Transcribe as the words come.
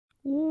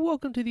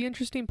Welcome to the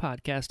Interesting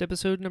Podcast,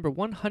 episode number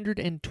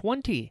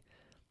 120.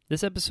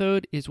 This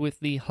episode is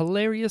with the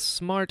hilarious,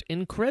 smart,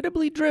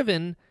 incredibly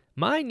driven,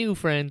 my new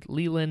friend,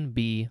 Leland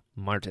B.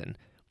 Martin.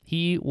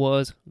 He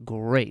was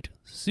great.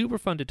 Super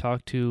fun to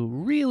talk to,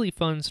 really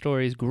fun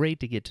stories, great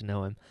to get to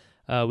know him.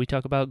 We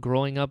talk about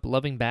growing up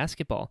loving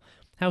basketball,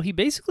 how he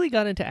basically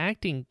got into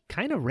acting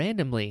kind of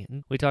randomly.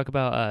 We talk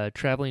about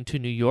traveling to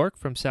New York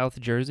from South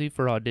Jersey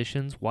for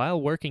auditions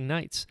while working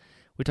nights.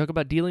 We talk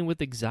about dealing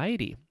with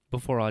anxiety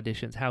before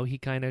auditions, how he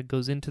kind of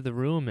goes into the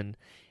room and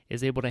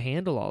is able to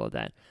handle all of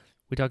that.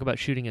 We talk about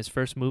shooting his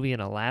first movie in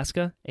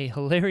Alaska, a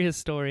hilarious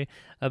story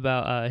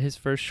about his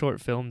first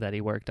short film that he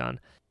worked on.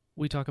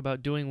 We talk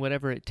about doing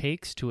whatever it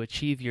takes to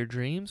achieve your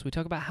dreams. We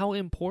talk about how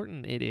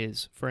important it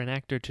is for an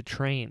actor to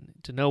train,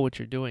 to know what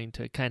you're doing,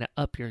 to kind of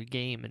up your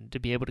game and to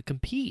be able to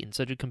compete in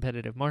such a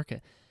competitive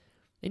market.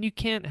 And you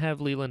can't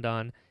have Leland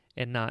on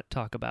and not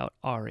talk about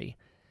Ari.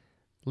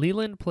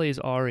 Leland plays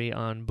Ari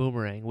on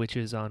Boomerang, which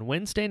is on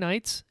Wednesday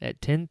nights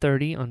at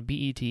 10:30 on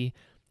BET,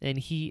 and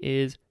he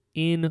is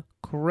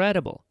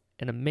incredible.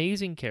 An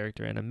amazing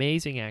character, an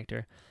amazing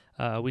actor.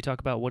 We talk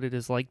about what it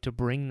is like to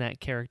bring that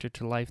character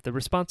to life, the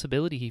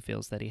responsibility he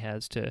feels that he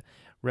has to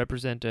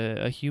represent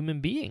a human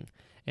being,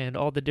 and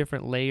all the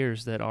different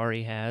layers that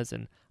Ari has,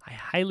 and I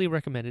highly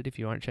recommend it if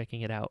you aren't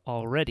checking it out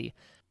already.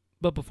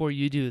 But before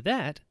you do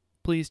that,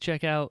 please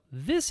check out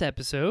this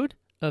episode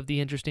of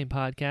the Interesting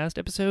Podcast,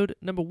 episode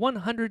number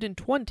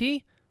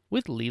 120,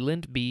 with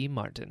Leland B.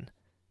 Martin.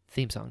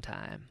 Theme song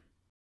time.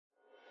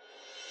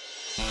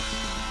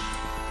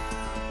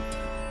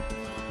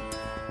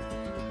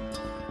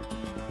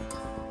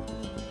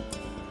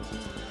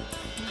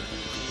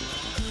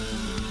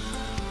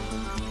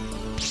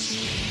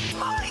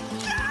 My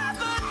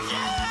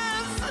cabbages!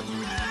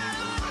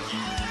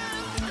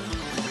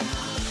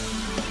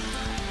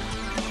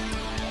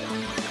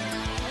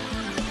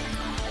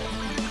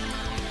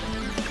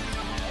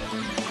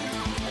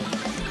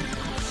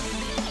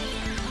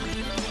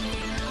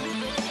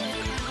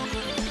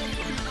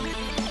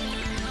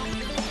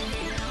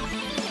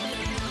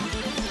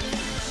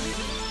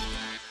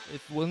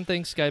 If one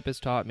thing Skype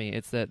has taught me,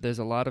 it's that there's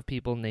a lot of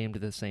people named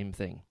the same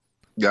thing.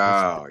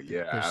 Oh,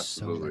 yeah, There's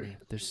absolutely.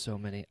 There's so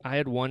many. I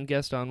had one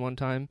guest on one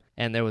time,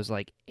 and there was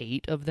like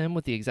 8 of them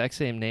with the exact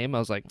same name. I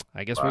was like,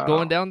 I guess we're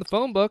going down the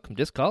phone book. I'm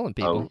just calling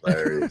people.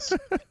 Hilarious.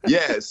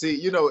 Yeah, see,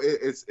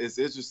 it's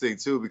interesting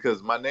too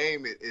because my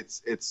name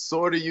it's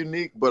sort of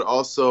unique, but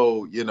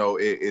also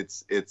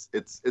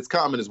it's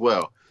common as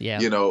well. Yeah.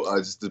 It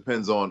just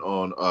depends on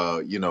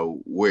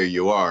where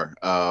you are.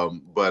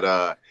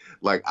 But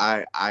like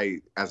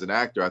I as an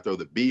actor, I throw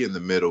the B in the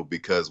middle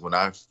because when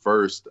I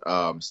first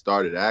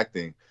started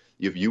acting,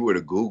 if you were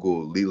to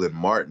Google Leland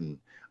Martin,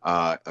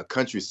 a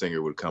country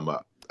singer would come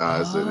up.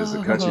 There's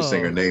a country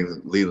singer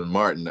named Leland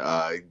Martin.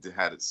 He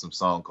had some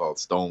song called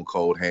Stone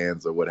Cold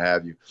Hands or what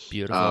have you.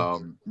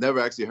 Beautiful.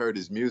 Never actually heard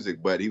his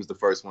music, but he was the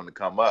first one to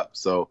come up.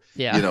 So,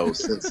 Yeah.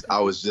 Since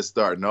I was just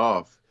starting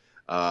off,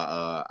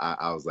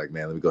 I was like,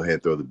 man, let me go ahead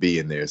and throw the B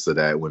in there so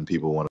that when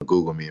people want to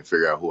Google me and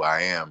figure out who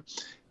I am,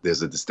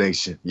 there's a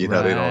distinction. They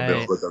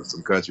don't look up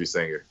some country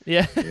singer.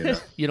 Yeah.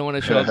 You don't want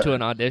to show up to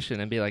an audition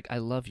and be like, I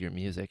love your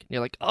music. And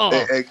you're like,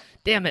 oh,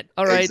 damn it.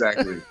 All right.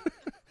 Exactly.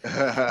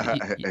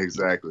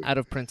 Exactly. Out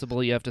of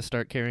principle, you have to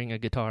start carrying a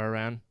guitar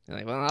around. You're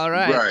like, well, all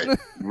right.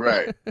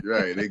 Right.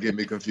 They get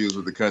me confused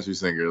with the country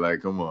singer.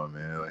 Like, come on,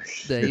 man. Like,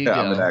 There you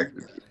I'm go. an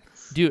actor.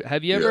 Dude,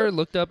 have you ever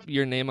looked up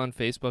your name on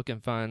Facebook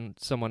and found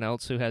someone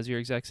else who has your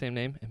exact same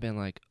name and been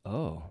like,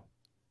 oh.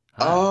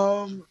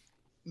 Hi.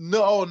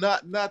 No,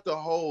 not the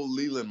whole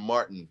Leland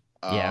Martin.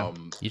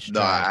 You should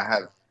No, try it. I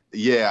have.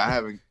 Yeah, I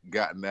haven't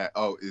gotten that.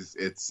 Oh, it's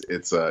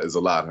a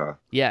lot, huh?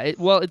 Yeah,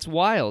 it's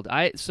wild.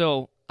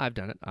 I've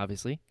done it,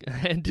 obviously.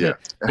 And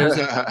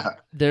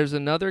there's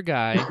another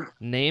guy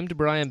named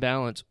Brian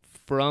Ballance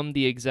from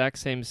the exact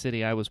same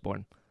city I was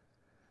born.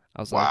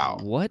 I was Wow.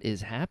 like, what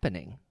is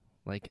happening?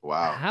 Like,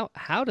 Wow.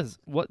 how does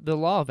the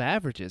law of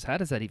averages, how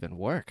does that even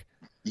work?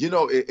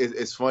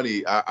 It's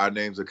funny. Our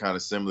names are kind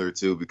of similar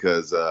too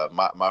because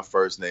my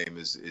first name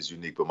is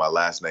unique, but my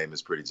last name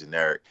is pretty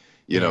generic.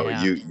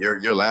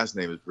 Your last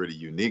name is pretty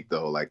unique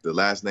though. Like the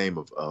last name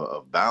of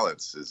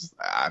Ballance is.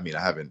 I mean,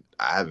 I haven't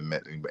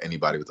met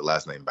anybody with the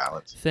last name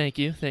Ballance. Thank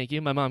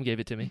you. My mom gave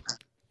it to me.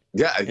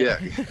 Yeah.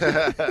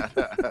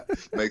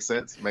 Makes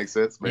sense. Makes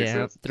sense.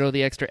 Throw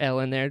the extra L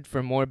in there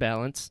for more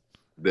balance.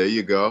 There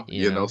you go.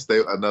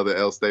 Another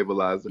L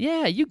stabilizer.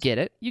 Yeah, you get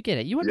it.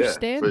 You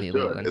understand me,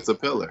 sure. Leland. It's a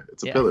pillar.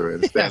 It's a pillar,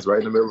 and it stands right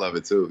in the middle of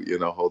it too.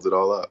 Holds it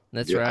all up.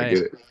 That's right. right. I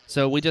get it.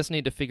 So we just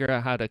need to figure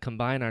out how to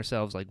combine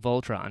ourselves like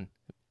Voltron,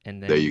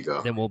 and then there you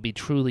go. Then we'll be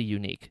truly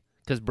unique.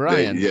 Because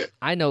Brian,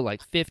 I know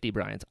like 50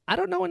 Brians. I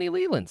don't know any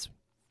Lelands.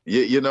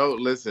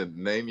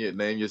 Listen. Name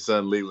your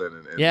son Leland,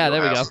 and there we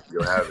go.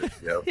 You'll have it.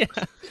 Yep. Yeah.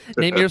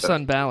 Name your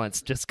son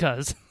Ballance, just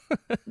cause.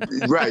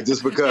 Right,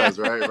 just because.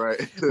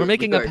 Right. We're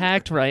making a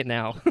pact right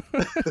now.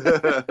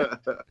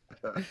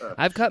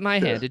 I've cut my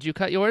hand. Did you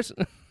cut yours?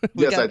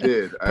 Yes, I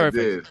did. Perfect. I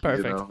did.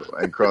 Perfect.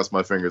 And cross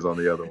my fingers on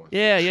the other one.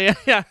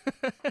 Yeah.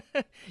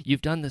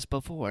 You've done this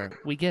before.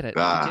 We get it.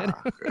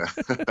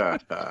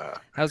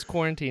 How's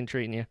quarantine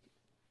treating you?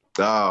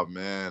 Oh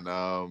man,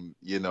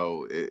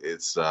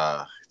 it's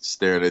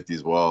staring at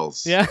these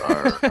walls. Yeah.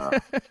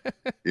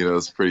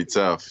 It's pretty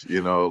tough.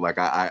 Like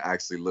I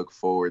actually look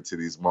forward to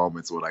these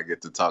moments when I get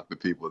to talk to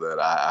people that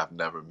I've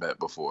never met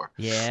before.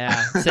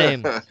 Yeah,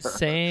 same.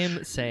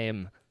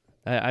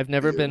 I've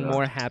never been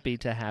more happy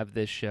to have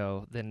this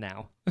show than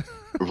now.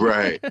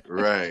 Right,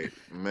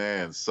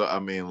 man. So I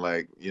mean,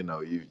 like,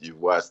 you've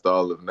watched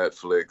all of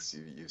Netflix.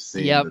 You've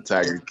seen the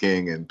Tiger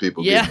King and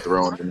people getting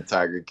thrown in the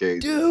tiger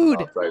cage. Dude,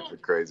 all types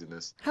of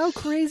craziness. How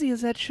crazy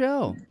is that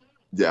show?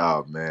 Yeah,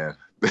 oh, man.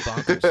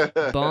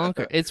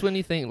 Bonkers. It's when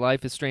you think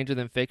life is stranger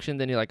than fiction,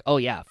 then you're like, oh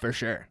yeah, for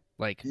sure.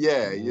 Like,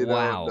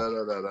 wow.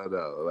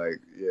 No. Like,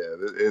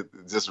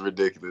 it's just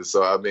ridiculous.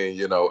 So, I mean,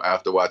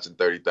 after watching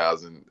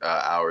 30,000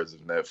 hours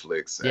of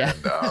Netflix and,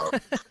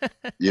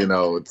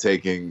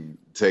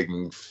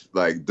 taking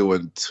like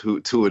doing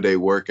two a day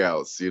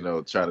workets,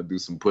 trying to do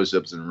some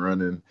push-ups and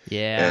running.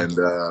 Yeah.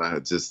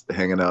 And just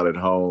hanging out at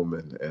home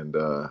and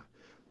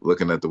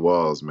looking at the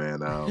walls, man.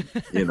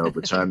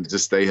 But trying to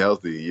just stay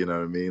healthy, you know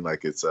what I mean?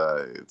 Like it's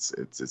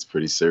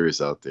pretty serious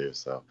out there.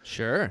 So,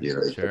 sure. We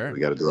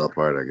got to do our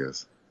part, I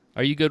guess.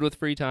 Are you good with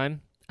free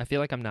time? I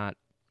feel like I'm not.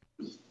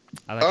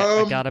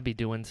 I gotta be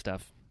doing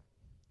stuff.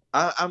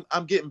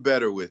 I'm getting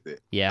better with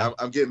it. Yeah,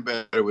 I'm getting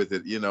better with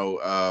it.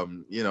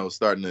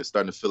 Starting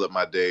to fill up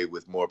my day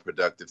with more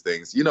productive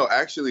things.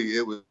 Actually,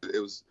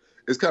 it's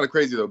kind of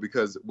crazy though,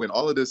 because when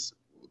all of this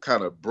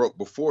kind of broke,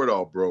 before it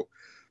all broke,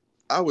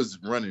 I was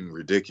running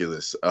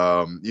ridiculous,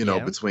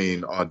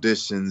 between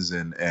auditions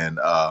and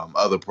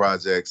other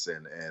projects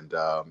and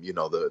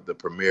the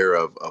premiere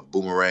of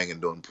Boomerang and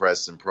doing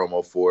press and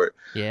promo for it.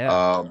 Yeah.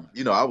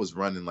 I was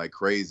running like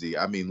crazy.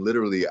 I mean,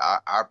 literally,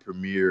 our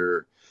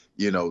premiere,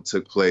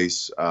 took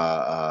place.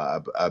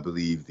 I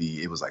believe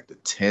it was like the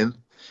 10th,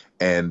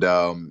 and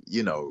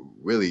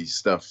really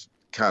stuff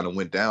kind of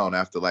went down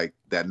after like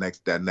that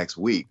next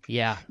week.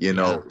 Yeah.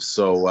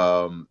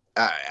 So.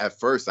 At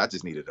first, I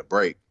just needed a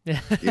break,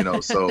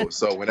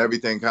 so when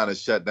everything kind of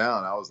shut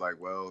down, I was like,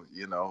 well,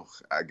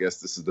 I guess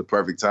this is the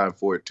perfect time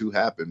for it to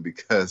happen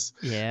because,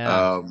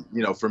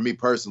 for me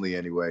personally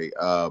anyway,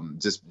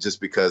 just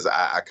because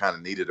I kind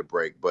of needed a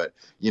break. But,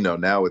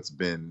 now it's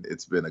been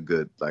a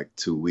good like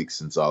 2 weeks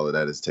since all of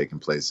that has taken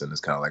place. And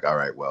it's kind of like, all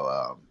right,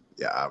 well,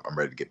 I'm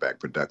ready to get back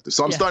productive.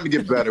 So I'm starting to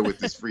get better with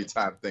this free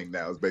time thing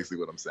now is basically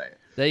what I'm saying.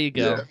 There you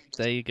go. Yeah.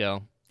 There you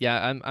go.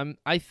 Yeah,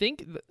 I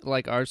think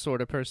like our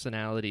sort of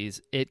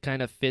personalities, it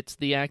kind of fits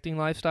the acting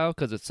lifestyle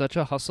because it's such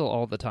a hustle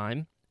all the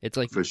time. It's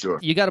like, for sure,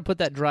 you got to put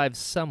that drive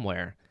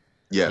somewhere.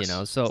 Yes.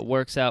 So it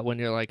works out when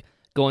you're like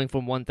going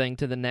from one thing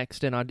to the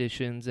next in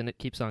auditions and it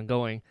keeps on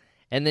going.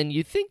 And then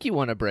you think you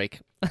want a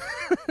break.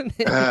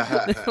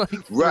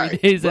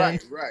 Right.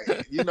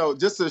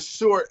 Just a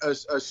short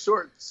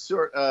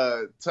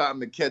time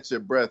to catch your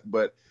breath,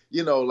 but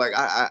like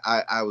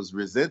I was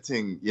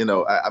resenting,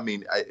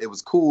 it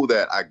was cool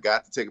that I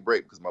got to take a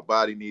break because my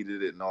body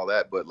needed it and all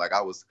that. But like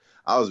I was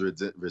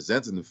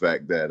resenting the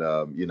fact that,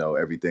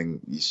 everything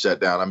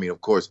shut down. I mean,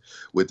 of course,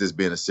 with this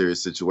being a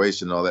serious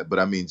situation and all that. But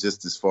I mean,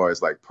 just as far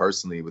as like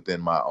personally within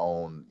my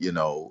own,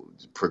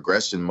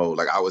 progression mode,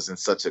 like I was in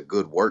such a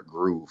good work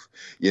groove,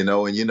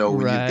 when you've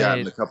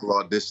gotten a couple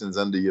auditions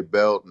under your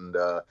belt and,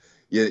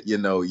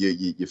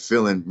 you're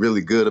feeling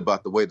really good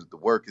about the way that the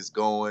work is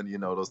going.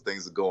 Those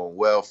things are going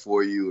well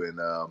for you, and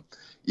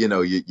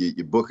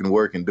you're booking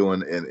work and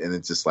doing, and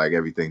it's just like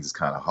everything just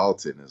kind of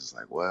halted, and it's just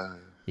like, what?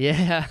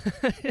 Yeah,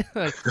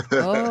 like,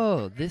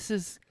 oh, this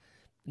is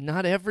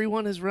not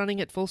everyone is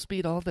running at full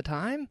speed all the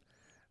time.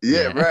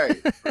 Yeah.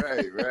 Right,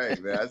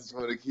 man. I just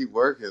want to keep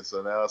working,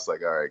 so now it's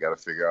like, all right, got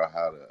to figure out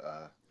how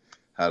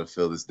to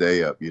fill this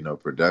day up,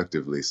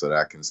 productively so that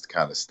I can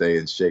kind of stay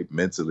in shape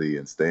mentally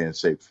and stay in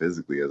shape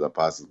physically as I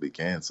possibly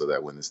can so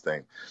that when this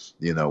thing,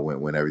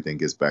 when everything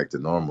gets back to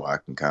normal, I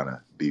can kind of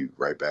be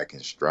right back in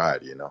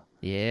stride,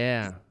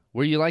 Yeah.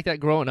 Were you like that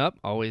growing up?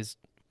 Always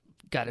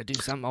got to do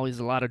something, always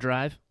a lot of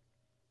drive?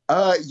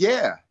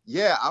 Yeah.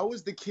 I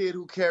was the kid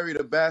who carried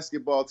a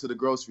basketball to the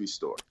grocery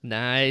store.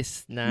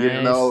 Nice.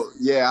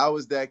 I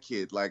was that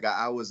kid. Like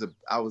I was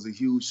a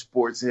huge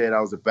sports head. I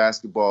was a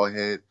basketball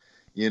head.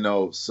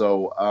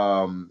 So,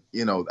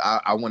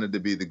 I wanted to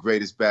be the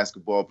greatest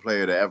basketball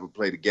player to ever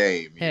play the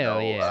game.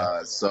 Hell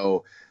yeah.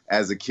 So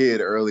as a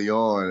kid early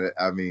on,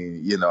 I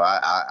mean,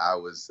 I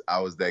was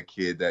that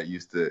kid that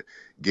used to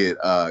get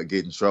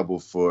in trouble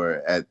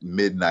for at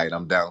midnight.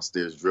 I'm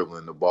downstairs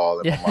dribbling the ball,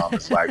 and my mom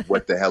is like,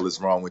 "What the hell is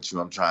wrong with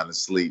you? I'm trying to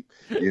sleep."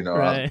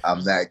 Right.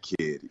 I'm that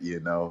kid.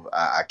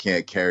 I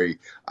can't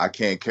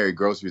carry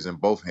groceries in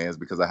both hands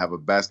because I have a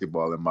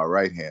basketball in my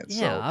right hand. Yeah,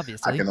 so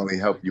obviously. I can only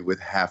help you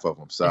with half of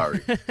them. Sorry.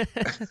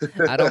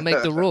 I don't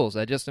make the rules.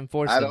 I just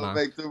enforce them. I don't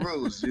make the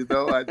rules.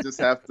 I just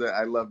have to.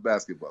 I love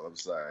basketball. I'm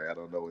sorry. I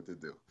don't know what to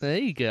do. There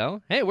you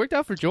go. Hey, it worked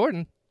out for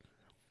Jordan.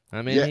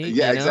 I mean, Yeah, he,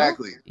 yeah,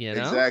 exactly, you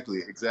know,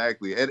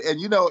 exactly. And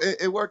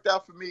it worked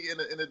out for me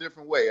in a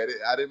different way.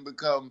 I didn't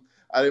become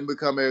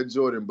Air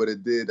Jordan, but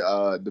it did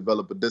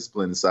develop a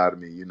discipline inside of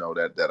me,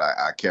 that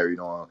I carried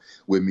on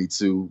with me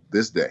to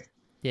this day.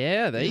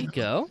 yeah. There you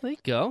go. There you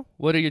go.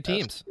 What are your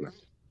teams?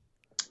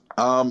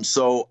 Absolutely.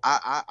 So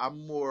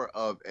I'm more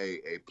of a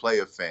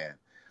player fan.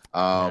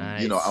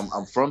 Nice.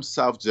 I'm from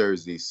South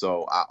Jersey,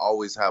 so I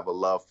always have a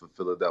love for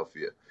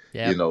Philadelphia.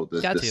 Yep. Got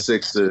The to.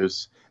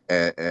 Sixers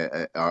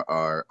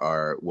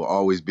are will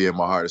always be in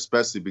my heart,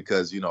 especially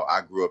because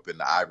I grew up in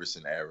the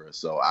Iverson era.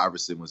 So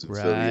Iverson was in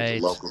Philly as a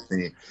Right. local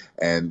team,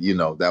 and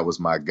that was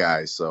my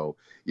guy. So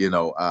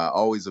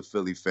always a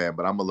Philly fan,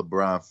 but I'm a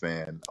LeBron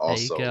fan There you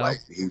also. go. Like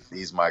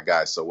he's my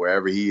guy. So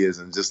wherever he is,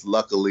 and just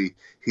luckily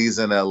he's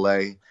in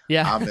LA.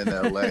 Yeah. I'm in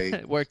LA,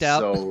 It worked out.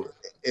 so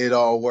it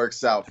all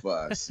works out for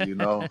us,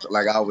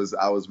 Like I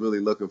was really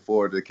looking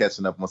forward to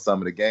catching up on some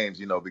of the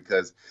games,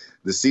 because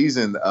the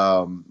season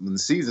when the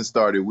season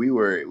started, we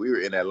were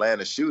in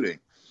Atlanta shooting.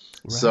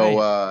 Right. So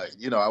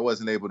I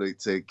wasn't able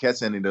to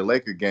catch any of the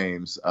Laker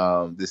games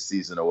this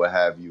season or what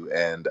have you.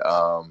 And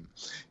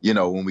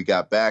when we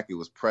got back, it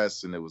was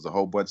press and it was a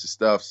whole bunch of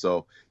stuff.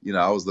 So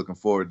I was looking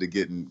forward to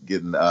getting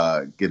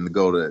to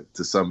go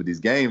to some of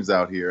these games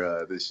out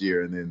here this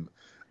year. And then,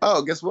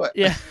 oh, guess what?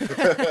 Yeah.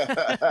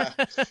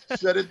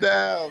 Shut it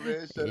down,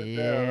 man. Shut it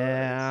down.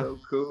 Yeah. So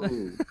cool.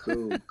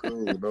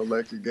 No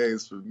Laker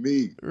games for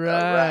me. Right.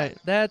 All right.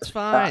 That's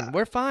fine.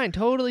 We're fine.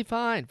 Totally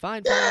fine.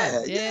 Fine.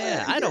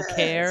 Yeah. I don't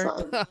care.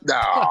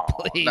 No,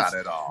 Please. not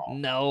at all.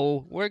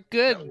 No, we're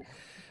good No.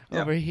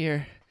 Yeah. over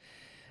here.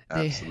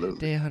 Absolutely.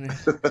 Day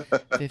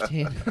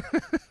 115.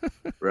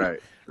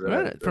 Right.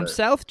 From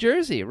South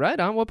Jersey. Right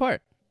on. What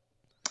part?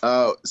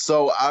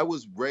 So I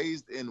was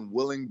raised in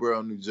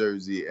Willingboro, New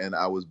Jersey, and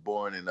I was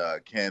born in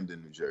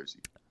Camden, New Jersey.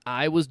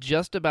 I was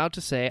just about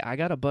to say I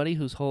got a buddy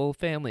whose whole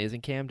family is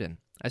in Camden.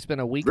 I spent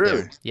a week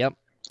Really? there. Yep.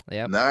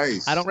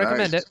 Nice. I don't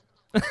recommend it.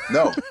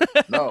 No,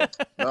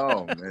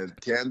 man.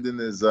 Camden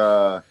is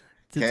the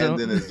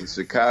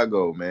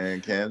Chicago,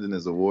 man. Camden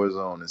is a war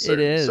zone in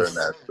certain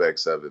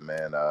aspects of it,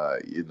 man.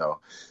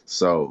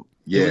 So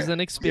yeah. It was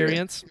an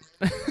experience.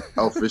 Yeah.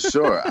 Oh, for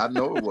sure. I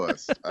know it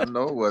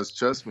was.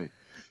 Trust me.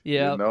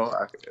 Yeah.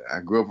 I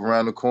grew up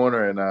around the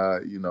corner, and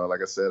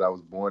like I said, I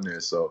was born there.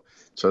 So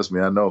trust me,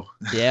 I know.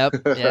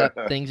 Yep.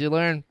 Things you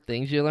learn.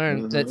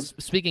 Mm-hmm. That's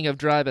speaking of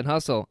drive and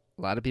hustle.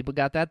 A lot of people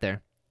got that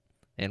there,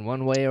 in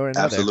one way or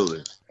another.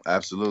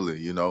 Absolutely.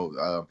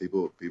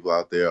 People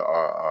out there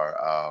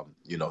are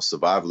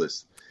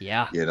survivalists.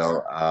 Yeah.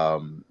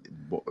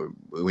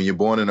 When you're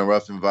born in a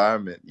rough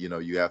environment,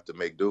 you have to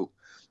make do.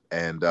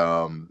 And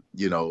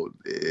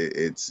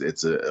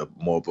it's a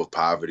more of a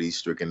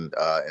poverty-stricken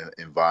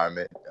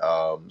environment.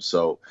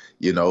 So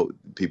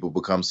people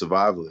become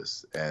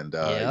survivalists, and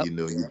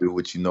you do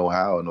what you know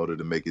how in order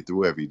to make it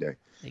through every day.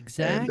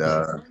 Exactly.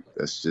 And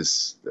that's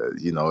just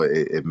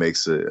it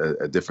makes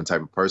a different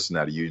type of person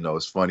out of you.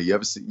 It's funny. You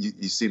ever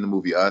you seen the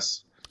movie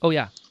Us? Oh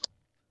yeah.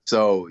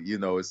 So,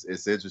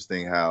 it's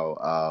interesting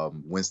how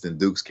Winston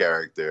Duke's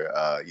character,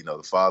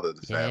 the father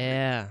of the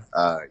family,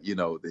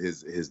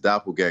 his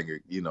doppelganger,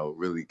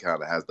 really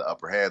kind of has the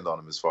upper hand on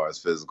him as far as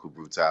physical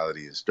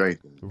brutality and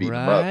strength and beating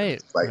him up.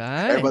 It's like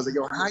everybody's like,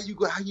 yo,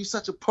 how you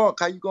such a punk?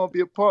 How you gonna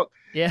be a punk?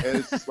 Yeah. And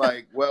it's just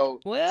like, well,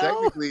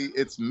 technically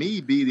it's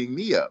me beating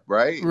me up,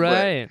 right?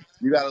 Right. But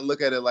you got to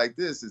look at it like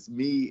this. It's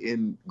me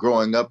in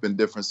growing up in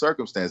different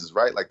circumstances,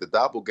 right? Like the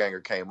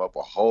doppelganger came up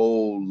a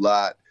whole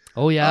lot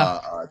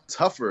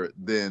tougher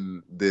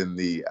than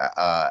the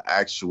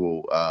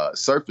actual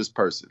surface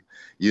person,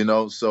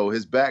 so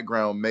his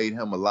background made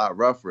him a lot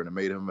rougher, and it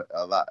made him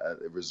a lot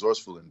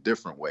resourceful in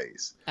different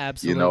ways.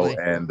 Absolutely.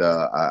 And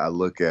I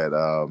look at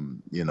a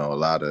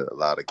lot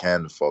of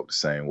Camden folk the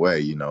same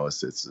way.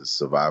 It's a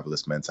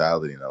survivalist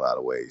mentality in a lot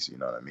of ways. You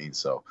know what I mean?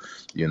 So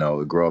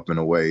grow up in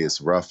a way it's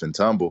rough and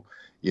tumble.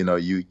 You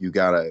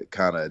gotta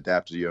kind of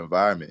adapt to your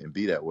environment and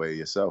be that way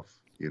yourself.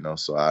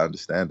 So I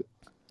understand it.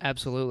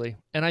 Absolutely.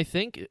 And I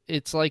think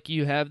it's like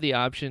you have the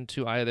option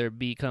to either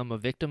become a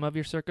victim of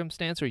your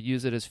circumstance or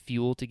use it as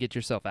fuel to get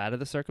yourself out of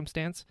the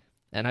circumstance.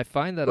 And I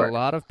find that a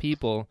lot of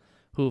people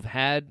who've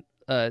had,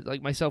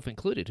 like myself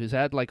included, who's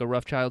had like a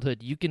rough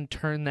childhood, you can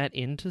turn that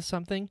into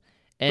something,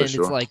 and it's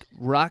like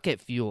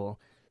rocket fuel.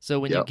 So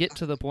when you get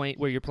to the point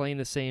where you're playing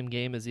the same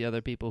game as the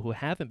other people who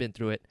haven't been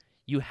through it,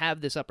 you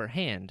have this upper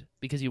hand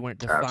because you weren't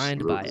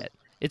defined by it.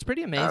 It's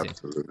pretty amazing.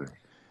 Absolutely.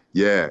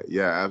 Yeah.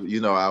 I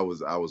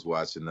was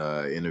watching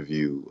an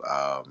interview,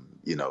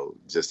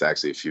 just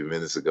actually a few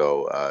minutes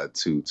ago.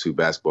 Two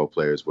basketball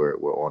players were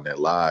on there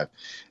live,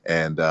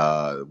 and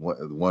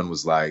one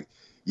was like,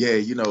 "Yeah,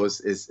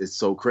 it's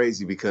so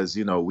crazy because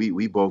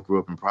we both grew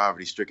up in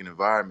poverty-stricken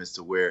environments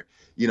to where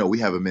we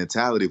have a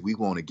mentality if we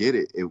want to get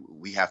it,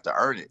 we have to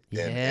earn it.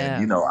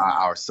 And Yeah.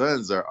 our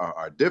sons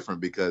are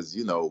different because,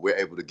 we're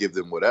able to give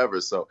them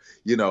whatever. So,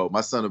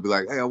 my son will be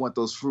like, hey, I want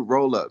those fruit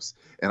roll-ups.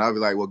 And I'll be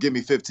like, well, give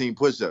me 15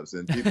 push-ups.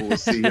 And people will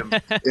see him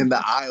in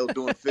the aisle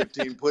doing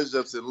 15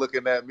 push-ups and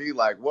looking at me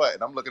like, what?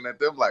 And I'm looking at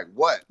them like,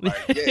 what? Like,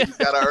 yeah, he's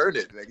got to earn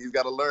it. Like, he's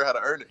got to learn how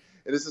to earn it.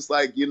 And it's just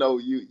like,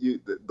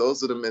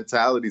 those are the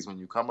mentalities when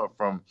you come up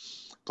from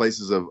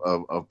places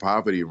of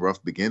poverty and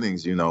rough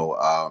beginnings,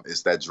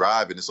 it's that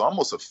drive, and it's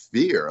almost a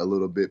fear a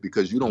little bit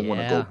because you don't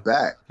want to go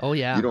back. Oh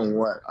yeah. You don't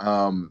want,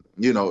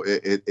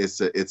 it's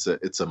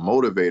a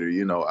motivator.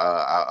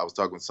 I was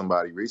talking with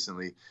somebody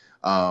recently,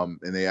 and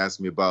they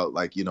asked me about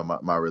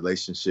my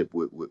relationship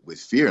with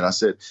fear, and I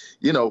said,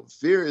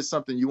 fear is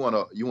something you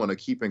want to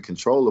keep in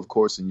control, of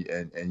course, and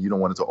you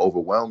don't want it to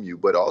overwhelm you,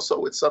 but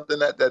also it's something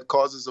that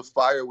causes a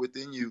fire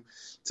within you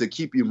to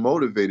keep you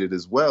motivated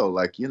as well.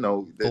 Like,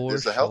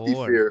 there's a healthy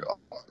fear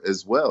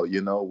as well,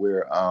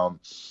 where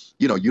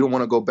you don't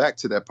want to go back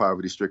to that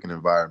poverty-stricken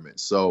environment.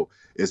 So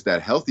it's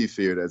that healthy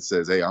fear that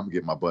says, hey, I'm gonna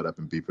get my butt up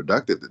and be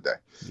productive today.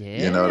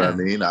 Yeah. You know what I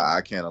mean?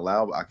 I can't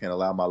allow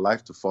my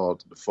life to fall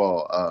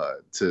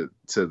to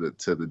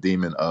the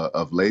demon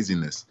of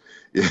laziness.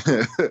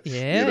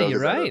 Yeah, you're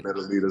right.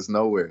 That'll lead us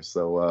nowhere.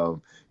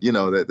 So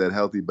that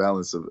healthy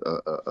balance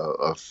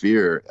of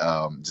fear,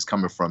 just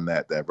coming from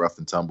that rough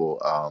and tumble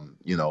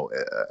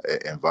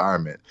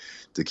environment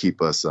to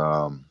keep us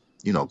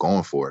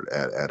going for it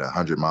at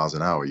 100 miles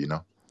an hour.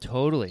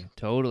 Totally.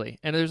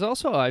 And there's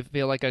also, I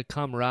feel like, a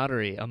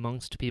camaraderie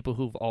amongst people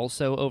who've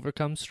also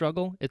overcome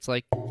struggle. It's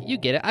like, you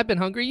get it. I've been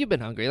hungry. You've been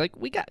hungry. Like,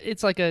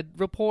 it's like a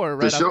rapport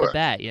right off the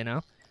bat,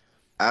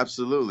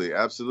 Absolutely.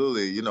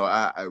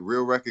 I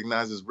real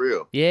recognizes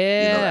real.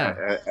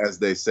 Yeah. As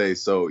they say.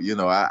 So,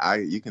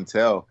 you can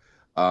tell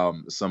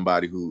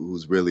somebody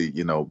who's really,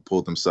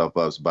 pulled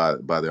themselves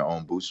up by their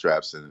own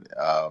bootstraps. And,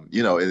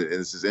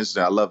 it's just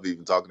interesting. I love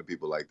even talking to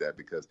people like that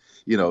because,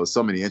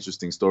 so many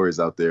interesting stories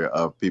out there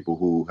of people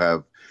who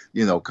have,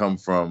 come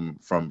from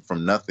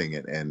nothing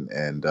and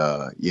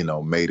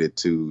made it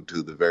to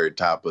the very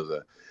top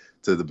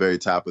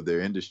of their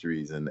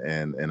industries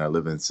and are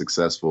living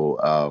successful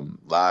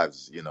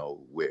lives,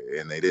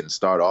 and they didn't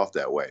start off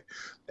that way.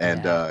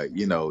 And,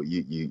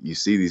 you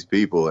see these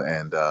people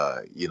and,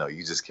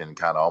 you just can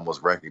kind of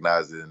almost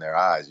recognize it in their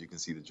eyes. You can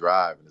see the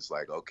drive and it's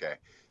like, okay,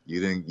 you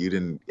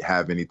didn't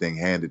have anything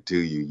handed to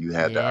you. You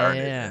had to earn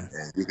it.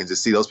 And you can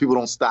just see those people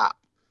don't stop.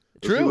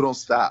 Those people don't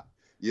stop.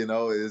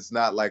 It's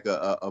not like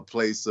a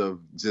place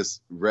of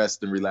just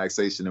rest and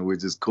relaxation and we're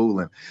just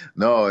cooling.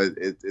 No,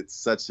 it's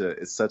such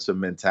a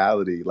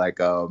mentality. Like,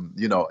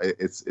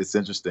 it's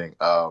interesting.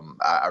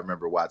 I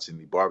remember watching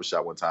the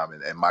barbershop one time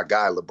and my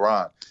guy,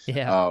 LeBron,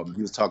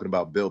 he was talking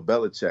about Bill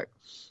Belichick.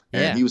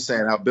 And he was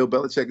saying how Bill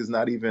Belichick is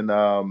not even,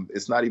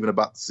 it's not even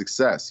about the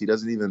success. He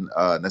doesn't even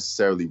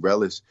necessarily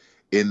relish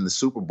in the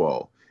Super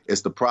Bowl.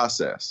 It's the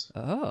process.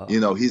 Oh.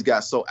 He's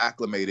got so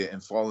acclimated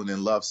and fallen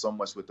in love so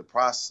much with the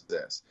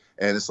process.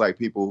 And it's like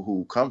people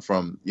who come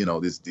from,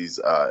 these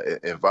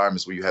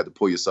environments where you had to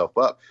pull yourself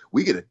up.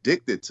 We get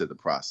addicted to the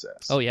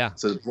process. Oh, yeah.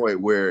 To the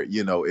point where,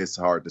 it's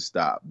hard to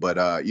stop. But,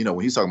 when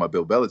he's talking about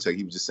Bill Belichick,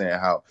 he was just saying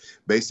how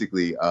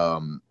basically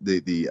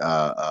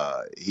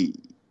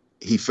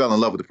he fell in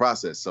love with the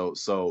process.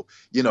 So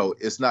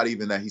it's not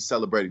even that he's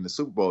celebrating the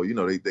Super Bowl.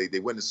 They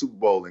win the Super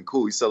Bowl and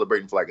cool. He's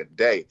celebrating for like a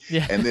day.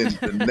 Yeah. And then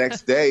the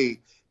next day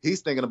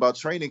he's thinking about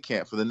training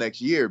camp for the next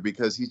year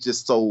because he's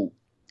just so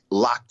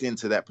locked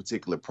into that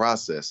particular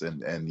process.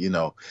 And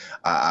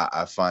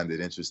I find it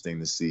interesting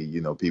to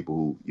see,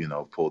 people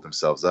who, pull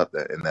themselves up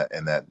in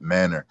that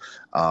manner,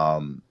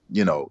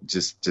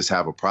 just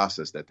have a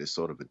process that they're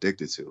sort of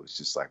addicted to. It's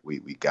just like, we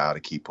got to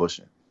keep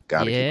pushing.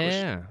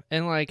 Yeah,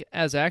 and like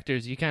as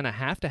actors, you kind of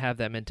have to have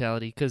that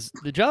mentality because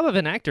the job of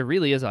an actor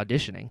really is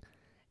auditioning,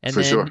 and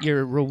then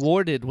you're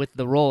rewarded with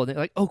the role. And they're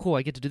like, "Oh, cool,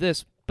 I get to do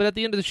this," but at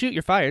the end of the shoot,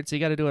 you're fired, so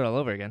you got to do it all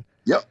over again.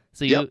 Yep.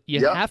 So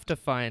you have to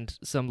find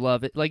some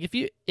love. Like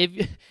if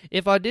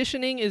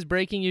auditioning is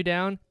breaking you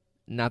down,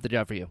 not the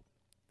job for you.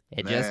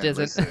 It just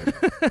isn't.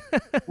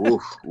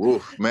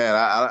 Woof. Man,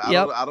 I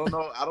don't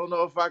know. I don't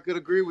know if I could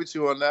agree with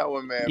you on that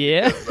one, man.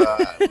 Yeah.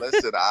 Because,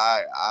 listen,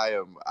 I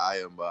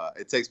am.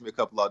 It takes me a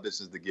couple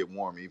auditions to get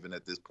warm, even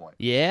at this point.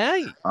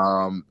 Yeah.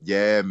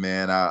 Yeah,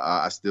 man.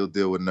 I still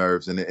deal with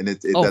nerves, and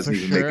it doesn't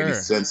even make any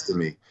sense to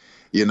me.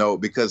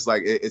 Because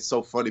like it's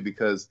so funny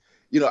because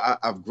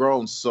I've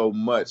grown so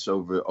much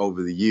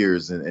over the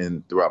years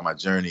and throughout my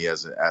journey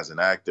as an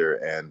actor.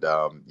 And,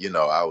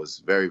 I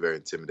was very, very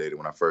intimidated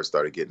when I first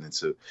started getting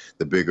into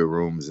the bigger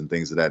rooms and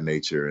things of that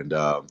nature. And,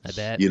 I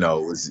bet.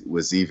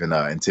 Was even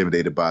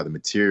intimidated by the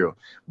material.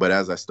 But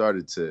as I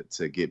started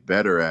to get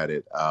better at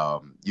it,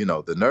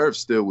 the nerves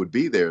still would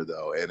be there,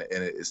 though. And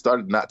it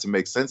started not to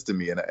make sense to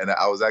me. And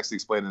I was actually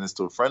explaining this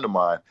to a friend of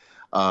mine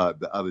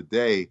the other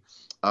day.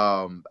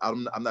 I'm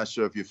not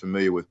sure if you're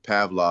familiar with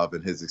Pavlov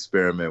and his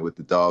experiment with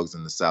the dogs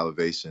and the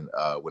salivation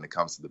when it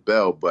comes to the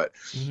bell, but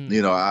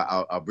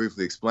I'll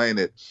briefly explain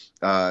it.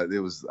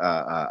 There was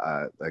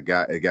a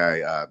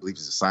guy, I believe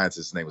he's a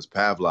scientist. His name was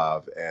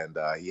Pavlov, and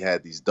he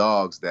had these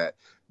dogs that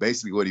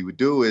basically what he would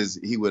do is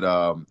he would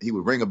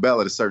ring a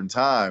bell at a certain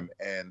time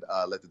and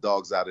let the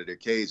dogs out of their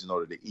cage in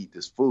order to eat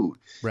this food.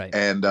 Right.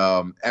 And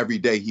every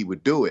day he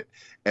would do it.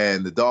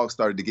 And the dogs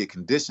started to get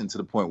conditioned to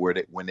the point where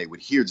when they would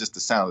hear just the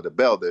sound of the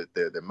bell,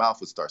 their mouth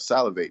would start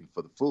salivating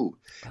for the food.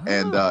 Oh.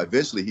 And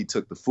eventually he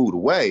took the food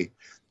away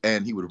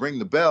and he would ring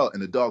the bell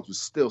and the dogs would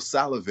still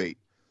salivate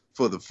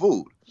for the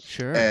food.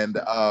 Sure. And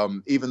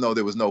even though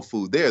there was no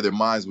food there, their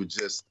minds were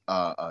just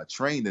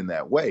trained in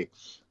that way.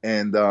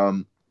 And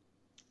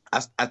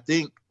I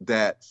think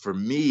that for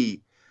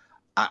me,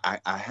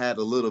 I had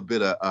a little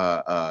bit of,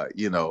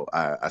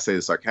 I say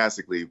this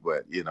sarcastically,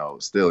 but,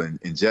 still in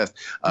jest,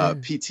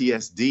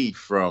 PTSD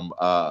from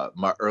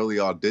my early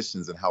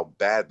auditions and how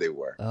bad they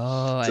were.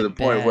 Oh, to the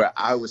point where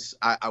I was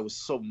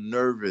so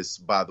nervous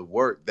by the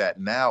work that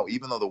now,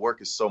 even though the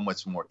work is so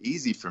much more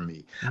easy for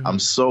me, I'm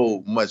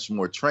so much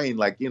more trained.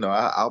 Like,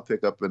 I'll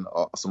pick up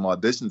some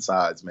audition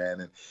sides,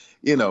 man. And,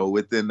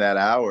 within that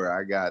hour,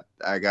 I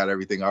got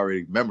everything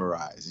already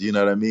memorized. You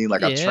know what I mean?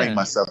 Like I trained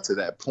myself to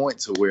that point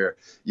to where,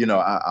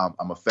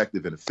 I'm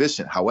effective and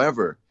efficient.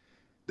 However,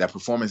 that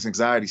performance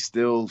anxiety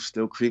still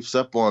creeps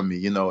up on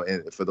me,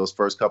 and for those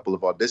first couple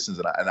of auditions.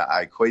 And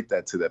I equate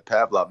that to that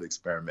Pavlov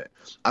experiment.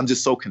 I'm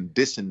just so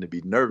conditioned to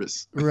be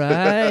nervous.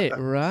 Right.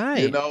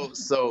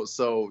 So,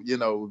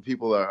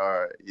 people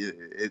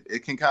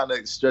it can kind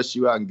of stress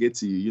you out and get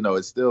to you,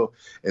 it's still,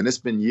 and it's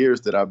been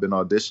years that I've been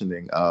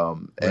auditioning.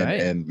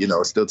 And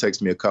it still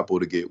takes me a couple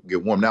to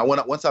get warm. Now,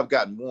 once I've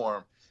gotten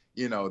warm,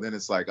 then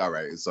it's like, all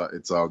right,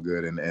 it's all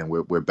good. And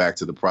we're back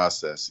to the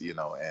process,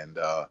 and,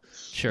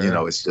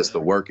 sure. It's just the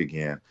work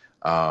again.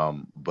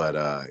 But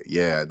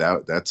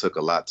that took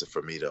a lot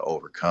for me to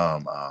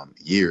overcome,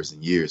 years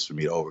and years for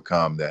me to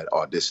overcome that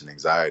audition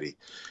anxiety.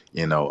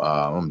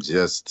 I'm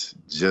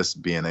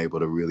just being able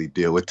to really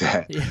deal with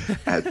that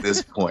at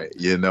this point,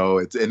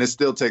 and it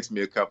still takes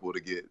me a couple to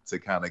get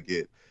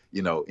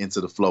into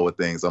the flow of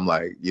things. I'm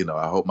like,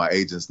 I hope my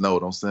agents know,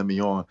 don't send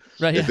me on.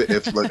 Right.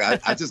 If look,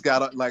 I just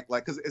got like,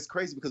 cause it's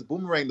crazy because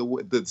Boomerang,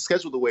 the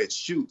schedule, the way it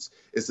shoots,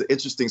 it's an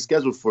interesting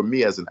schedule for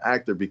me as an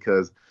actor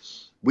because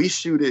we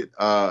shoot it.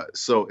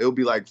 So it'll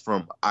be like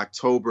from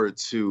October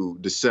to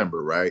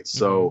December. Right.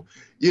 So,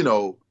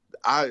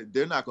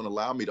 they're not going to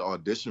allow me to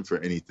audition for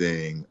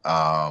anything,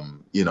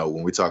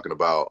 when we're talking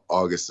about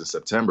August and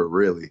September,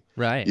 really.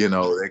 Right.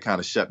 They kind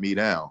of shut me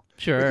down.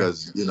 Sure.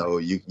 Because,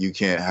 you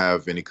can't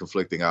have any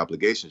conflicting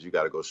obligations. You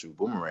got to go shoot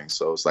Boomerang.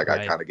 So it's like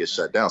I kind of get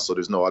shut down. So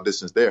there's no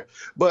auditions there.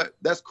 But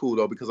that's cool,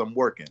 though, because I'm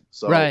working.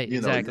 So,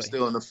 exactly. You're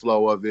still in the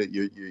flow of it.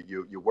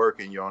 You're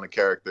working. You're on a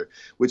character,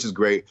 which is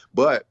great.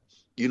 But,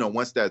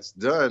 once that's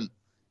done,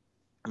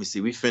 let me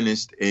see. We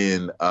finished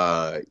in,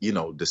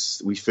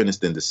 we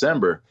finished in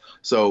December.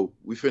 So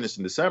we finished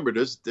in December.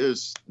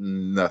 There's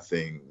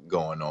nothing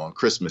going on.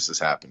 Christmas is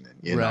happening,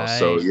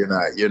 So you're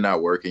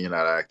not working. You're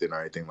not acting or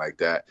anything like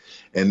that.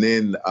 And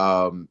then,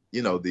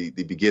 the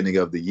beginning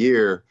of the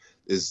year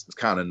is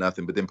kind of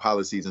nothing. But then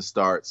pilot season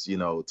starts,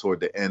 toward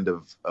the end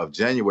of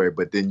January.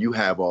 But then you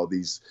have all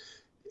these,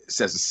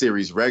 as a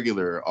series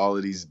regular, all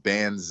of these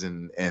bands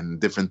and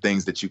different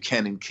things that you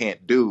can and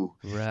can't do,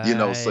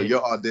 so your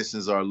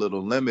auditions are a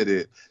little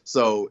limited.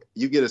 So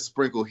you get a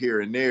sprinkle here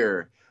and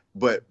there.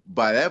 But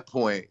by that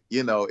point,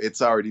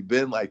 it's already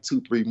been like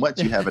 2-3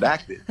 months you haven't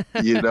acted,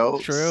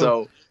 True.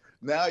 So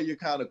now you're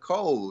kind of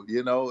cold,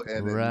 and so,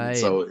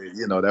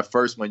 that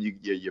first one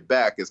you're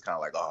back is kind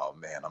of like, oh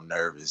man, I'm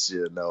nervous,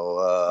 but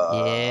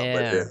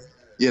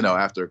then,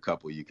 after a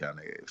couple, you kind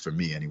of, for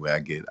me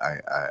anyway,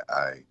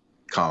 I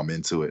calm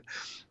into it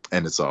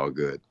and it's all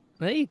good.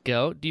 There you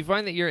go. Do you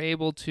find that you're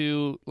able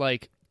to,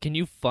 like, can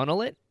you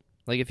funnel it?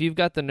 Like, if you've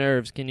got the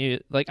nerves, can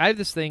you, like, I have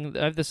this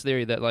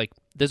theory that, like,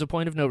 there's a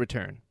point of no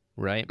return,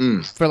 right?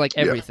 For, like,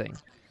 everything.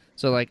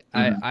 So, like,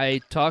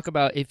 I talk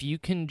about if you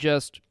can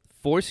just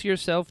force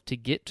yourself to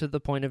get to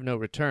the point of no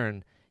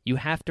return, you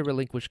have to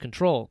relinquish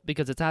control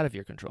because it's out of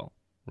your control,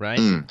 right?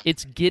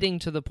 It's getting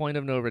to the point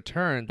of no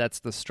return that's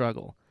the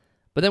struggle.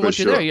 But then once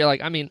you're there, you're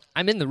like, I mean,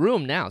 I'm in the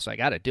room now, so I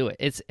got to do it.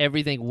 It's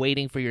everything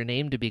waiting for your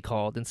name to be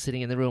called and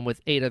sitting in the room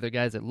with 8 other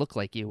guys that look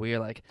like you, where you're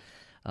like,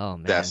 oh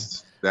man.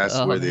 That's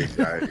where the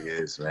anxiety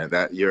is, man.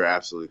 That you're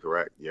absolutely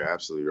correct. You're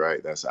absolutely right.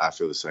 I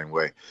feel the same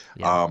way.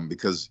 Yeah.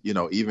 Because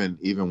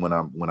even when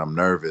I'm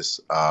nervous,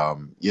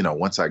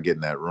 once I get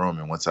in that room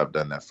and once I've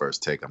done that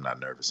first take, I'm not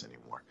nervous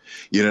anymore.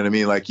 You know what I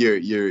mean? Like you're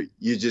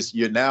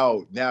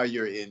now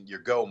you're in your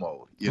go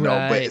mode.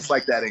 But it's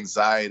like that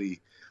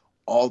anxiety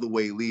all the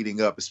way leading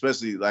up,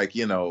 especially like,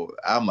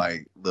 I'm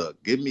like,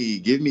 look, give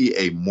me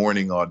a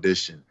morning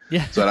audition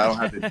so that I don't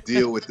have to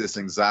deal with this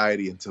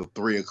anxiety until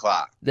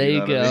 3:00. There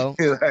you go.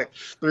 I mean? Like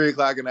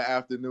 3:00 in the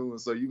afternoon.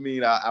 So you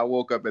mean I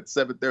woke up at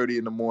 7:30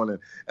 in the morning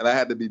and I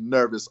had to be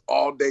nervous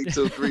all day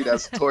till 3?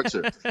 That's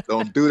torture.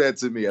 Don't do that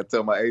to me. I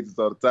tell my agents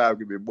all the time,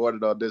 give me a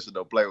morning audition,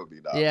 don't play with me,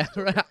 dog. Yeah,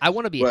 right. I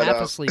want to be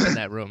half asleep in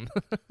that room.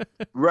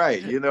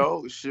 Right,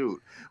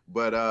 shoot.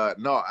 But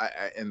no,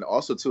 and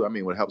also too, I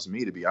mean, what helps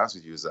me, to be honest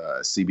with you, is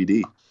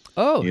CBD.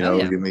 Oh,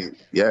 give me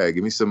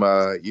some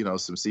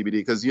some CBD,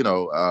 because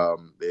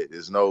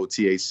there's no no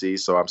THC,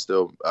 so I'm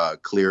still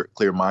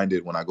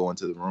clear-minded when I go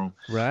into the room.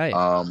 Right.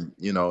 And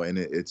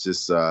it's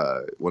just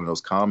one of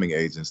those calming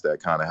agents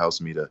that kind of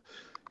helps me to,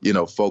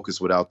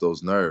 focus without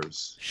those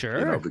nerves.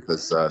 Sure.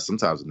 Because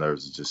sometimes the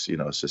nerves are just,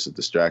 it's just a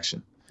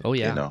distraction. Oh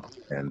yeah.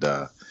 And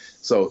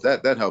so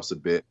that helps a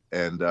bit.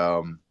 And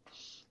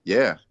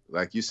yeah,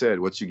 like you said,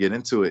 once you get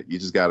into it, you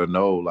just got to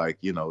know, like,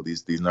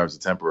 these nerves are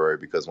temporary,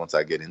 because once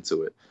I get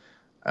into it,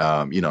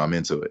 I'm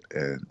into it.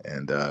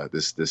 And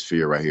this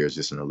fear right here is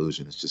just an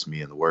illusion. It's just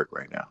me and the work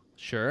right now.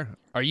 Sure.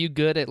 Are you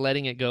good at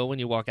letting it go when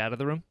you walk out of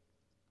the room?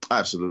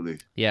 Absolutely.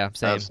 Yeah,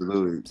 same.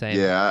 Absolutely. Same.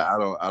 Yeah, I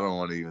don't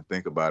want to even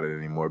think about it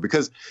anymore,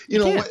 because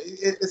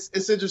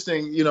it's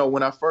interesting.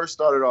 When I first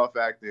started off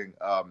acting,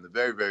 the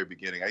very, very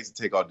beginning, I used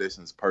to take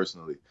auditions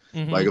personally.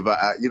 Mm-hmm. Like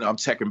if I'm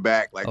checking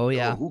back, like, oh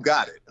yeah, who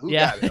got it? Who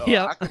got it?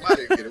 How come I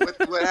didn't get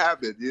it? What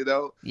happened?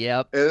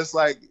 Yep. And it's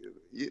like,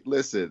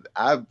 listen,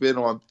 I've been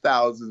on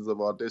thousands of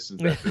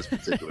auditions at this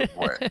particular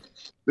point.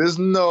 There's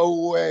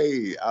no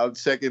way I'm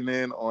checking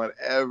in on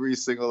every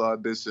single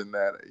audition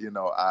that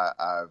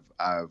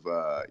I've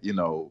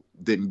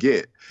didn't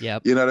get.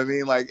 Yep. You know what I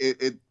mean? Like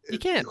you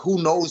can't.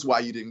 Who knows why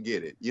you didn't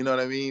get it? You know what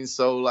I mean?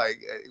 So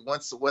like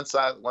once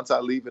I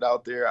leave it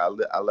out there, I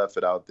left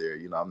it out there.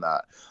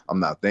 I'm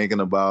not thinking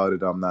about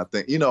it. I'm not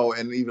thinking.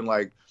 And even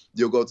like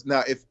you'll go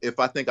now if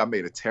I think I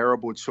made a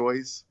terrible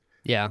choice.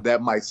 Yeah,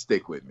 that might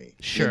stick with me.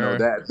 Sure,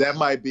 that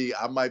might be.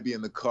 I might be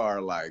in the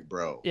car like,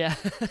 bro. Yeah,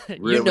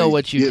 really? You know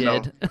what you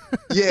did.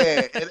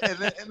 Yeah,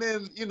 and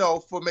then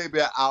for maybe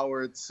an hour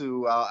or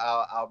two,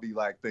 I'll be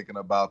like thinking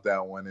about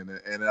that one,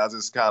 and I'll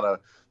just kind of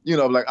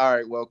like, all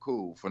right, well,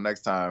 cool. For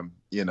next time,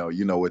 you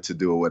know what to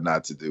do or what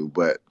not to do.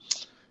 But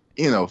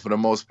for the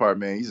most part,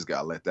 man, you just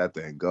gotta let that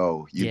thing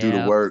go. You do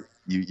the work,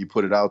 you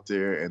put it out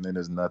there, and then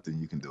there's nothing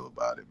you can do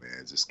about it,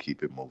 man. Just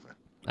keep it moving.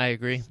 I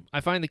agree.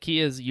 I find the key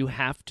is you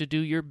have to do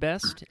your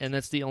best, and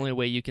that's the only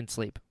way you can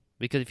sleep.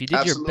 Because if you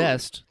did your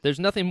best, there's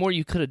nothing more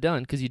you could have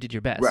done because you did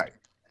your best. Right.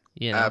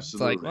 It's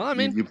Absolutely. like, well, I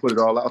mean, you put it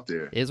all out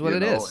there. Is what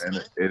it is.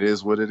 And it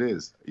is what it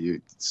is.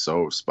 You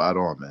so spot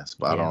on, man.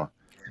 Spot on.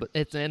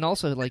 But and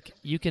also like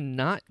you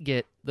cannot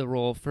get the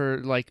role for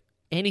like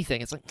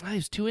anything. It's like,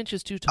 he's 2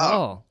 inches too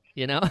tall.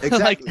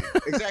 Exactly.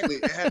 Exactly.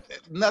 It had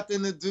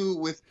nothing to do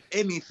with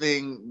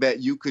anything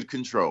that you could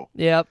control.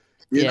 Yep.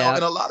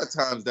 And a lot of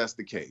times that's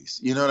the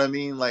case. You know what I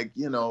mean? Like,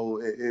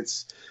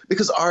 it's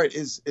because art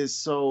is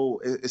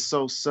so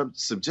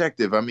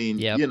subjective. I mean,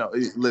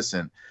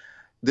 listen,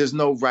 there's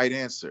no right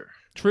answer.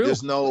 True.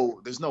 There's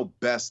no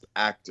best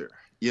actor.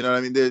 You know what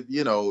I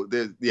mean?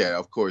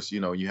 Of course,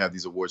 you have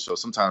these award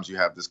shows. Sometimes you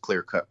have this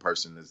clear-cut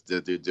person they're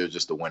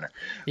just a winner.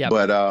 Yeah.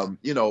 But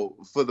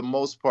for the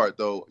most part,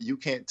 though, you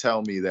can't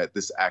tell me that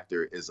this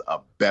actor is a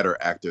better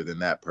actor than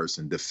that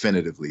person.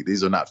 Definitively,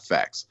 these are not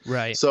facts.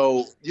 Right.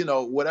 So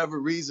whatever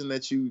reason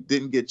that you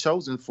didn't get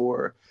chosen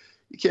for,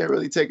 you can't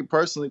really take it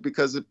personally,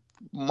 because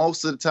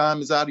most of the time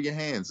is out of your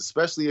hands,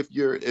 especially if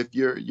you're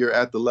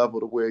at the level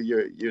to where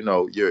you're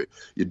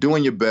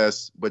doing your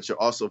best, but you're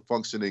also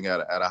functioning at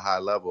a high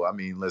level. I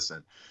mean,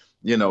 listen,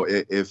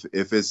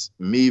 if it's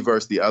me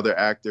versus the other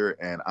actor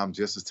and I'm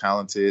just as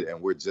talented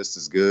and we're just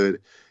as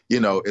good,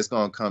 it's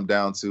going to come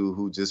down to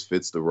who just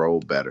fits the role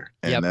better.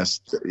 And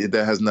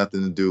that has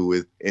nothing to do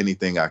with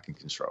anything I can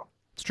control.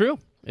 It's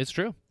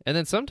true. And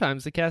then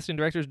sometimes the casting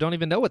directors don't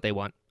even know what they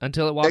want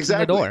until it walks in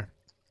the door.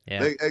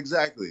 Yeah.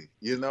 Exactly.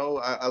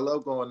 I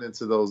love going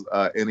into those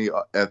any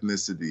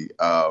ethnicity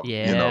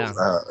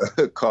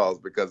calls,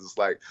 because it's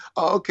like,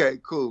 oh, okay,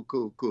 cool.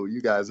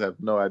 You guys have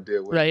no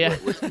idea what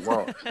you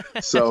want.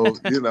 So,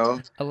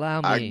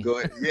 allow me. I can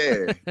go,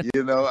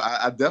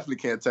 I definitely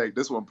can't take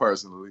this one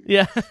personally.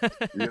 Yeah.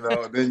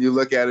 Then you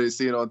look at it and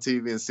see it on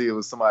TV and see it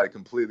was somebody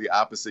completely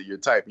opposite your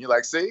type. And you're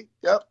like, see?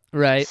 Yep.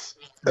 Right.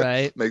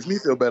 Makes me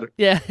feel better.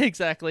 Yeah,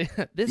 exactly.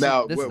 This is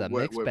a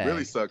mixed what bag.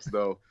 really sucks,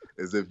 though,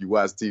 is if you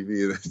watch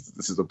TV and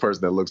this is a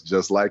person that looks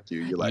just like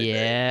you. You're like,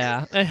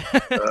 yeah.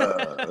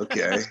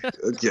 Okay.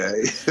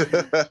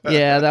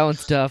 Yeah, that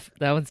one's tough.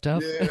 Yeah,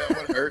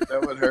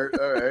 that one hurt.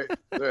 All right.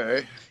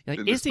 Like,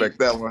 didn't expect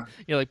that one.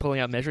 You're like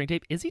pulling out measuring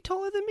tape. Is he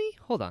taller than me?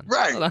 Hold on.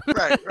 Right.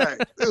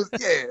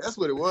 That's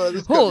what it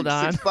was. Hold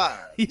on. 6'5".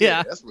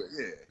 Yeah. That's what.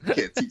 Yeah. You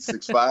can't teach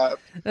 6'5".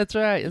 That's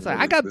right. It's like,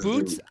 I got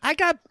boots.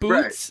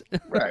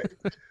 Right.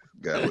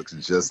 Guy looks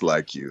just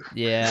like you.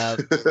 Yeah.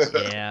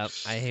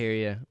 I hear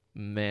you,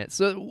 man.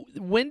 So,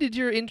 when did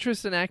your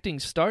interest in acting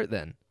start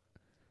then?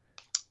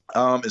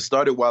 It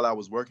started while I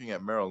was working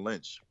at Merrill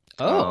Lynch.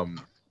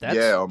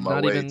 That's on my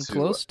not way even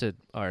close to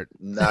art.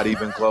 Not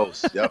even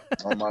close. Yep,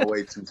 on my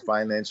way to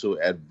financial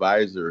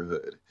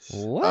advisorhood.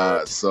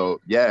 What?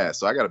 So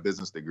I got a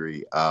business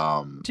degree.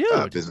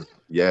 Dude.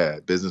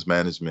 Business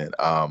management.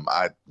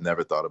 I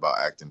never thought about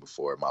acting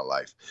before in my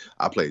life.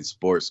 I played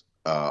sports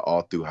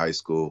all through high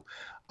school.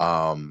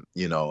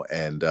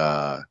 And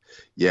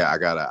yeah, I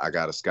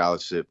got a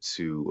scholarship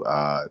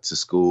to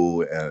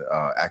school and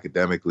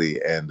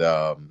academically, and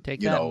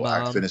Take that, I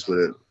Mom. finished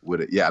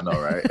with it. Yeah, I know,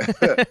 right?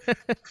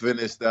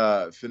 Finished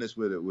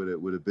with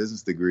a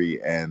business degree,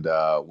 and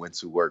went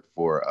to work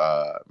for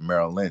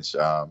Merrill Lynch.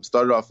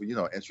 Started off with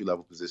entry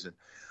level position.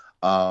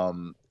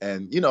 And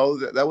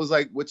that was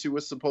like what you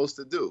were supposed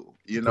to do.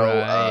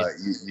 Right.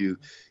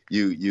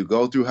 You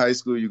go through high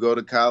school, you go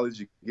to college,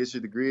 you get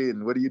your degree,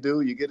 and what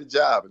do? You get a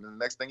job, and then the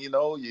next thing you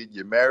know,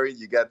 you're married,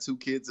 you got 2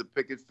 kids, a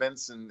picket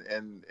fence,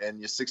 and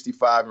you're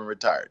 65 and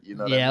retired. You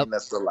know what I Yep. mean?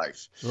 That's the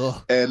life.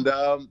 Ugh. And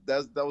that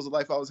was the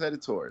life I was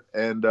headed toward,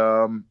 and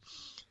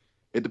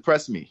it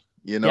depressed me.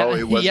 Yeah,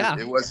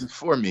 It wasn't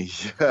for me.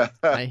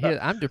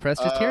 I'm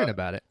depressed just hearing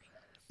about it.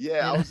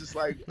 Yeah,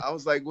 I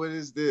was like, what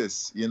is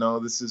this?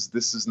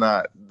 This is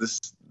not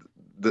this.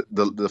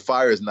 The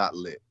fire is not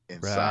lit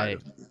inside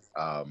of me,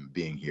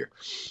 being here.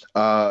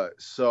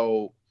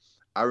 So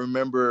I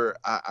remember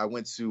I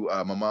went to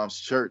my mom's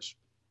church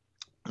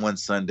one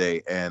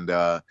Sunday, and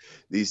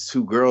these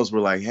 2 girls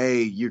were like,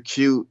 "Hey, you're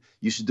cute.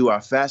 You should do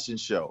our fashion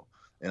show."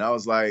 And I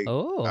was like,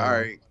 Oh. all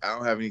right, I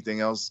don't have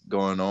anything else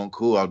going on.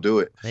 Cool, I'll do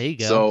it. There you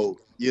go. So,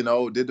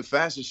 did the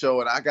fashion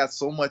show, and I got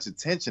so much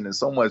attention and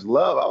so much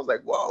love. I was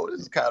like, whoa, this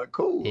is kind of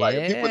cool. Like,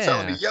 if people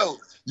telling me, yo,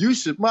 you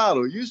should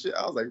model. You should.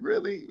 I was like,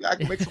 really? I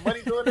can make some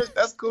money doing this?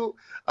 That's cool.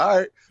 All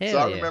right. Hell so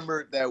I yeah.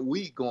 remember that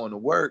week going to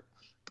work.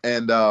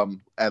 And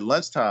at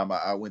lunchtime,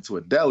 I went to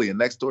a deli, and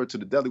next door to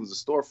the deli was a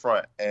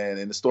storefront. And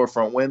in the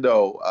storefront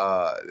window,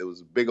 there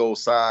was a big old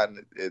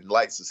sign and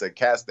lights that said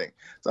casting.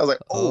 So I was like,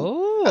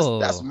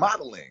 that's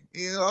modeling.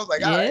 I was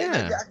like, all right,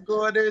 maybe I can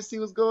go in there and see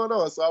what's going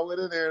on. So I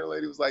went in there, and the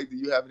lady was like, do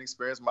you have any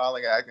experience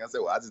modeling and acting? I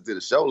said, well, I just did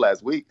a show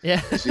last week.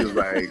 Yeah. And she was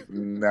like,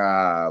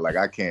 nah, like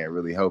I can't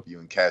really help you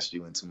and cast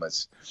you in too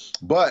much.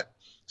 But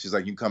she's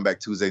like, you come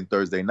back Tuesday and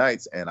Thursday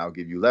nights, and I'll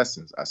give you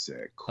lessons. I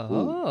said,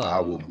 cool. I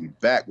will be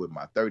back with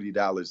my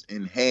 $30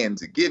 in hand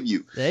to give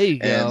you. There you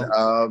go.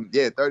 And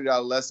yeah,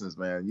 $30 lessons,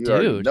 man. You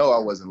already know I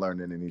wasn't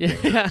learning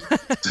anything. Yeah.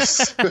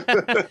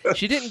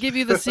 She didn't give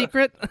you the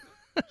secret?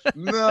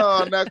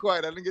 No, not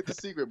quite. I didn't get the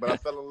secret, but I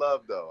fell in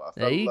love, though.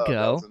 There you go.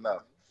 That was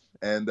enough.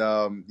 And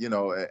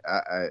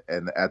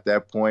and at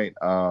that point,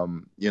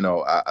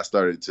 I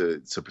started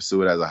to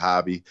pursue it as a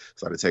hobby.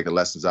 Started taking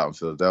lessons out in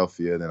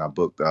Philadelphia. Then I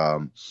booked,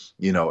 a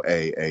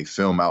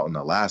film out in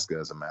Alaska,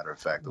 as a matter of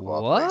fact, of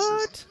all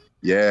places.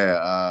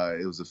 Yeah,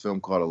 it was a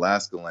film called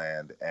Alaska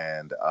Land,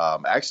 and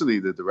actually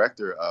the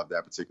director of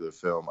that particular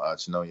film,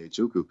 Chinonye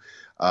Chukwu,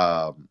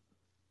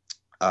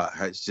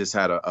 has just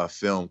had a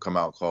film come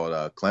out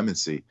called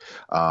Clemency.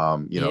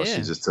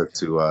 She just took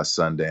to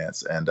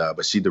Sundance, and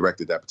but she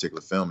directed that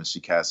particular film, and she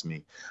cast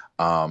me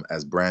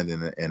as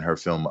Brandon in her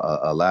film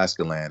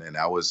Alaska Land, and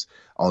that was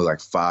only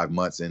like 5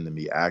 months into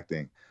me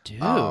acting.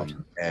 Dude,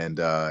 and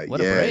what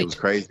a break. It was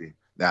crazy.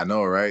 I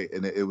know, right?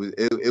 And it was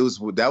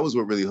that was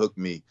what really hooked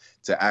me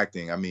to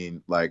acting. I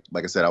mean, like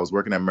I said, I was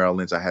working at Merrill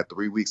Lynch. I had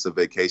 3 weeks of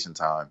vacation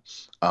time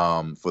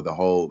for the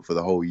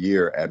whole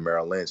year at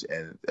Merrill Lynch,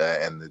 and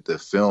the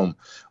film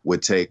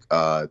would take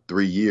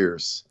 3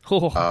 years.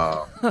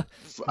 I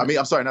mean,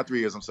 I'm sorry, not 3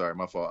 years. I'm sorry,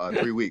 my fault.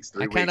 3 weeks.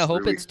 I kind of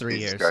hope it's 3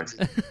 years.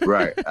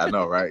 Right, I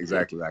know, right?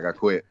 Exactly. Like I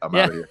quit. I'm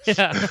out of here.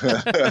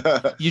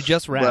 Yeah. You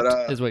just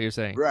wrapped, is what you're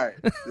saying. Right.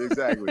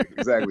 Exactly.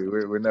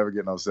 We're never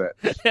getting upset.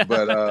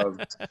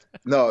 But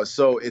no,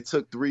 so it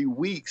took 3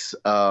 weeks.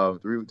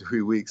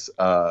 3 weeks.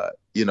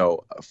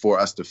 For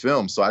us to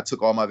film. So I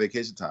took all my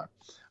vacation time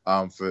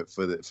for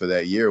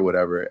that year or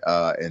whatever,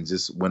 and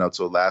just went up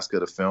to Alaska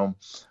to film.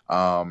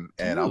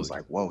 And I was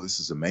like, whoa, this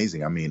is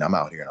amazing. I mean, I'm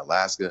out here in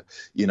Alaska,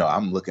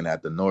 I'm looking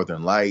at the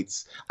Northern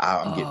Lights.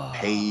 I'm getting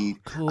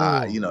paid. Cool.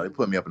 They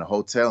put me up in a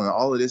hotel, and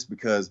all of this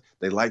because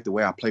they like the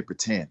way I play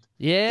pretend.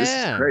 Yeah. This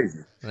is crazy.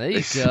 There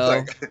you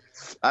go.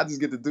 I just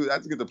get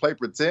to play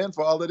pretend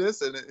for all of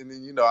this. And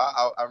then,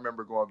 I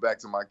remember going back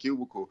to my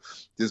cubicle,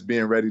 just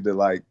being ready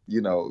to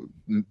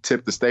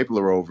tip the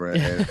stapler over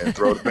and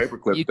throw the paper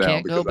clip you down.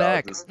 Can't go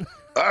back.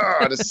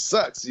 This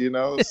sucks,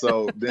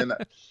 So then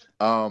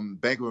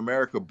Bank of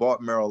America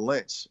bought Merrill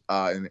Lynch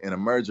in a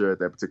merger at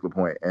that particular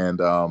point.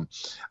 And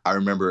I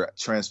remember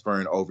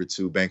transferring over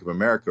to Bank of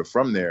America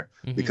from there,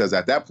 because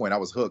at that point I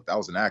was hooked. I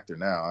was an actor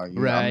now.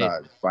 Right. I'm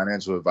not a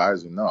financial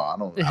advisor. No, I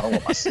don't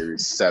want my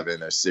Series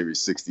 7 or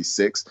Series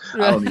 66.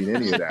 Right. I don't need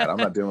any of that. I'm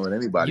not dealing with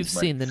anybody. You've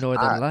seen the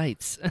Northern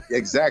Lights.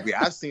 Exactly.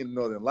 I've seen the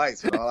Northern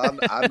Lights. And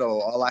I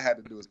know all I had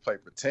to do was play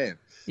pretend.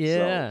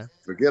 Yeah. So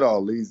forget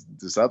all this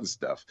other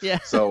stuff. Yeah.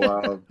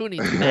 So who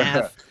needs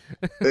math?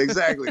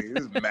 Exactly.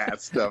 This is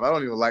math stuff. I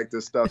don't even like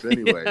this stuff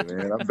anyway,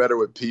 man. I'm better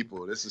with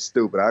people. This is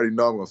stupid. I already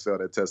know I'm gonna fail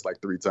that test like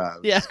 3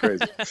 times. Yeah. It's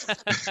crazy.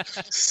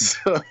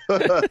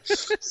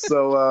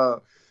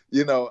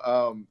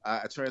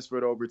 I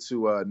transferred over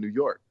to New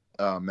York,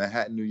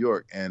 Manhattan, New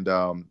York, and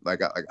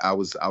I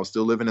was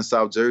still living in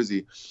South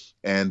Jersey,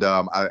 and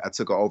I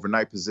took an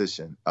overnight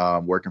position,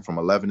 working from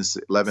 11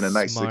 at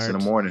night, 6 in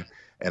the morning,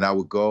 and I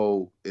would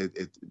go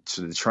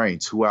to the train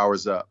 2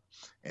 hours up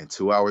and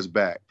 2 hours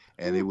back.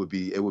 And it would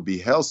be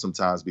hell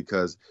sometimes,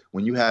 because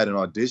when you had an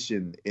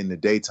audition in the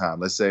daytime,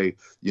 let's say,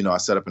 I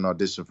set up an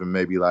audition for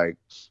maybe like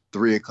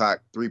 3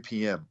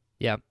 p.m.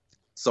 Yeah.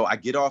 So I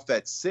get off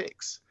at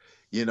 6,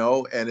 and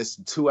it's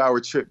a 2-hour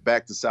trip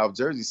back to South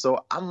Jersey.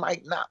 So I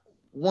might not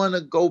want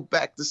to go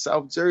back to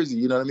South Jersey.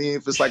 You know what I mean?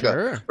 If it's like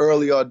a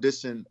early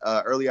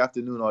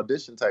afternoon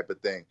audition type of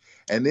thing.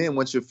 And then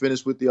once you're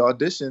finished with the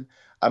audition,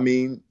 I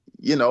mean,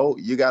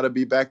 you got to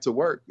be back to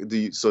work. Do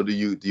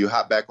you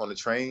hop back on the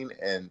train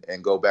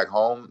and go back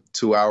home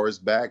 2 hours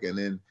back and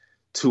then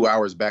 2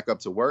 hours back up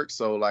to work?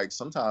 So like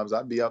sometimes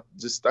I'd be up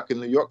just stuck in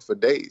New York for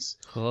days.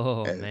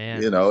 Oh,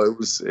 man. It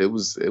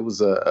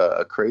was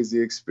a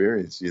crazy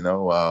experience,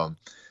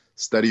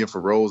 studying for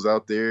roles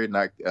out there,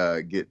 not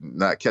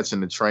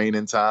catching the train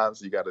in time.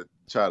 So you got to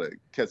try to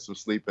catch some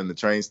sleep in the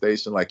train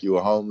station like you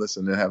were homeless,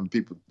 and then having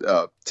people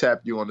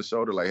tap you on the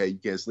shoulder like, hey, you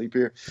can't sleep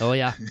here. Oh,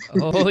 yeah.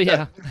 Oh,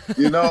 yeah.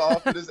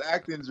 Off of this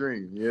acting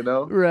dream,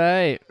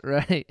 Right.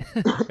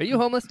 Are you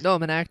homeless? No,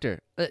 I'm an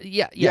actor.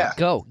 Yeah.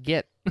 Go,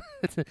 get.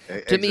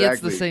 To me,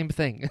 it's the same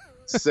thing.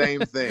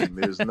 Same thing.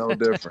 There's no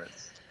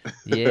difference.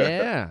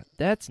 Yeah,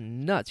 that's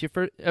nuts.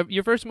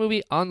 Your first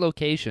movie on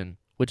location,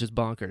 which is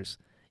bonkers.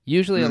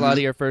 Usually a lot of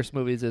your first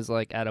movies is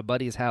like at a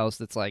buddy's house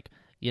that's like,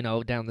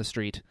 down the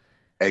street.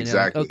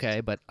 Exactly. Like,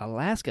 okay, but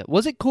Alaska.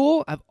 Was it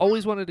cool? I've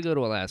always wanted to go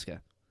to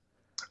Alaska.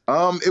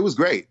 It was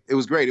great. It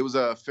was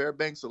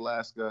Fairbanks,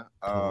 Alaska.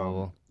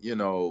 Cool.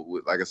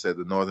 Like I said,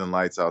 the Northern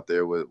Lights out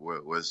there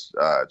was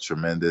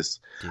tremendous.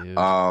 Dude.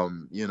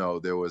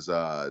 There was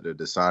the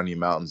Dasani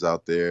Mountains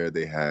out there.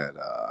 They had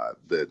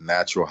the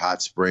natural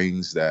hot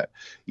springs that,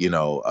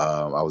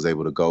 I was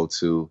able to go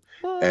to.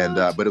 What? And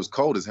but it was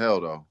cold as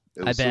hell though.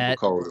 It was super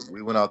cold.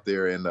 We went out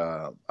there in,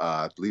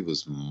 I believe it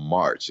was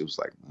March. It was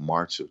like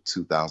March of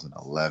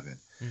 2011.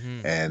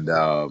 Mm-hmm. And,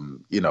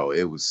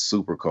 it was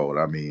super cold.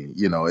 I mean,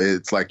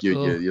 it's like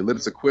your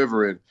lips are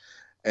quivering,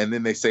 and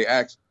then they say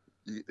action.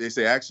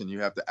 You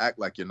have to act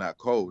like you're not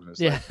cold. And it's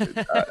like,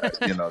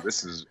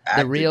 this is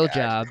acting, the real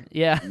job.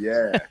 Yeah.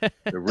 Yeah.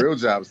 The real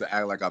job is to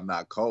act like I'm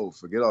not cold.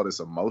 Forget all this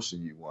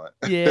emotion you want.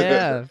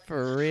 Yeah,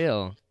 for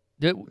real.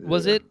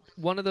 Was it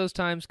one of those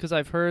times, because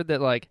I've heard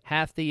that like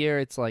half the year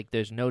it's like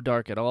there's no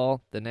dark at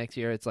all. The next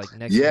year it's like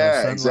next to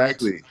no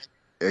sunlight.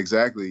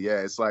 Exactly. Yeah.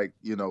 It's like,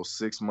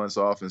 6 months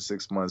off and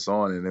 6 months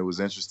on. And it was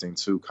interesting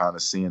too, kind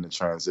of seeing the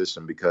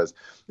transition, because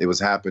it was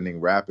happening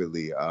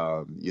rapidly.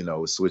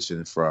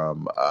 Switching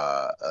from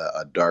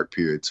a dark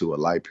period to a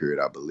light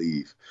period, I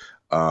believe.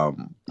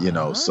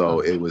 So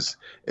it was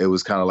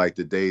kind of like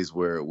the days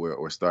where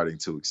we're starting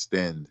to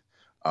extend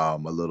a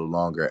little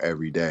longer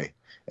every day.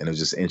 And it was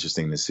just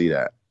interesting to see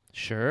that.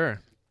 Sure.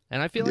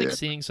 And I feel like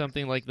seeing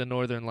something like the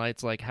Northern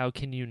Lights, like how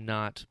can you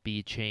not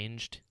be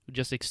changed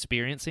just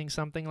experiencing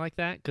something like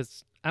that?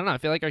 Because, I don't know, I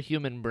feel like our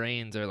human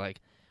brains are like,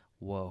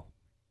 whoa.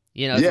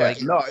 No,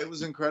 it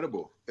was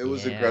incredible. It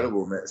was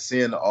incredible, man.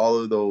 Seeing all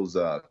of those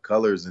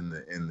colors in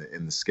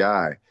the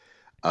sky,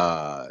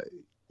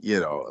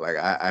 like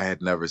I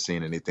had never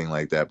seen anything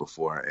like that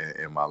before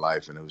in my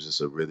life. And it was just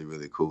a really,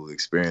 really cool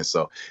experience.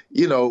 So,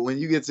 when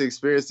you get to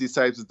experience these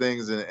types of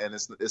things, and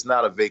it's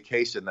not a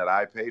vacation that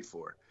I paid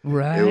for.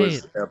 Right. It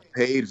was a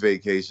paid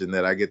vacation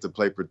that I get to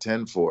play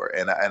pretend for.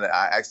 And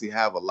I actually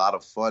have a lot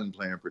of fun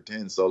playing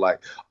pretend. So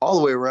like all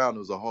the way around, it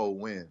was a whole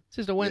win. It's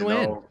just a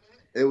win-win.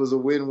 It was a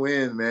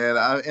win-win, man.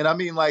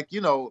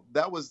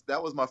 That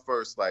was my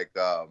first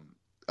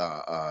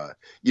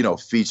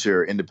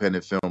feature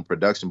independent film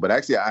production. But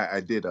actually, I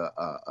did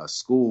a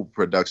school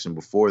production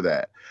before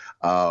that,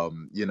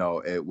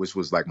 which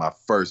was like my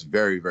first,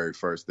 very, very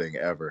first thing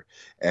ever.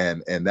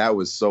 And that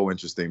was so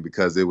interesting,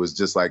 because it was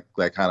just like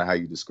kind of how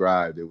you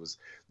described. It was,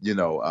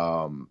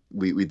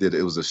 we did,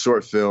 it was a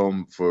short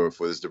film for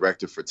this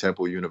director for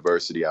Temple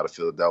University out of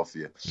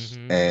Philadelphia.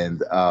 Mm-hmm.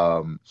 And,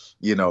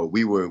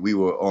 we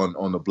were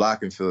on the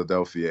block in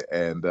Philadelphia,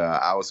 and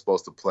I was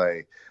supposed to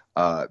play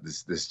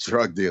this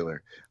drug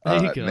dealer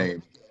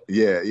named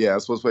I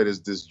was supposed to play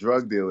this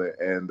drug dealer,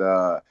 and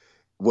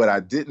what I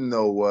didn't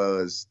know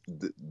was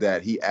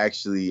that he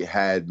actually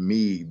had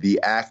me,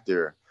 the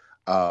actor,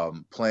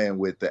 playing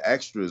with the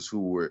extras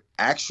who were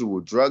actual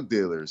drug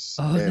dealers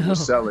were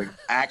selling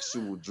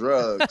actual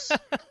drugs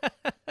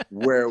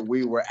where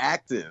we were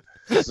acting.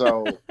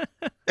 So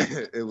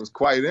it was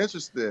quite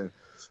interesting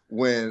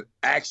when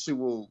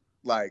actual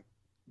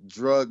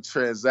drug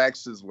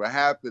transactions were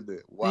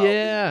happening while we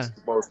were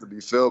supposed to be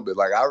filming.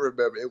 Like, I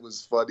remember it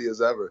was funny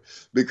as ever,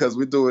 because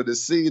we're doing the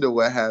scene or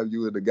what have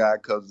you, and the guy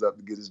comes up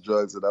to get his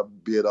drugs, and I'm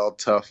being all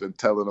tough and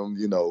telling him,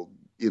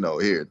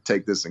 here,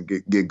 take this and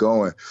get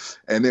going.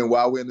 And then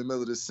while we're in the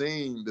middle of the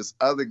scene, this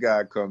other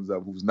guy comes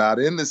up who's not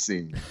in the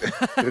scene.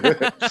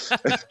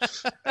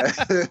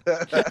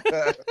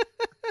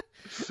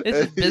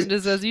 It's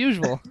business as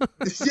usual.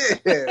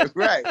 Yeah,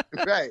 right.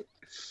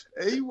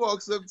 And he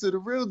walks up to the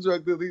real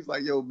drug dealer. He's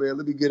like, yo, man,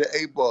 let me get an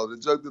 8-ball. The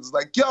drug dealer's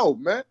like, yo,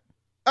 man,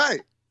 hey,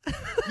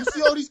 you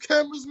see all these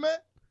cameras, man?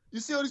 You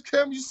see all these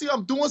cameras? You see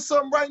I'm doing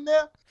something right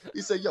now?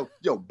 He said,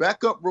 yo,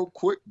 back up real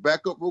quick.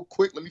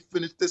 Let me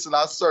finish this and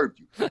I'll serve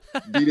you.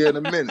 Be there in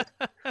a minute.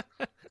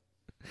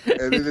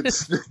 And then,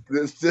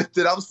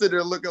 then I'm sitting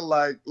there looking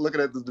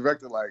at the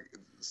director like,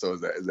 so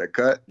is that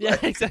cut? Yeah,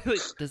 like, exactly.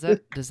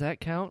 Does that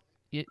count?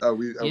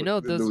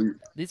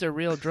 These are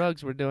real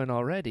drugs we're doing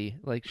already.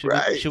 Like,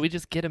 should we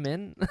just get them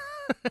in?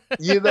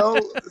 So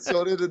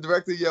then the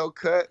director yelled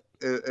cut,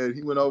 and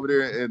he went over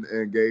there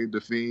and gave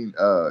the fiend,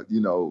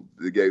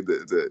 they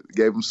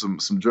gave him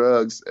some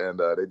drugs, and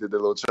they did their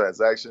little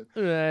transaction,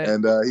 right.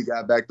 And he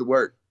got back to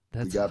work.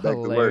 That's he got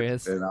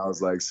hilarious. Back to work, and I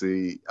was like,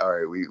 see, all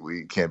right,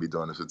 we can't be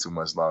doing this for too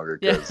much longer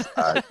because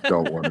I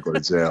don't want to go to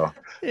jail.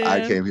 Yeah.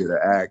 I came here to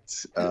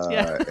act,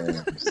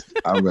 and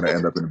I'm going to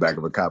end up in the back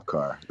of a cop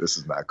car. This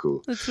is not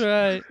cool. That's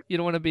right. You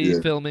don't want to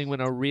be filming when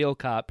a real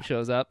cop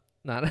shows up.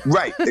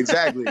 Right,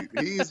 exactly.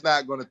 He's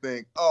not going to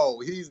think, oh,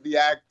 he's the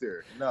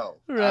actor. No,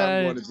 right.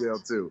 I'm going to jail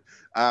too.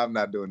 I'm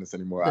not doing this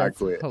anymore. That's I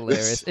quit.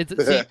 Hilarious.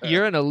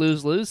 You're in a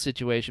lose-lose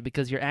situation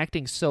because you're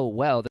acting so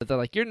well that they're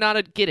like, you're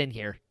not get in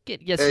here.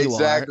 Yes,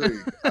 exactly.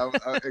 You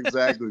are.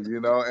 Exactly.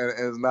 And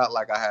it's not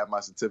like I have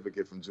my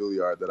certificate from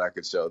Juilliard that I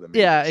could show them.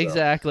 Yeah,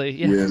 exactly.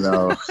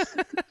 Yeah.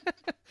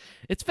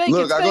 It's fake.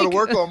 Look, I go to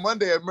work on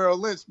Monday at Merrill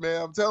Lynch,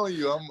 man. I'm telling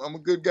you, I'm a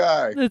good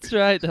guy. That's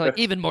right. They're like,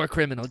 even more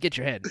criminal. Get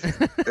your head.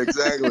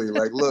 Exactly.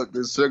 Like, look,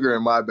 there's sugar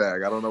in my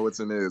bag. I don't know what's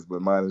in his,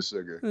 but mine is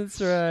sugar. That's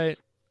right.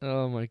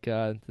 Oh my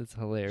God, that's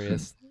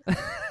hilarious.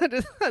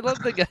 I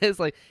love the guy's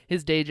like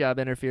his day job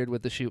interfered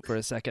with the shoot for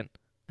a second.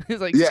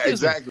 He's like, yeah,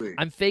 exactly. Me,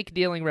 I'm fake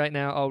dealing right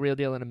now. I'll real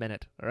deal in a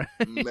minute. All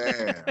right.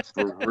 Man,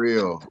 for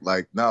real.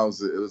 Like, no,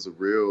 it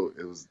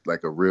was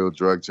like a real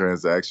drug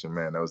transaction,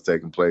 man, that was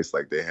taking place.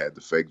 Like, they had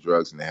the fake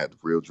drugs and they had the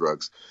real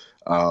drugs.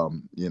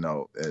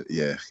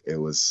 It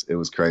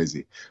was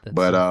crazy. That's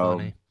but so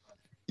funny.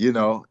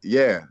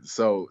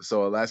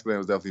 So Alaska Land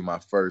was definitely my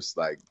first,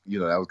 like,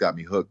 that got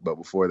me hooked. But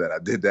before that, I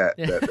did that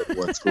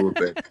one school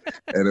thing,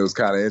 and it was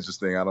kind of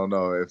interesting. I don't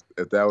know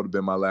if that would have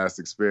been my last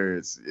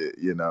experience.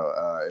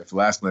 If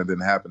Alaska Land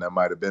didn't happen, that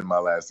might have been my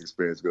last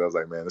experience because I was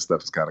like, man, this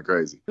stuff is kind of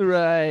crazy.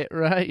 Right.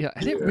 Yeah. I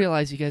didn't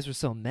realize you guys were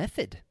so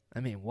method. I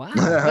mean, wow.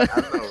 I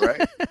know,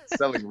 right?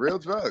 Selling real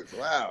drugs.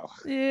 Wow.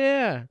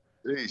 Yeah.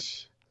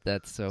 Sheesh.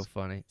 That's so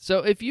funny. So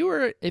if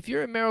you're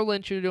at Merrill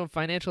Lynch, you're doing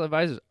financial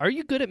advisors. Are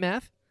you good at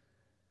math?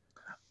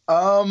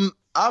 I'm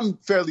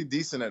fairly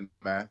decent at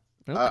math.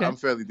 Okay. I'm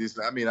fairly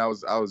decent. I mean, I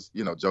was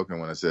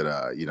joking when I said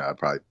I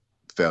probably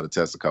failed a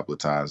test a couple of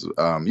times.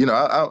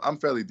 I'm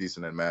fairly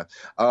decent at math.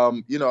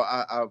 I've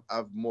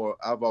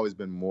always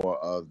been more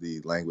of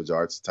the language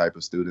arts type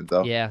of student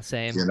though. Yeah,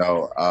 same.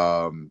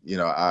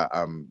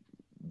 I'm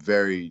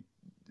very,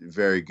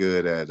 very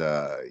good at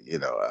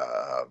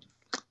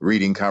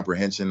reading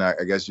comprehension. I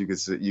guess you could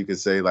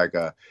say like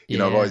I've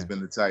always been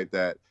the type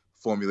that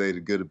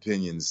formulated good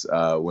opinions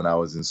when I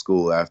was in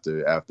school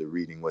after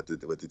reading what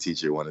the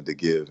teacher wanted to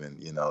give,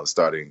 and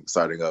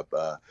starting up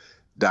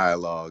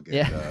dialogue,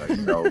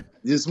 and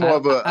just more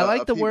of a. I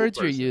like the words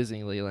person. You're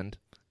using, Leland.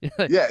 Yeah,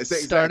 exactly.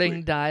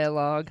 Starting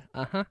dialogue.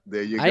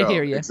 There you go. I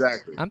hear you.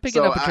 Exactly. I'm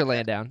picking up what you're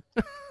laying down.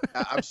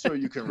 I'm sure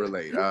you can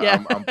relate.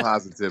 Yeah. I'm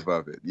positive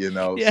of it. Yeah.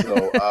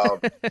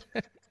 So.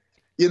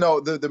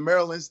 The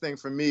Merrill Lynch thing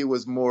for me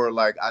was more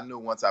like I knew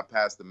once I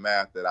passed the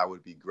math that I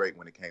would be great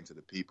when it came to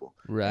the people.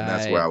 Right. And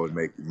that's where I would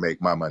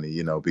make my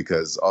money,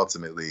 because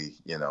ultimately,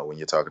 when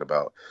you're talking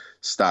about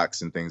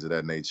stocks and things of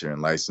that nature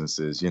and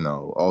licenses,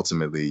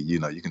 ultimately, you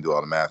can do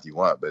all the math you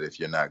want, but if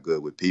you're not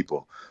good with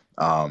people,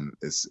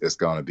 it's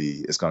gonna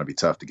be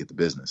tough to get the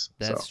business.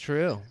 That's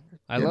true.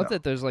 I love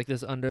that there's like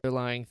this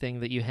underlying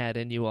thing that you had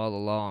in you all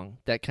along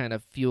that kind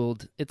of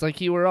fueled. It's like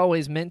you were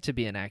always meant to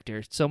be an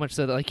actor, so much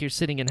so that like you're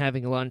sitting and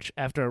having lunch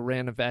after a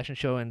random fashion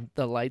show and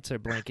the lights are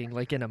blinking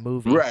like in a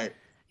movie. Right.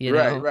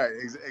 Right.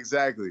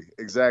 Exactly.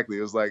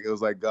 It was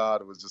like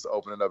God was just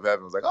opening up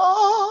heaven. It was like,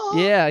 oh.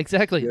 Yeah,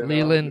 exactly.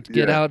 Leland,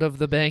 get out of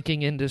the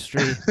banking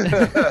industry.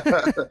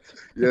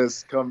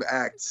 Yes, come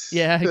act.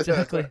 Yeah,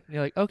 exactly.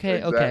 You're like,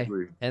 okay.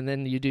 Exactly. And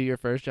then you do your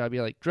first job.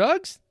 You're like,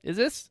 drugs? Is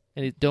this?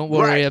 And don't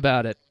worry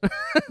about it.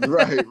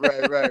 Right.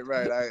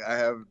 I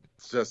have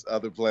just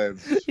other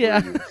plans.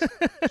 Yeah.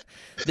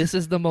 This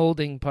is the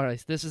molding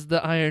part. This is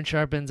the iron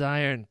sharpens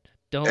iron.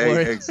 Don't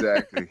worry.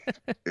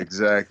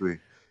 Exactly.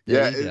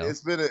 Yeah,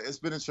 it's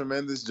been a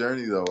tremendous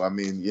journey though. I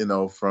mean,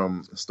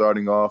 from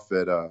starting off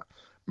at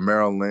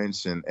Merrill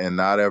Lynch and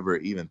not ever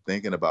even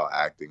thinking about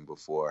acting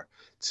before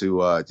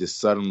to just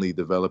suddenly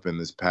developing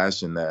this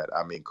passion that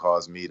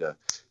caused me to,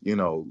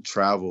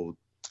 travel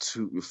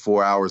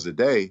 4 hours a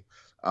day,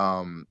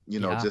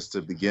 just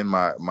to begin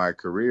my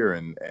career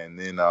and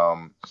then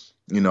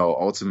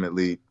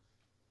ultimately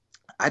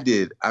I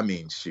did. I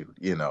mean, shoot,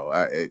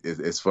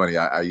 it's funny.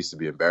 I used to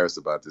be embarrassed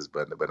about this,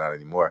 but not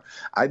anymore.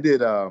 I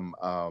did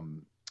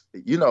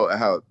you know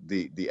how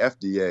the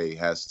FDA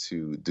has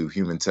to do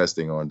human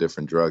testing on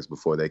different drugs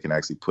before they can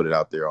actually put it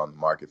out there on the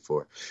market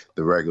for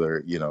the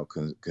regular,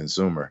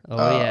 consumer, Oh,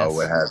 or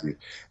what yes. have you.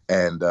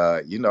 And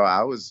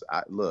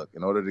look,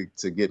 in order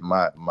to get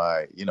my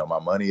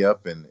money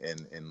up in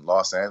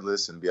Los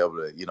Angeles and be able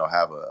to,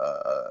 have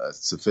a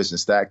sufficient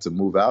stack to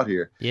move out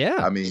here. Yeah.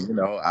 I mean,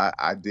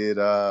 I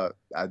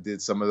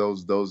did some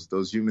of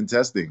those human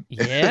testing.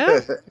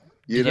 Yeah?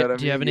 You know what I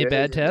Do you have mean? any Yeah,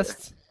 bad yeah.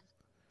 tests?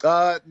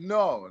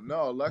 No.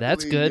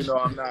 That's Luckily, good.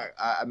 I'm not.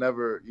 I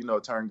never,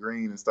 turned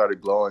green and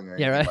started glowing or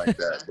Yeah, anything right. like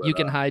that. You But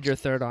can hide your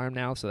third arm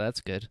now, so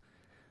that's good.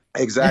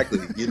 exactly,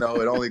 it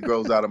only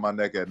grows out of my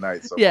neck at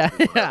night, so Yeah, most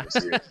people yeah. never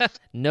see it.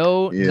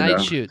 No You night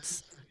know,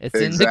 shoots. It's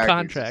in the exactly,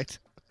 contract.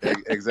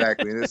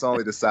 exactly, and it's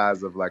only the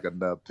size of like a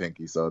nub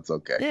pinky, so it's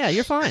okay. Yeah,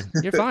 you're fine.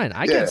 You're fine.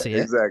 I can Yeah, see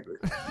it. exactly.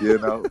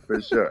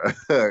 For sure.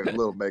 A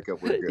little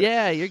makeup would good.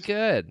 Yeah, you're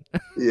good.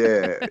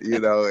 Yeah,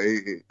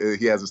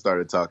 he hasn't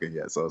started talking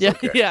yet, so it's Yeah,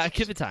 okay. yeah.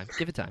 Give it time.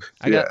 Give it time.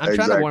 Yeah, I'm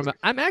trying to warm exactly.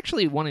 up. I'm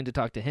actually wanting to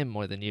talk to him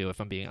more than you, if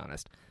I'm being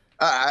honest.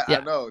 I Yeah,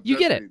 know. you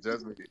get it.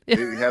 Trust me. He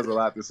has a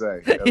lot to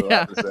say. He has a Yeah.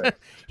 lot to say.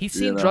 He's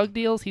seen drug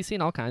deals. He's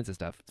seen all kinds of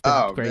stuff. It's been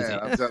Oh crazy. man,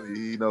 I'm telling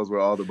you, he knows where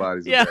all the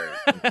bodies are Yeah.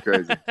 buried. It's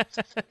crazy.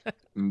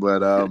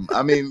 But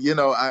I mean,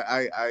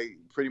 I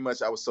pretty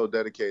much I was so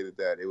dedicated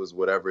that it was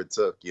whatever it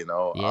took.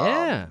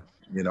 Yeah.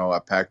 I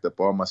packed up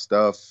all my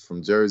stuff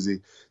from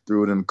Jersey,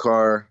 threw it in the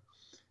car,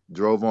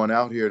 drove on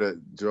out here to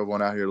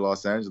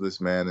Los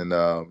Angeles, man, and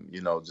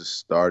just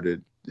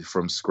started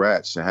from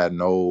scratch. I had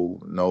no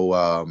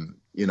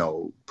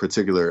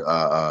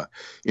particular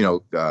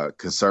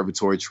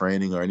conservatory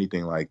training or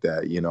anything like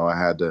that. I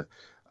had to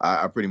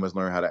I pretty much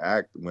learned how to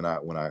act when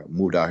I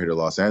moved out here to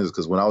Los Angeles,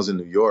 because when I was in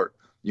New York,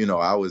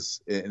 I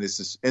was, and it's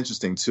just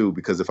interesting too,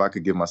 because if I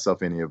could give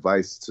myself any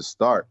advice to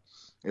start,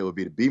 it would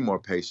be to be more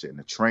patient and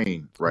to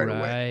train right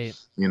away.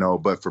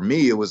 But for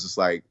me, it was just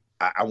like,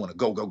 I want to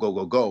go, go, go,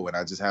 go, go. And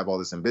I just have all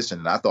this ambition.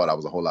 And I thought I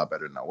was a whole lot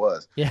better than I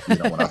was, Yeah.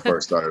 When I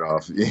first started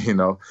off,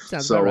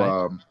 Sounds So,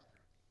 about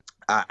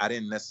right. I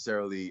didn't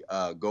necessarily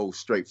go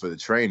straight for the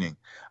training.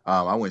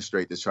 I went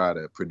straight to try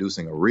to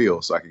producing a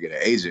reel so I could get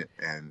an agent.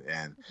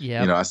 And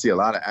Yeah. I see a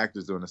lot of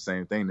actors doing the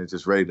same thing. They're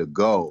just ready to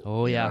go.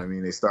 Oh, You yeah. know what I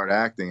mean? They start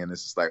acting and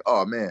it's just like,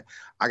 oh man,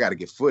 I got to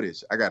get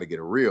footage. I got to get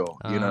a reel.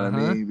 You know what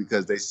I mean?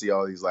 Because they see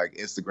all these like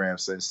Instagram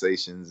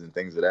sensations and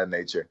things of that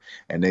nature.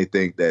 And they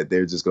think that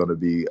they're just going to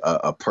be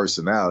a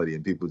personality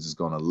and people just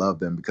going to love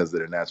them because of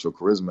their natural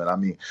charisma. And I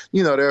mean,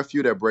 there are a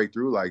few that break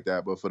through like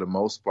that. But for the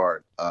most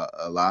part,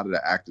 a lot of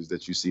the actors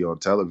that you see on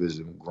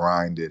television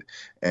grinded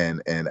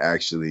and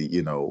actually,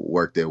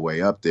 work their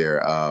way up there,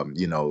 a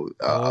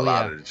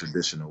lot of the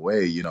traditional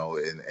way,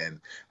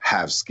 and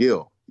have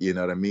skill. You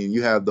know what I mean?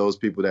 You have those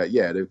people that,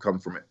 they've come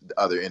from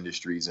other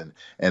industries and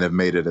have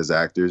made it as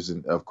actors,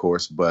 and of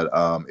course, but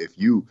if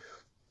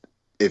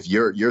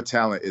your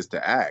talent is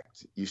to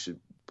act, you should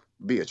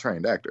be a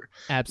trained actor.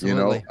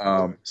 Absolutely.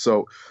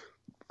 So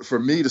for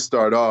me to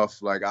start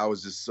off, like, I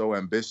was just so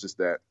ambitious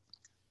that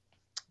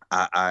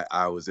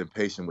I was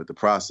impatient with the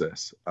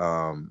process.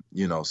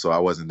 So I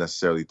wasn't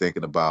necessarily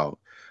thinking about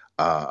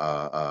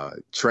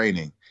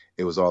training.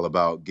 It was all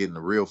about getting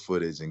the real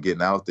footage and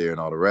getting out there and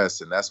all the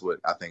rest. And that's what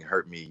I think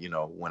hurt me,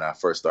 when I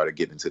first started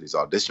getting into these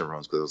audition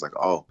rooms, because it was like,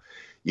 oh,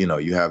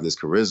 you have this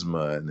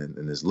charisma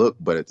and this look,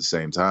 but at the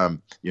same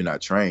time, you're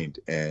not trained.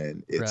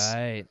 And it's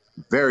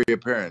very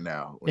apparent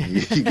now when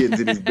you get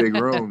into these big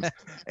rooms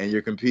and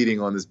you're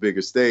competing on this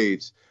bigger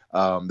stage,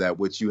 that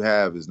what you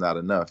have is not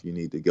enough. You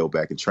need to go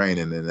back and train.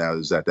 And then that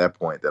was at that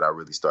point that I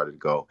really started to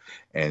go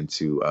and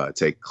to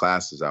take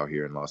classes out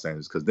here in Los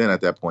Angeles. Because then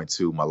at that point,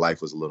 too, my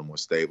life was a little more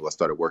stable. I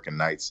started working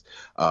nights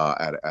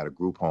at a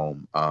group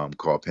home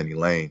called Penny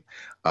Lane.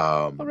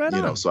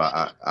 So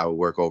I would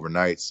work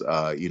overnights,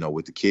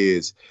 with the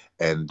kids.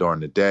 And during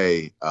the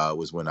day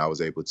was when I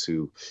was able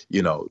to,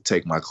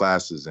 take my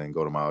classes and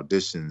go to my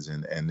auditions.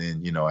 And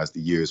then, as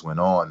the years went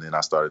on, then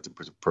I started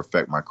to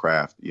perfect my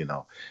craft,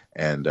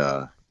 and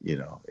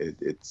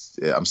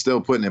I'm still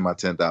putting in my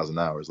 10,000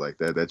 hours like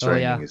that. That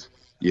training is,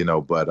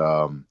 but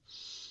I'm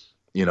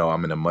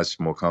in a much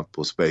more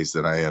comfortable space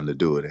than I am to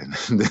do it in.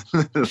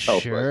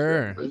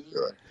 Sure.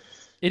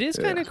 It is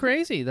kind of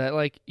crazy that,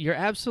 like, you're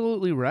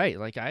absolutely right.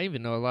 Like, I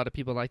even know a lot of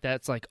people like that.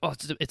 It's like, oh,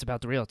 it's about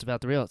the real. It's about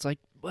the real. It's like,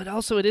 but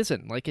also it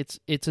isn't. Like,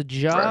 it's a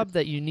job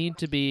that you need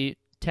to be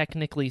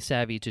technically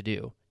savvy to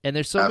do. And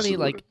there's so many,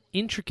 like,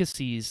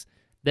 intricacies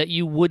that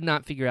you would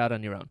not figure out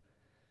on your own.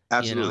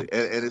 Absolutely.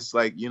 And it's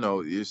like,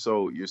 you're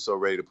so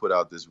ready to put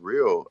out this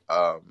reel,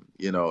 and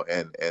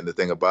the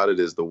thing about it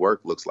is the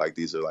work looks like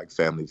these are like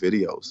family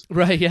videos.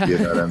 Right. Yeah. You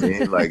know what I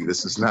mean? Like,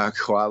 this is not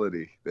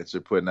quality that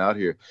you're putting out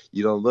here.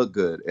 You don't look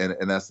good.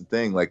 And that's the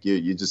thing. Like,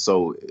 you're just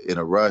so in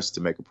a rush to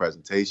make a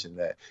presentation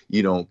that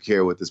you don't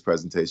care what this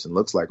presentation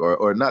looks like,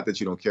 or not that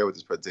you don't care what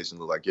this presentation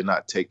looks like. You're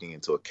not taking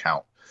into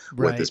account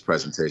what Right. this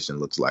presentation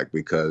looks like,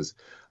 because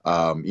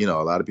you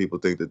know, a lot of people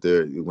think that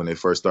they're, when they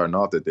first starting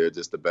off, that they're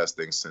just the best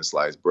thing since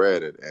sliced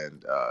bread.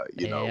 And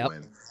you know, Yep.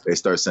 when they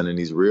start sending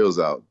these reels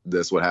out,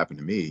 that's what happened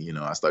to me. You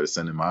know, I started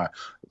sending my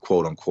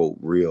quote unquote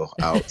reel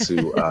out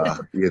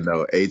to, you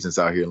know, agents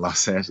out here in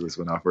Los Angeles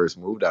when I first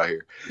moved out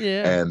here.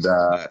 Yeah. And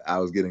I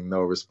was getting no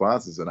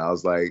responses. And I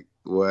was like,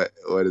 what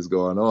is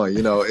going on?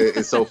 You know,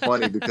 it's so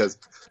funny because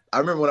I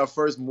remember when I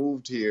first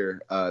moved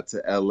here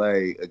to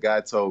LA, a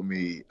guy told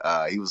me,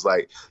 he was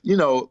like, you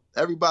know,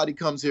 everybody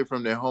comes here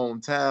from their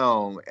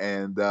hometown,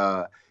 and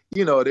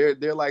you know,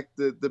 they're like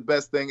the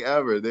best thing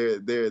ever.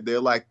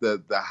 They're like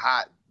the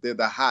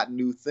hot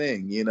new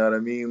thing. You know what I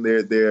mean?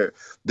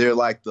 They're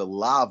like the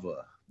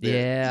lava.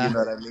 Yeah. You know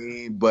what I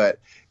mean? But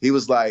he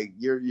was like,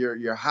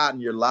 you're hot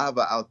and you're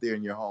lava out there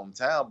in your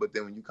hometown, but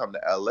then when you come to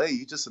LA,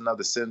 you're just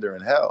another cinder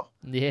in hell.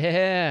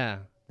 Yeah.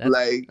 That's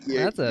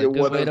a you're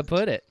good way to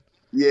put it.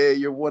 Yeah,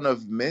 you're one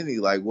of many.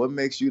 Like, what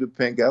makes you the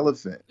pink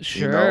elephant?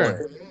 Sure. You know,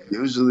 and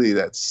usually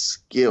that's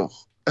skill.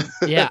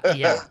 Yeah.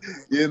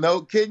 You know,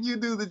 can you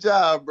do the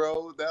job,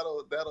 bro?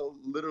 That'll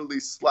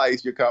literally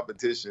slice your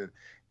competition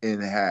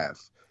in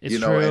half. It's you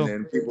know, true. and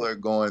then people are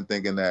going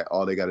thinking that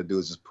all they got to do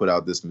is just put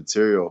out this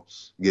material,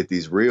 get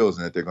these reels,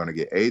 and that they're going to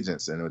get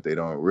agents. And what they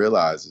don't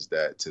realize is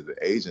that to the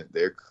agent,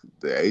 the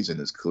agent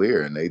is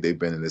clear, and they've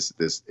been in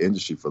this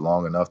industry for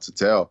long enough to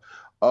tell,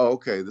 oh,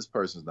 okay, this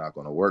person's not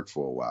going to work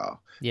for a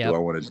while. Yep. Do I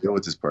want to deal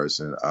with this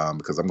person?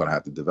 Because I'm going to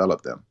have to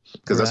develop them.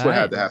 Because that's what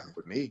had to happen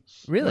with me.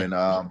 Really? When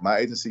my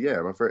agency,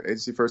 my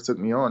agency first took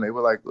me on, they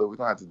were like, look, we're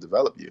going to have to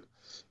develop you.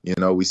 You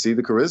know, we see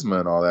the charisma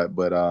and all that,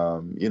 but,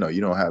 you know,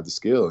 you don't have the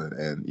skill.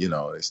 And, you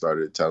know, they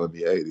started telling me,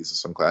 hey, these are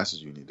some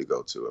classes you need to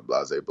go to and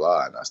blah, blah,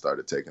 blah. And I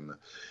started taking the,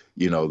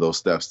 you know, those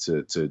steps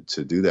to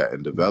do that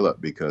and develop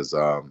because,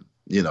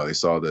 you know, they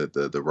saw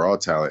the raw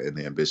talent and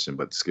the ambition,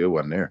 but the skill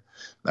wasn't there.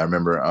 I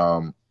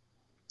remember,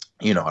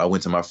 you know, I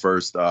went to my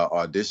first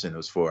audition. It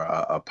was for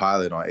a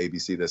pilot on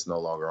ABC that's no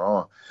longer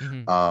on.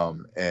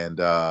 Mm-hmm.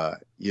 And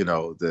you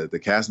know, the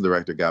casting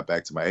director got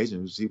back to my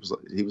agent. He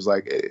was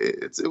like,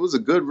 it was a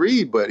good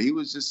read, but he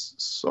was just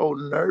so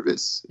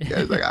nervous. He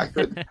was like,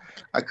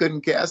 I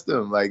couldn't cast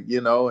him, like, you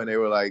know. And they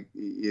were like,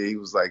 he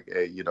was like,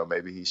 hey, you know,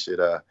 maybe he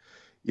should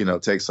you know,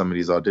 take some of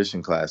these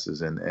audition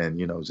classes and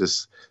you know,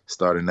 just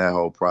starting that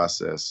whole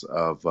process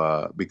of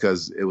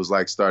because it was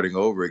like starting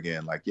over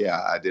again. Like,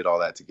 yeah, I did all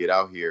that to get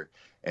out here.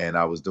 And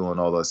I was doing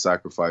all the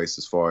sacrifice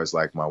as far as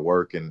like my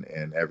work and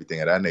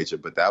everything of that nature.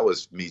 But that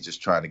was me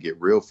just trying to get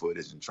real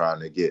footage and trying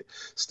to get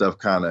stuff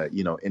kind of,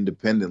 you know,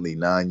 independently,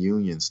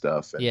 non-union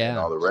stuff and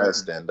all the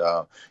rest. And,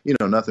 you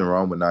know, nothing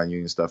wrong with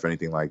non-union stuff or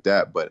anything like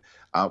that. But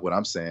what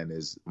I'm saying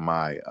is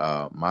my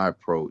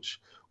approach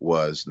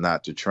was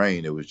not to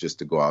train. It was just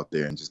to go out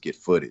there and just get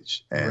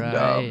footage.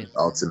 And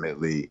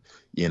ultimately,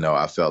 you know,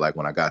 I felt like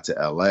when I got to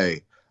LA,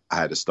 I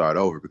had to start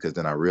over because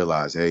then I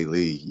realized, hey,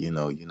 Lee, you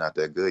know, you're not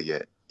that good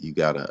yet. You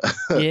gotta,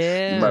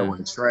 you might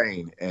want to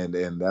train. And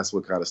that's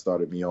what kind of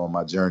started me on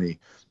my journey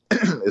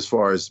as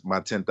far as my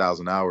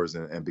 10,000 hours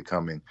and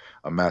becoming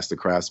a master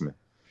craftsman.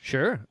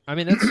 Sure. I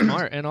mean, that's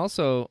smart. And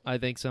also, I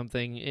think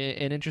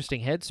an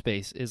interesting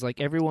headspace is like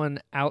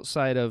everyone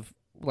outside of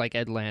like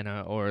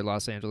Atlanta or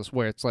Los Angeles,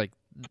 where it's like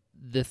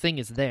the thing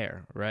is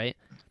there, right?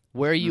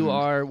 Where you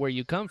are, where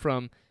you come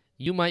from,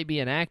 you might be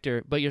an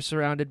actor, but you're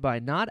surrounded by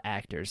not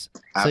actors.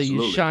 Absolutely.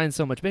 So you shine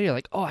so much better. You're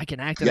like, oh, I can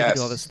act and I can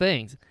do all these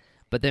things.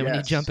 But then when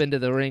you jump into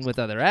the ring with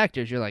other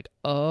actors, you're like,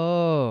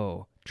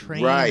 oh,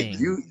 training. Right.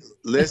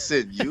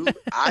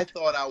 I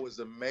thought I was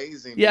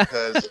amazing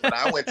because when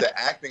I went to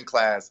acting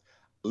class,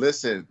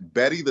 listen,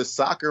 Betty the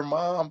soccer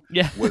mom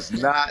was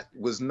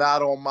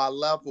not on my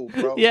level,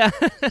 bro. Yeah.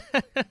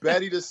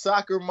 Betty the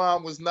soccer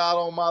mom was not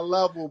on my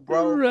level,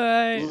 bro.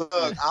 Right.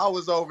 Look, I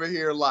was over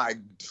here like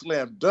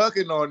slam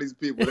dunking on these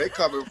people. They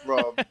coming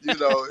from, you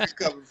know,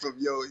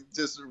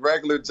 just a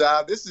regular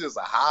job. This is just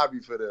a hobby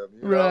for them.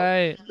 You know?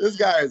 Right. This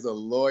guy is a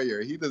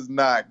lawyer. He does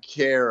not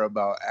care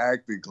about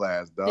acting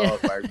class,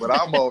 dog. Like, but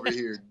I'm over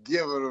here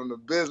giving him the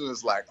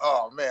business like,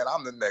 oh man,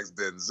 I'm the next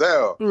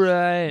Denzel.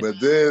 Right. But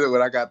then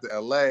when I got to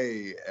LA,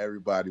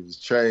 everybody was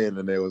trained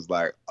and they was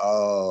like,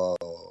 oh.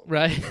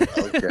 Right.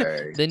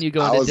 Okay. Then you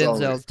go into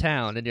Denzel's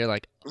town and you're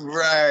like,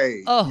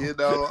 right. Oh. You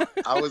know,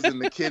 I was in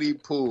the kiddie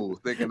pool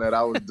thinking that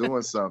I was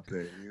doing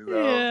something, you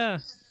know. Yeah.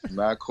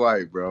 Not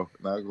quite, bro.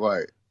 Not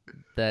quite.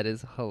 That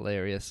is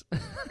hilarious.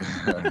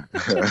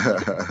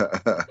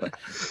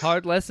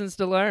 Hard lessons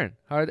to learn.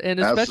 And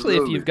especially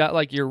if you've got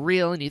like your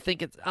reel and you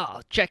think it's,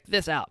 oh, check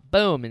this out.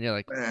 Boom. And you're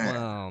like,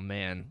 oh,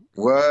 man.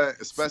 What?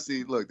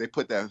 Especially, look, they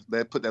put that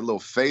little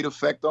fade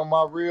effect on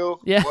my reel.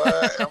 Yeah.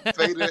 What? I'm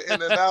fading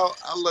in and out.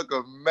 I look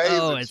amazing.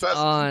 Oh, it's Trust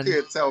on. me, you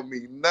can't tell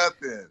me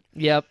nothing.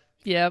 Yep.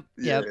 Yeah.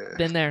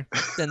 Been there.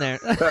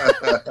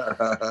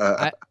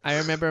 I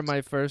remember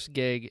my first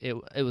gig.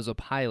 It was a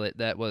pilot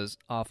that was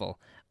awful.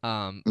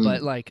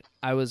 But like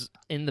I was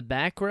in the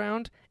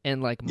background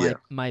and like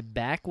my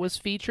back was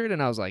featured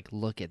and I was like,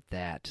 look at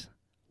that.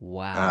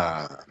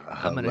 Wow.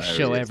 I'm going to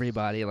show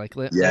everybody. Like,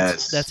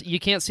 Yes. that's you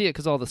can't see it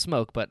because all the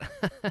smoke, but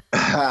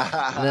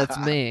that's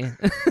me.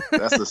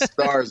 That's the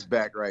stars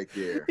back right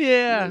there.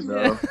 Yeah. You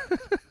know?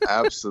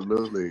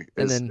 Absolutely.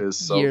 And then it's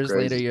so years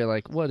crazy. later, you're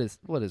like, what is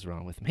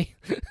wrong with me?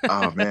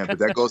 Oh man, but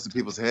that goes to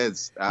people's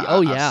heads.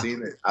 Yeah.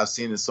 I've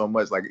seen it so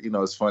much. Like, you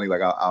know, it's funny.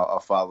 Like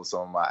I'll follow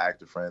some of my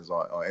actor friends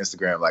on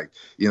Instagram. Like,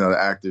 you know, the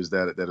actors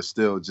that are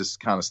still just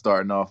kind of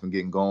starting off and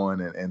getting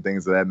going and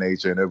things of that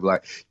nature. And they'll be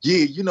like,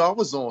 yeah, you know, I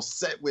was on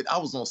set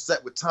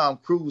with Tom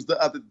Cruise the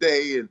other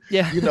day, and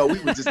you know, we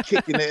were just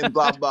kicking it and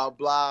blah blah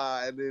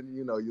blah. And then,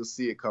 you know, you'll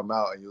see it come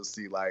out and you'll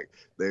see like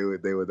they were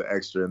the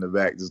extra in the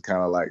back, just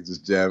kind of like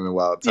just jamming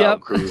while Tom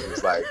Cruise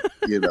was like,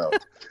 you know,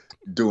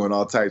 doing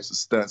all types of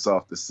stunts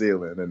off the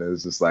ceiling. And it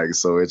was just like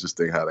so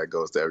interesting how that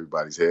goes to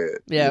everybody's head.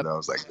 Yeah. You know,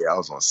 it's like, yeah, I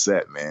was on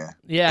set, man.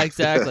 Yeah,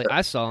 exactly.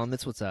 I saw him.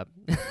 That's what's up.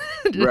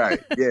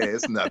 Right. Yeah,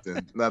 it's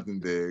nothing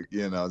big.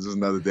 You know, just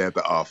another day at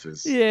the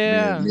office.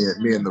 Yeah.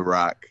 Me and The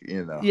Rock,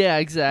 you know. Yeah,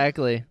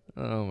 exactly.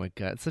 Oh my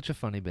God. It's such a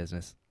funny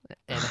business.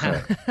 And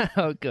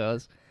how it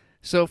goes.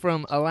 So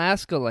from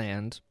Alaska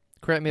Land,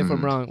 correct me if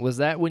I'm wrong, was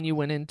that when you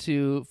went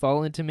into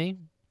Fall Into Me?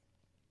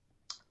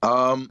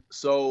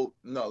 So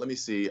no, let me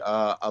see.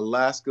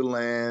 Alaska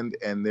Land,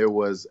 and there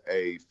was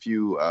a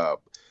few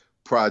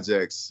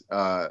projects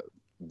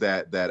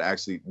that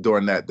actually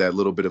during that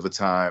little bit of a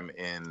time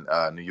in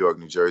New York,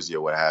 New Jersey,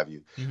 or what have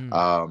you.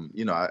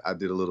 You know, I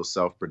did a little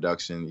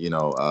self-production, you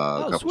know,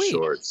 a couple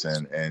shorts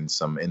and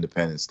some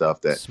independent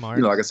stuff that, Smart.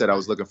 you know, like I said, I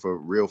was looking for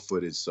real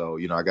footage. So,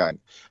 you know, I got,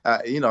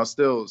 you know,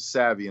 still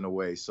savvy in a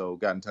way. So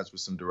got in touch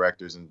with some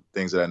directors and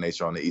things of that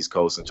nature on the East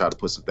Coast and tried to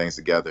put some things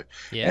together.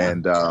 Yeah.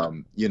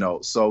 And, you know,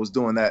 so I was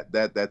doing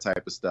that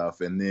type of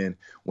stuff. And then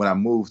when I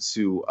moved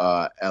to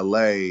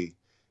LA,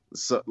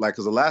 so like,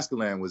 because Alaska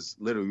Land was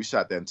literally, we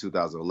shot that in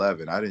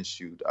 2011. I didn't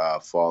shoot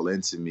Fall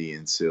Into Me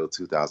until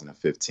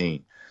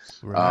 2015.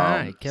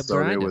 Right. Kept so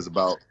grinding. there was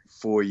about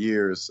 4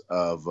 years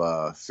of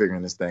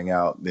figuring this thing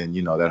out. Then,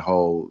 you know, that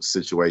whole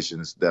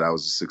situation that I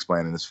was just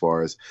explaining as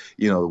far as,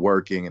 you know,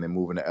 working and then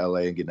moving to LA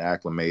and getting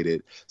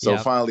acclimated. So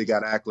finally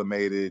got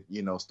acclimated,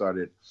 you know,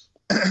 started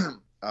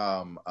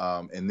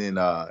and then,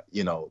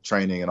 you know,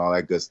 training and all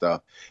that good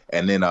stuff.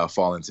 And then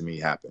Fall Into Me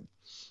happened.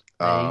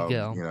 There you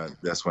go. You know,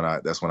 that's when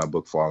I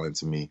booked Fall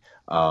Into Me,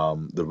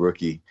 The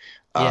Rookie.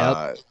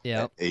 Yep.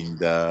 And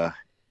that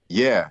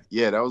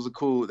was a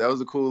cool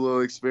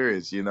little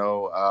experience, you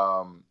know.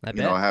 You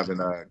know,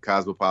 having a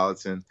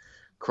Cosmopolitan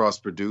cross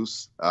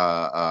produce,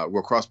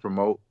 cross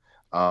promote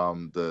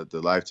the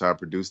Lifetime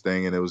produced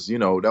thing. And it was, you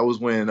know, that was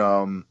when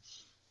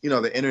you know,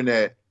 the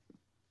internet,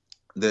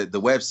 the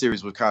web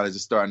series was kind of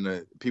just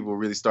people were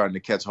really starting to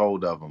catch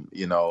hold of them,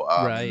 you know,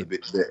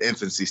 the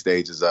infancy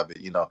stages of it,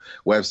 you know.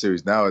 Web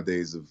series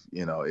nowadays,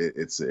 you know,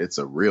 it's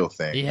a real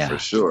thing for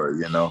sure,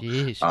 you know.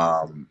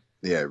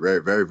 Yeah,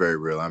 very, very, very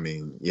real. I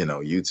mean, you know,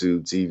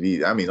 YouTube,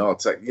 TV, I mean, all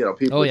tech, you know,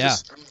 people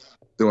just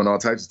doing all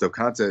types of stuff.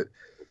 Content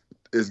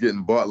is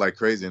getting bought like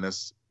crazy, and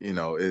that's, you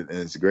know, and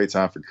it's a great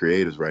time for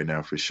creators right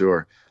now for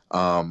sure.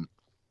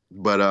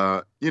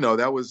 But you know,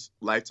 that was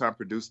Lifetime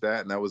produced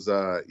that, and that was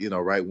you know,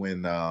 right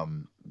when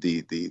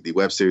the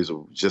web series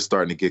were just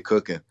starting to get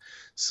cooking.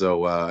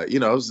 So you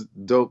know, it was a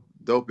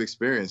dope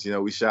experience. You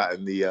know, we shot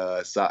in the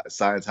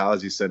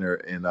Scientology Center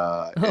in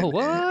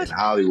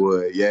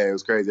Hollywood. Yeah, it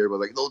was crazy. Everybody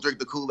was like, "Don't drink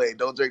the Kool-Aid,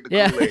 don't drink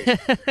the Kool-Aid."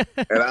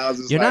 And I was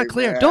just You're like, not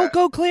clear. Man, don't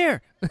go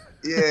clear.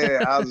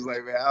 Yeah, I was just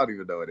like, man, I don't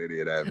even know what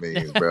any of that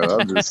means, bro.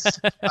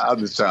 I'm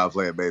just trying to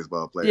play a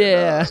baseball player.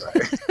 Yeah.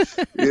 Like,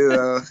 you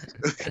know.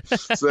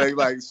 So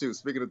like, shoot,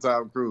 speaking of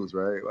Tom Cruise,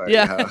 right? Like,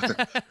 Yeah.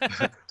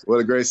 What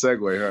a great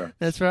segue, huh?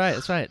 That's right.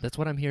 That's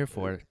what I'm here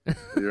for.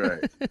 You're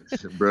right.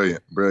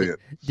 Brilliant.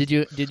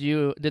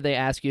 Did they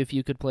ask you if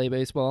you could play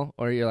baseball,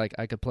 or you're like,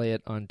 I could play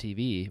it on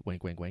TV?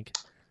 Wink, wink, wink.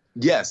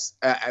 Yes,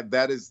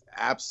 that is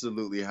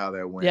absolutely how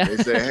that went. Yeah. They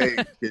said,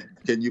 "Hey,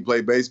 can you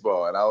play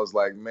baseball?" And I was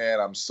like, "Man,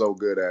 I'm so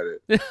good at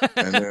it."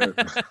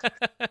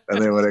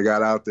 And then when they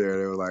got out there,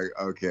 they were like,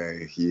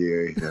 "Okay,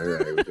 yeah, all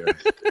right, we're gonna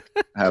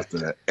have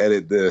to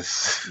edit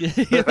this."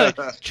 You're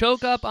like,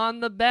 choke up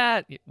on the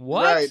bat.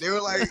 What? Right? They were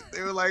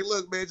like,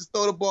 "Look, man, just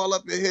throw the ball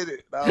up and hit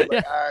it." And I was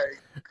like, "All right."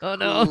 Oh cool.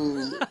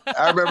 no!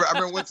 I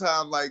remember one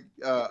time, like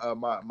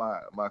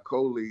my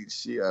co-lead,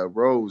 she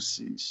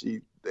Rose,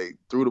 they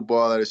threw the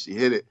ball at her, she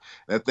hit it,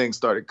 and that thing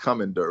started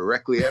coming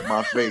directly at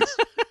my face.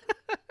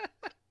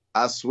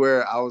 I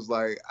swear, I was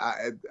like,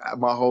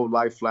 my whole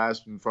life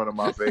flashed in front of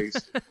my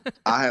face.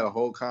 I had a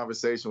whole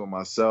conversation with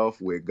myself,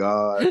 with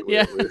God,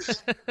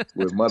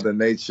 with Mother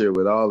Nature,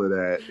 with all of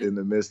that in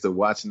the midst of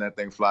watching that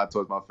thing fly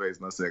towards my face.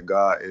 And I said,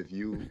 God, if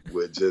you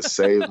would just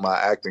save my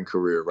acting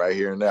career right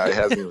here and now. It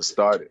hasn't even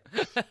started.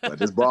 But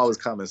this ball is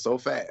coming so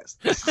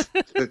fast.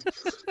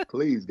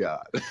 Please,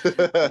 God.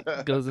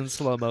 It goes in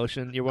slow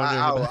motion. You're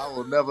wondering. I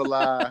will never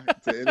lie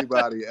to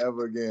anybody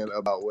ever again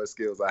about what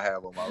skills I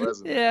have on my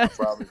resume. Yeah. I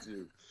promise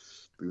you.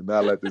 Do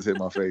not let this hit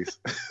my face.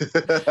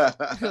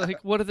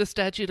 Like, what are the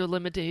statute of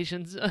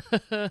limitations?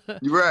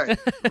 Right.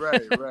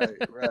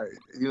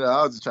 You know,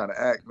 I was just trying to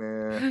act,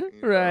 man.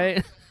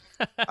 Right.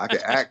 I can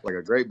act like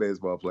a great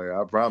baseball player.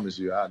 I promise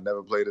you. I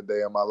never played a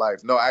day in my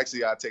life. No,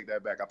 actually, I take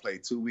that back. I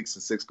played 2 weeks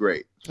in 6th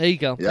grade. There you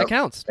go. Yep. That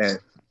counts. And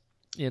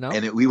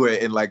we were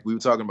in we were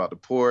talking about the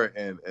poor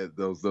and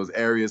those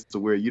areas to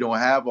where you don't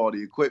have all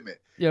the equipment.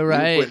 You're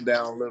right. We were putting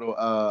down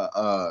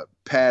little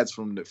pads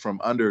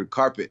from under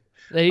carpet.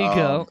 There you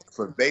go.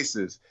 For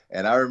bases.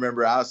 And I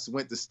remember I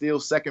went to steal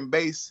second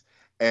base.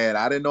 And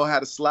I didn't know how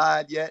to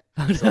slide yet,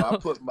 so I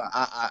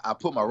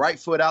put my right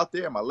foot out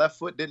there. My left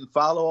foot didn't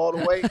follow all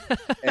the way,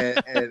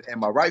 and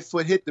my right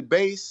foot hit the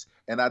base,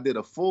 and I did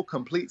a full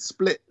complete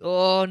split.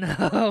 Oh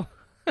no!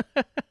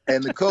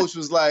 And the coach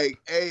was like,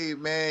 "Hey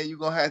man, you're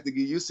gonna have to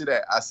get used to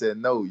that." I said,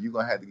 "No, you're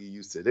gonna have to get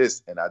used to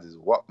this." And I just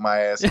walked my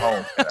ass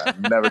home, and I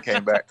never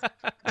came back.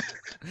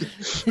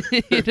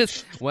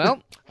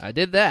 I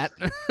did that.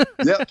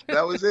 Yep,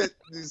 that was it.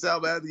 You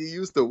said I had to get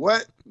used to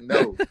what?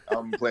 No,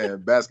 I'm playing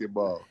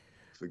basketball.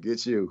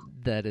 Forget you.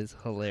 That is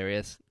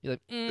hilarious. You're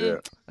like, yeah.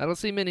 I don't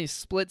see many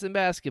splits in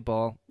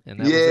basketball. And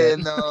that was it.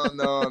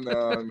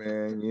 no,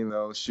 man. You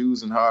know,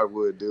 shoes and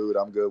hardwood, dude.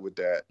 I'm good with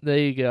that. There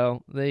you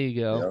go.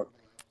 Yep.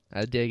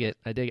 I dig it.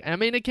 I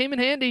mean, it came in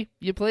handy.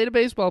 You played a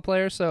baseball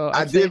player, so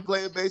I did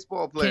play a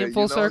baseball player. Came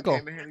full circle.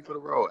 It came in handy for the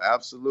role.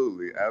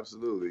 Absolutely.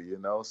 You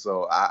know,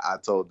 so I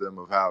told them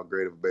of how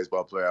great of a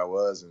baseball player I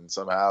was, and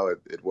somehow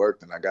it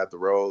worked, and I got the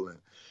role, and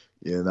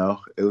you know,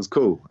 it was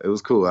cool.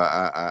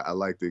 I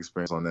liked the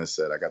experience on that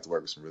set. I got to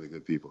work with some really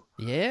good people.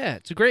 Yeah,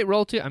 it's a great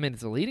role too. I mean,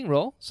 it's a leading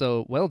role,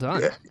 so well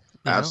done. Yeah,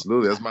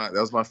 absolutely. That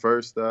was my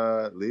first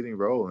leading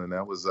role, and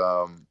that was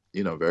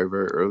very,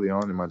 very early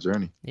on in my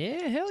journey.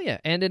 Yeah, hell yeah,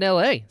 and in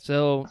L.A.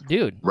 So,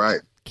 dude,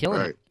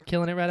 killing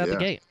it right out the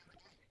gate.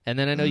 And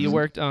then I know you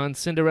worked on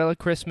Cinderella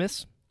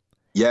Christmas.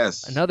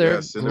 Yes,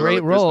 another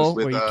great role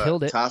where you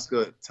killed it.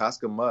 Tosca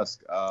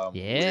Musk,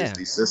 is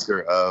the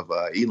sister of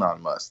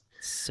Elon Musk.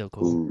 So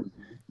cool.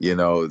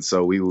 Who,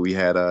 so we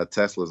had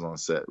Teslas on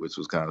set, which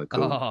was kind of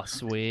cool. Oh,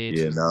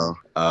 sweet.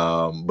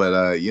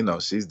 But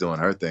she's doing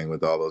her thing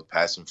with all those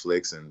passion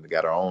flicks and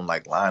got her own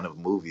line of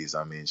movies.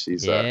 I mean,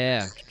 she's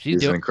an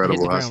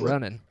incredible hustler.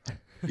 Running.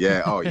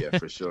 Yeah. Oh yeah,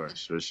 for sure.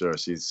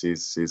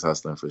 She's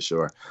hustling for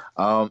sure.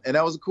 And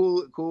that was a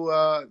cool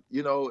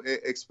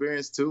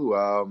experience too.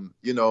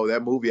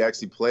 That movie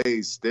actually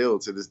plays still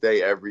to this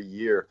day every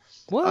year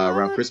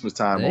around Christmas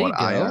time on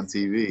Ion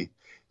TV.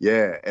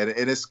 Yeah, and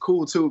it's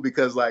cool too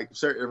because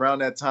around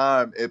that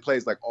time it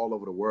plays all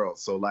over the world.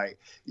 So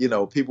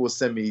people will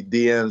send me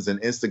DMs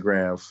and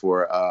Instagram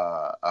for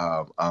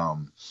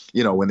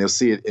when they'll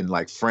see it in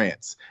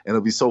France, and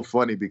it'll be so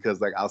funny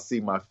because I'll see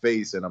my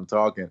face and I'm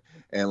talking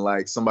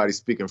and somebody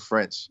speaking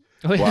French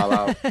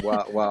while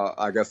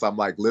I guess I'm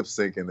lip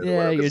syncing and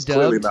whatever. It's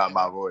clearly not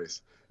my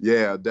voice.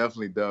 Yeah,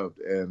 definitely dubbed,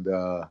 and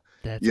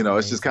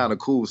it's just kind of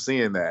cool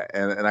seeing that,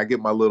 and I get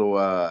my little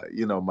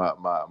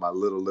my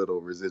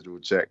little residual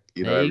check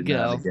every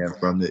now and again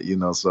from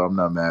it, so I'm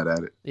not mad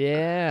at it.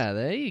 Yeah,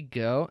 there you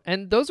go.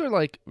 And those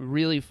are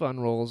really fun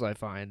roles. I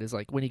find is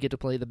when you get to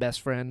play the best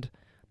friend.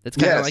 That's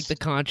kind of the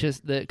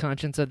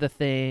conscience of the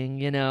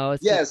thing,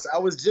 It's I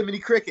was Jiminy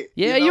Cricket.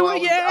 Yeah, you were.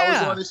 I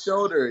was on his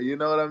shoulder. You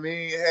know what I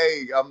mean?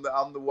 Hey,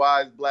 I'm the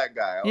wise black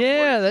guy.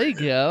 There you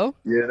go.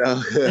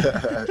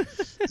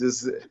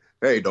 Just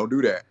hey, don't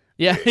do that.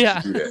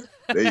 Yeah. Do that.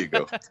 There you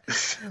go.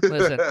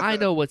 Listen, I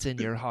know what's in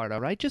your heart.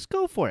 All right, just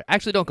go for it.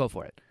 Actually, don't go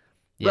for it.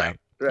 Yeah.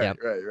 Right.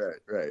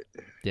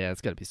 Yeah,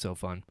 it's got to be so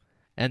fun.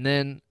 And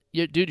then,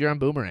 you're on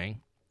Boomerang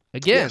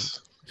again.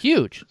 Yes.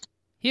 Huge.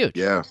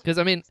 Yeah.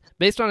 Because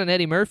based on an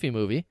Eddie Murphy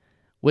movie,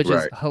 which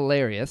is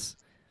hilarious.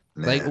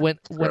 Man,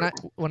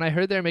 when I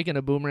heard they're making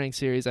a Boomerang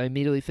series, I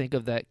immediately think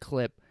of that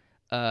clip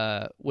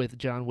with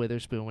John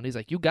Witherspoon when he's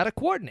like, "You got to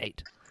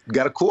coordinate." You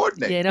got to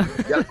coordinate. You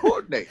got to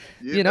coordinate.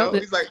 You know?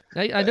 He's like,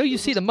 I know you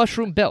see the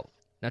mushroom belt.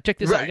 Now check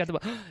this out. You got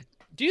the.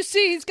 Do you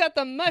see he's got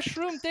the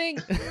mushroom thing?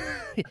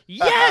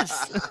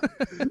 Yes!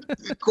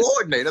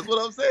 Coordinate, that's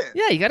what I'm saying.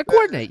 Yeah, you got to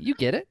coordinate. You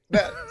get it.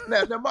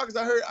 Now, Marcus,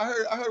 I heard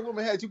a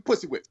woman had you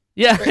pussy whipped.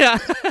 Yeah.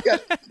 You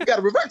got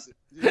to reverse it.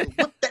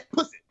 Whip that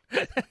pussy.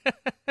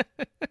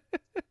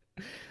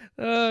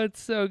 Oh,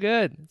 it's so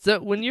good.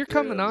 So when you're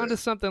coming on to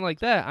something like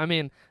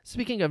that,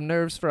 speaking of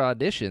nerves for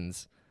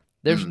auditions,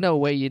 there's no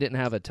way you didn't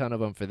have a ton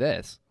of them for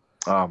this.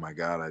 Oh, my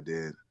God, I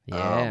did. Yeah.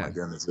 Oh my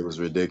goodness, it was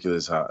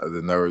ridiculous how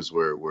the nerves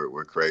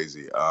were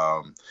crazy.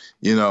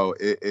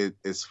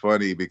 It's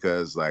funny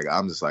because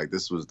I'm just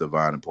this was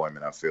divine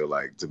appointment. I feel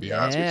to be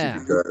honest with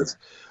you, because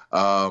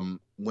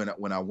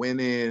when I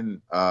went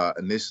in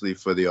initially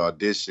for the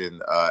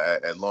audition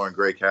at Lauren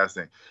Gray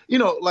Casting,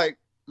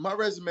 my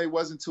resume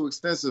wasn't too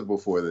extensive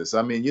before this.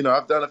 I've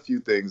done a few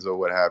things or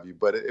what have you,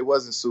 but it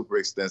wasn't super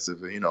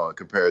extensive,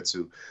 compared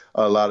to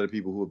a lot of the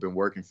people who have been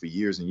working for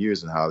years and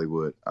years in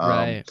Hollywood.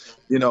 Right.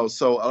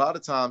 So a lot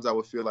of times I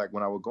would feel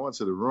when I would go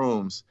into the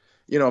rooms,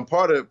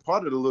 part of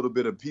the little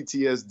bit of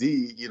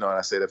PTSD, and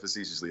I say that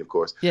facetiously, of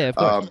course. Yeah, of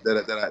course.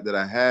 That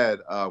I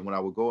had when I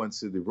would go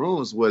into the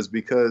rooms was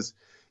because,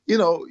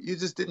 you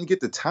just didn't get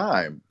the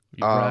time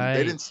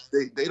Right.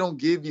 They don't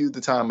give you the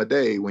time of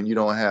day when you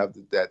don't have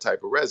that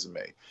type of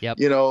resume. Yep.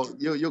 You know,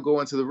 you'll go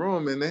into the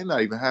room and they're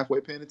not even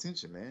halfway paying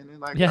attention, man. They're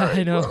like, Yeah, all right,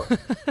 I know. well,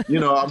 you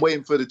know, I'm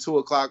waiting for the 2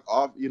 o'clock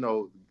off. You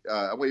know,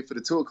 I'm waiting for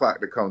the 2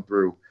 o'clock to come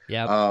through.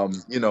 Yep.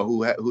 You know,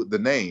 who the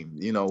name.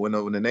 You know, when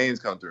the names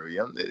come through,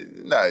 they're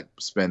not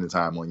spending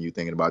time on you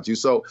thinking about you.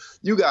 So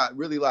you got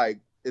really like.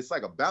 It's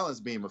like a balance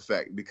beam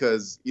effect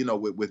because, you know,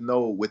 with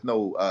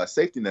no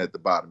safety net at the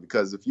bottom,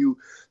 because if you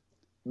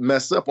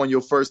mess up on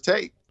your first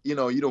take, you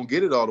know, you don't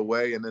get it all the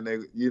way. And then they,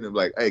 you know,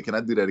 like, hey, can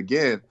I do that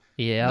again?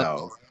 Yeah.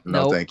 No,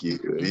 Nope. thank you.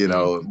 You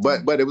know,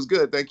 but it was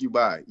good. Thank you.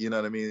 Bye. You know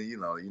what I mean? You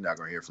know, you're not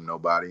going to hear from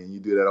nobody. And you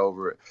do that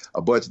over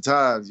a bunch of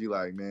times. You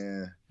like,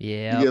 man,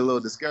 Yeah. you get a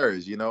little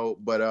discouraged, you know,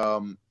 but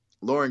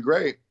Lauren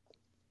Gray,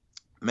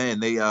 man,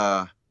 they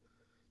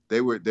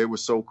were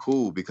so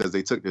cool because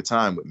they took their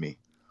time with me.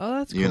 Oh,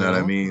 that's cool. You know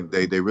what I mean?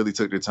 They really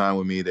took their time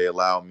with me. They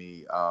allowed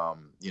me,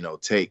 you know,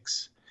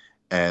 takes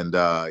and,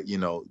 you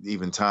know,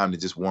 even time to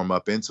just warm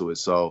up into it.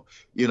 So,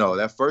 you know,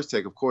 that first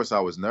take, of course, I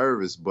was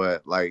nervous,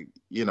 but like,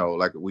 you know,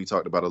 like we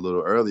talked about a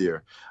little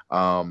earlier,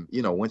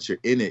 you know, once you're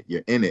in it,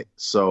 you're in it.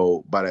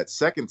 So by that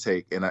second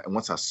take, and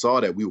once I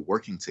saw that we were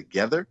working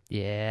together,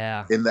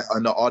 yeah, in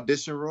the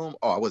audition room,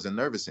 I wasn't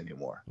nervous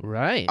anymore.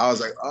 Right. I was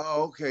like,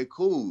 oh, okay,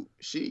 cool.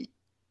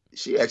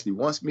 She actually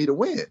wants me to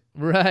win.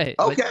 Right.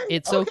 Okay. Like,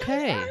 it's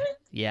okay. Right.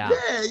 Yeah.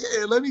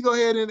 Yeah. Let me go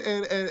ahead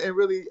and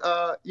really,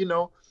 you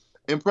know,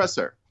 impress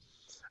her.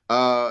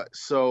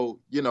 So,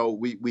 you know,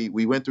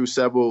 we went through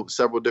several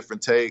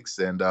different takes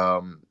and,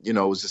 you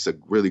know, it was just a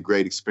really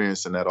great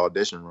experience in that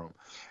audition room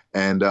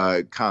and,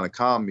 it kind of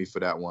calmed me for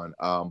that one.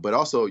 But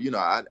also, you know,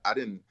 I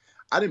didn't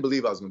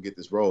believe I was going to get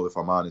this role, if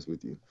I'm honest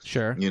with you.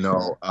 Sure. You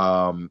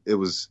know, it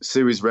was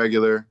series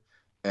regular.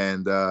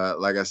 And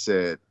like I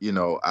said, you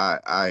know,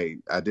 I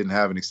didn't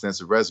have an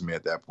extensive resume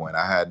at that point.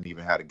 I hadn't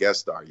even had a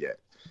guest star yet.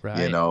 Right.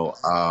 You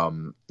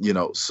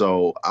know,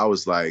 so I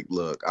was like,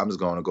 look, I'm just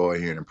going to go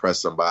in here and impress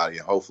somebody,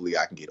 and hopefully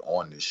I can get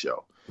on this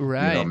show.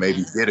 Right. You know,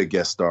 maybe get a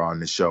guest star on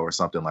the show or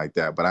something like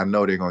that. But I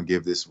know they're going to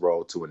give this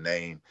role to a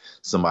name,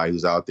 somebody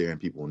who's out there and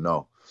people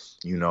know.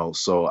 You know,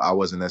 so I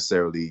wasn't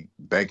necessarily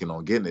banking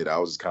on getting it. I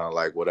was kind of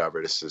like,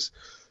 whatever, this is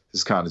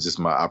kind of just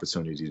my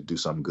opportunity to do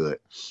something good.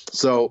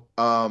 So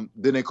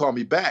then they called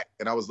me back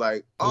and I was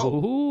like,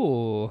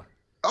 oh,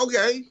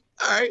 okay.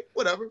 All right,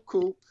 whatever.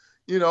 Cool.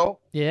 You know,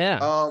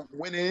 yeah.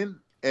 Went in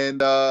and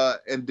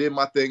did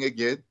my thing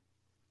again.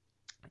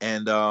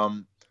 And,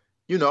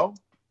 you know,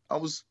 it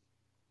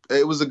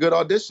was a good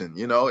audition,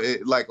 you know,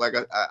 it like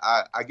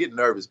I get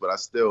nervous, but I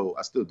still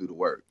do the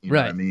work. You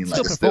know what I mean?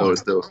 Like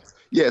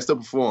still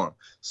perform.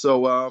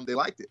 So, they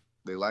liked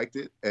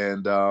it.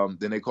 And,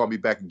 then they called me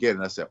back again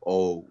and I said,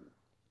 oh,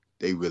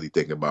 they really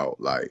think about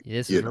like,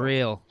 this is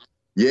real.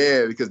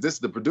 Yeah. Because this is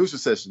the producer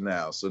session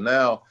now. So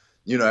now,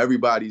 you know,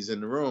 everybody's in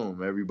the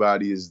room,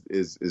 everybody is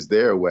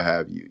there, what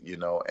have you, you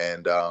know,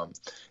 and,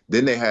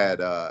 then they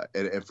had,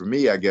 and for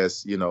me, I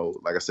guess, you know,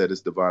 like I said,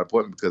 it's divine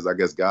appointment because I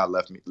guess God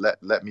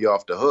let me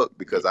off the hook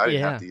because I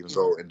didn't have to even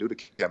go and do the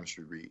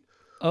chemistry read.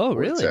 Oh,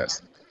 really?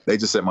 Test. They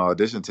just sent my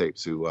audition tape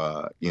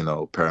to, you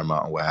know,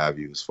 Paramount and what have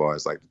you, as far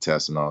as like the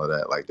test and all of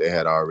that. Like they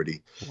had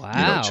already, you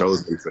know,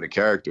 chosen me for the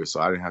character.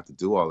 So I didn't have to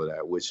do all of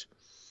that, which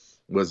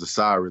was a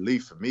sigh of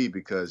relief for me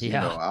because, you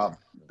know,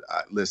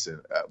 listen,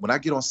 when I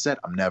get on set,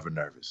 I'm never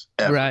nervous.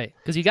 Ever. Right.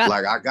 Because you got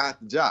like, I got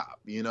the job.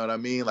 You know what I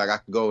mean? Like I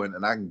can go in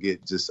and I can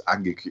get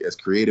as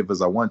creative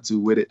as I want to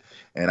with it.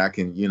 And I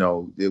can, you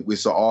know,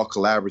 it's an all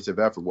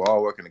collaborative effort. We're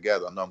all working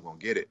together. I know I'm going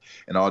to get it.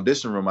 In the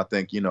audition room, I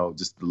think, you know,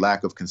 just the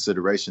lack of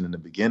consideration in the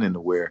beginning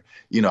to where,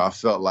 you know, I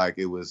felt like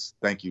it was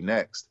thank you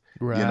next.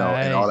 Right. You know,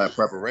 and all that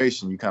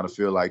preparation, you kind of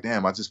feel like,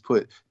 damn, I just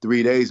put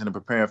 3 days into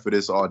preparing for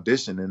this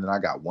audition, and then I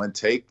got one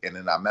take, and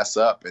then I mess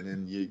up, and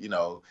then you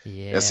know,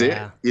 that's it.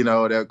 You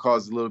know, that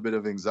caused a little bit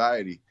of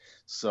anxiety.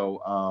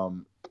 So,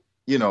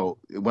 you know,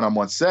 when I'm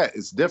on set,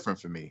 it's different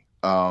for me.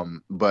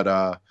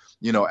 But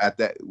you know,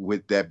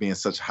 with that being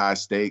such high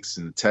stakes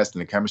and the test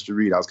and the chemistry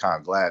read, I was kind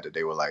of glad that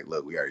they were like,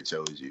 look, we already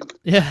chose you.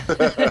 Yeah.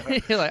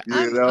 You're like,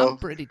 I'm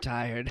pretty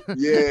tired.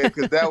 Yeah,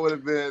 because that would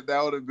have been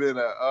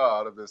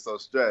I'd have been so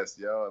stressed,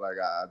 yo. Like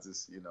I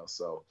just, you know,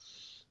 so,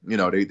 you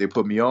know, they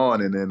put me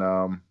on and then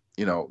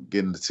you know,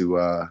 getting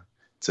to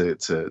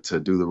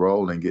do the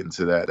role and get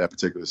into that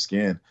particular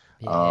skin.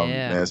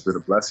 Man, it's been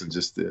a blessing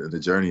just the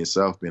journey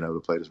itself, being able to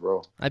play this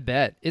role. I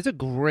bet. It's a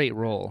great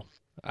role.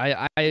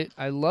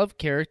 I love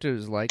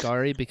characters like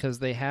Ari because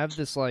they have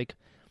this like,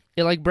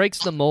 it like breaks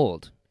the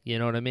mold. You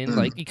know what I mean?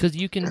 Like, because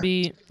you can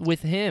be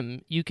with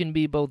him, you can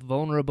be both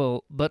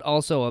vulnerable but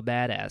also a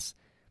badass.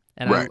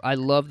 And right. I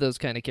love those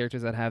kind of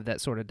characters that have that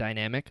sort of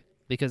dynamic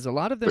because a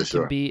lot of them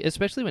can be,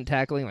 especially when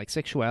tackling like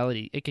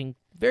sexuality, it can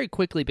very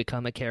quickly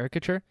become a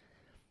caricature.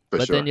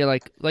 Then you're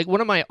like one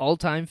of my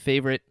all-time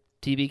favorite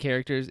TV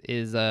characters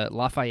is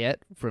Lafayette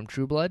from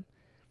True Blood.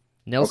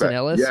 Nelson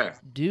Ellis,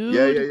 dude.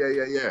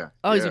 Yeah.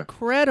 Oh, he's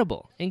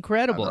incredible.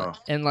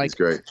 And like, he's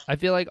great. I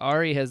feel like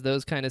Ari has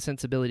those kind of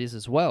sensibilities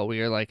as well, where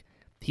you're like,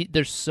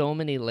 there's so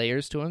many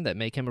layers to him that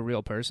make him a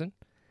real person.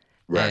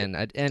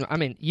 Right. And I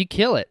mean, you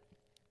kill it.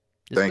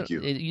 Thank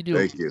you. You do.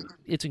 Thank you.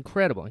 It's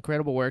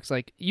incredible works.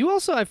 Like you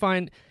also, I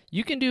find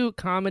you can do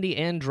comedy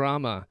and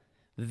drama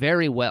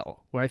very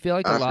well. Where I feel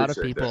like a I lot of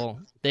appreciate people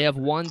they have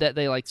one that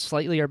they like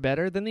slightly are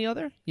better than the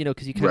other. You know,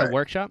 because you kind of Right.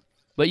 workshop.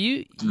 But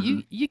you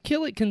Mhm. you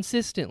kill it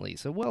consistently.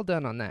 So well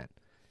done on that.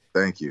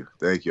 Thank you.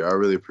 Thank you. I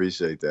really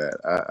appreciate that.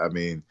 I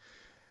mean,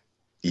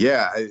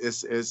 yeah,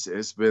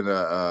 it's been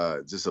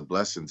a just a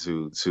blessing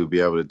to be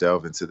able to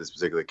delve into this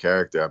particular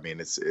character. I mean,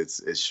 it's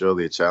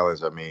surely a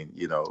challenge. I mean,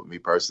 me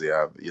personally,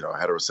 I'm a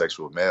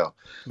heterosexual male,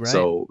 Right.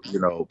 so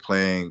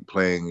playing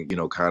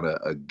kind of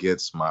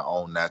against my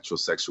own natural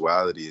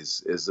sexuality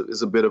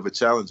is a bit of a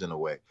challenge in a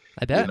way,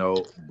 I bet.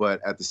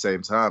 But at the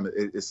same time,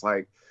 it's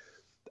like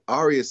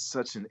Ari is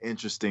such an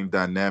interesting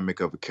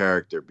dynamic of a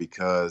character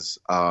because,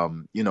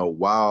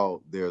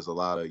 while there's a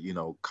lot of,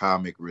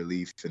 comic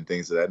relief and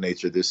things of that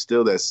nature, there's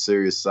still that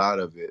serious side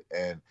of it.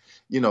 And,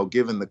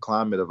 given the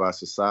climate of our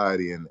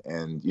society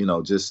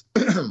and just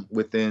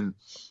within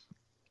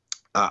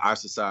our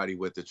society,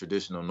 what the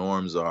traditional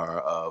norms are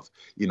of,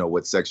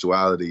 what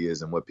sexuality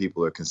is and what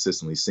people are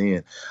consistently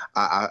seeing,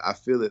 I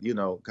feel it,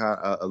 kind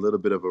of a little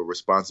bit of a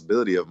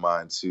responsibility of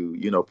mine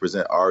to,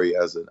 present Ari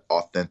as an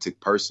authentic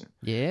person.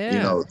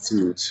 Yeah.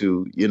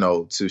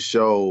 To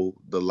show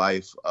the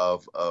life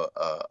of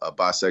a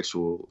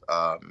bisexual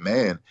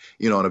man,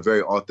 in a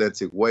very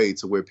authentic way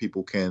to where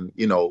people can,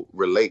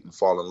 relate and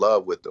fall in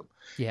love with them.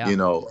 Yeah.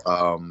 And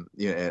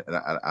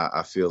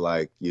I feel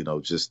like,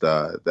 just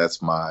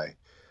that's my,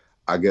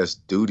 I guess,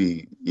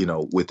 duty,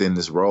 within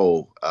this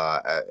role,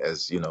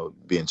 as,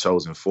 being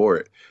chosen for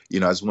it. I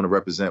just want to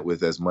represent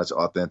with as much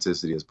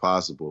authenticity as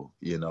possible,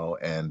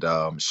 and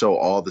show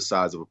all the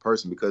sides of a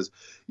person because,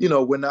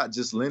 we're not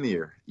just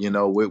linear,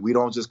 we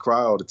don't just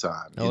cry all the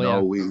time.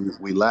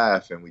 We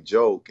laugh and we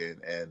joke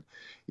and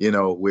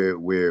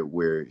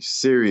we're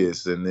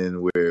serious and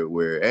then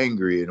we're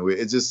angry and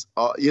it's just,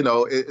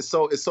 it's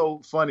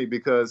so funny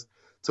because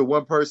to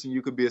one person,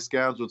 you could be a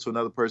scoundrel. To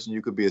another person,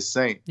 you could be a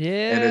saint.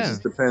 Yeah. And it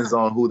just depends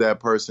on who that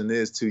person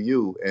is to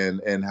you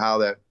and how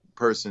that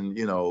person,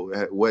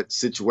 what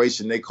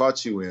situation they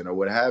caught you in or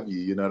what have you,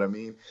 you know what I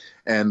mean?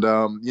 And,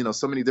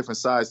 so many different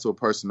sides to a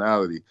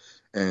personality.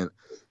 And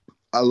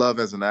I love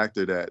as an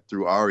actor that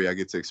through Ari, I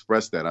get to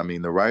express that. I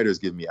mean, the writers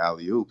give me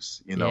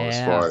alley-oops,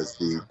 as far as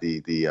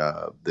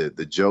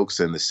the jokes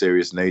and the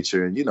serious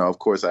nature. And, of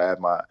course, I add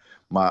my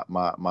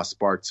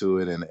spark to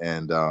it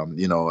and they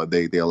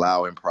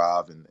allow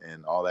improv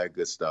and all that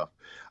good stuff.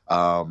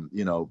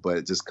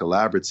 But just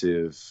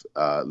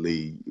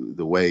collaboratively,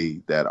 the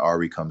way that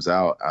Ari comes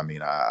out, I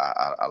mean,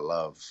 I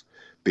love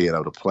being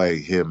able to play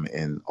him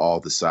in all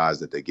the sides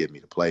that they give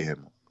me to play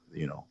him,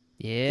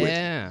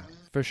 Yeah,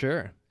 for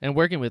sure. And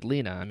working with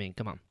Lena, I mean,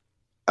 come on.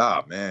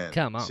 Oh man,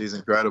 come on, she's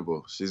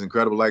incredible. She's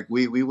incredible. Like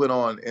we went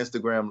on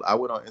Instagram. I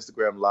went on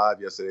Instagram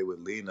Live yesterday with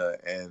Lena,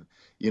 and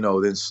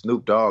then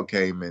Snoop Dogg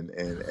came and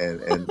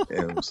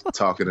was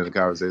talking in the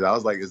conversation. I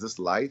was like, "Is this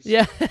life?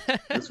 Yeah,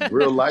 it's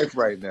real life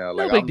right now."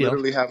 Like big I'm deal.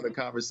 literally having a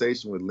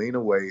conversation with Lena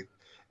Waithe,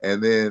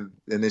 and then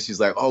she's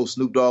like, "Oh,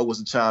 Snoop Dogg was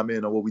to chime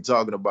in on what we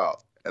talking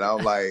about." And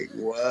I'm like,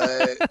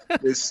 what?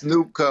 This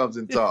Snoop comes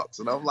and talks.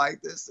 And I'm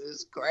like, this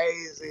is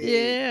crazy.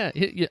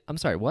 Yeah. I'm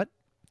sorry, what?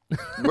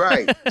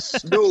 Right.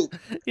 Snoop.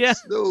 Yeah.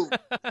 Snoop.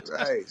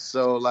 Right.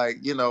 So, like,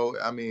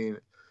 I mean,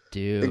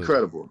 dude,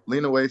 incredible.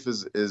 Lena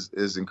Waithe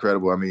is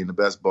incredible. I mean, the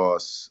best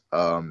boss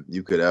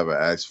you could ever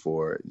ask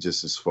for,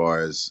 just as far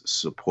as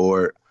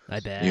support. I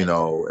bet.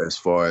 As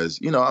far as,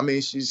 I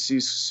mean,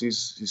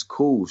 she's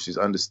cool. She's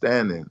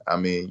understanding. I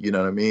mean, you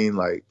know what I mean?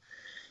 Like,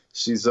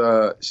 she's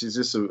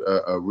just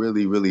a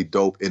really, really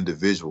dope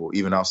individual,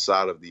 even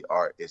outside of the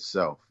art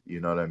itself. You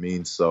know what I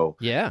mean? So,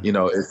 yeah,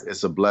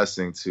 it's a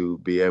blessing to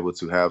be able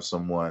to have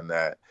someone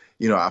that,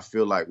 I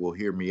feel like will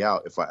hear me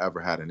out if I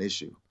ever had an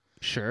issue.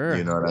 Sure.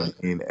 You know what I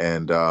mean?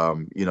 And,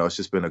 it's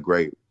just been a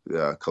great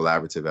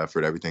collaborative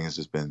effort. Everything has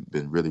just been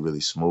really, really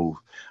smooth.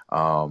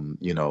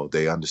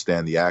 They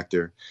understand the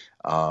actor.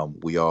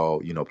 We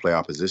all, play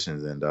our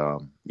positions and,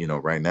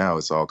 right now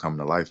it's all coming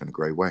to life in a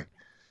great way.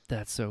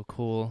 That's so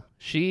cool.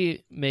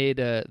 She made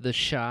The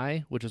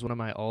Chi, which is one of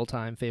my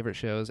all-time favorite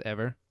shows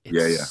ever.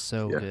 It's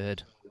so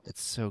good.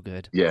 It's so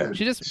good. Yeah.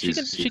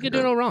 She can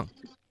do no wrong.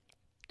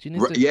 She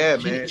needs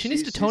to, she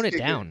needs to tone it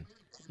down,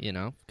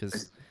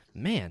 because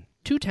man,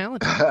 too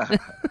talented.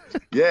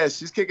 Yeah,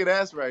 she's kicking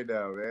ass right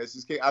now, man.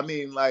 I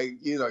mean, like,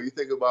 you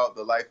think about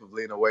the life of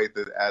Lena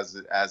Waithe as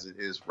it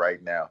is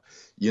right now.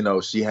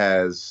 She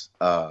has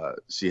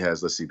let's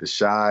see, The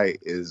Chi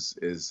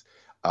is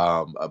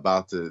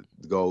about to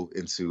go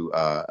into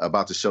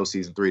about to show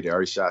season 3. They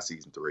already shot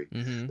season 3.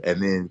 Mm-hmm.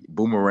 And then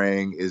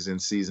Boomerang is in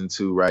season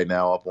 2 right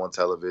now up on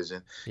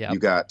television. Yep. You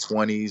got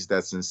 20s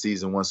that's in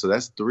season 1. So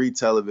that's 3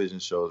 television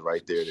shows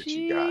right there that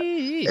you got.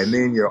 And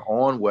then you're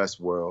on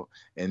Westworld.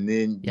 And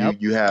then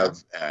you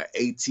have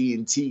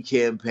AT&T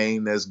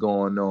campaign that's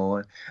going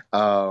on,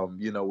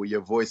 where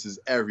your voice is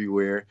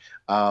everywhere.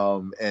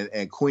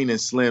 And Queen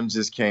and Slim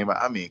just came out.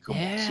 I mean, come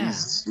on.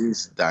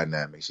 She's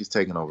dynamic. She's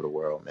taking over the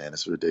world, man.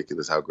 It's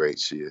ridiculous how great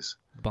she is.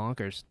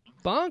 Bonkers.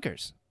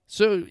 Bonkers.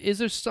 So is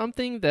there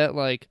something that,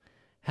 like,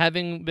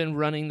 having been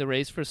running the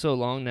race for so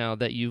long now,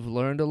 that you've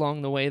learned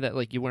along the way that,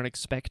 like, you weren't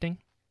expecting?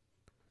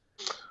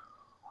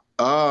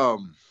 I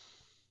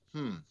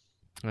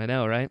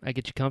know, right? I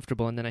get you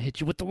comfortable, and then I hit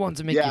you with the ones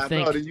that make you think. Yeah,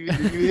 I know. Then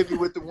you hit me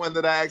with the one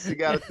that I actually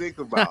got to think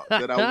about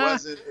that I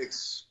wasn't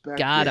expecting.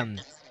 Got him.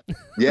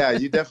 Yeah,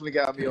 you definitely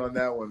got me on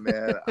that one,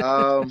 man.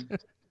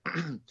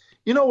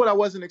 You know what I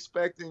wasn't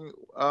expecting,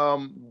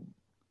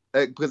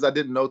 because I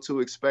didn't know to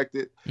expect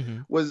it,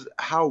 was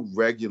how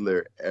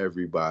regular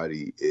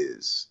everybody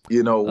is.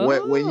 You know,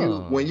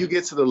 when you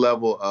get to the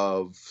level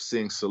of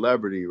seeing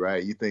celebrity,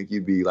 right? You think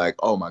you'd be like,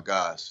 oh my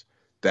gosh,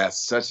 that's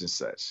such and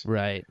such.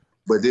 Right.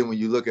 But then when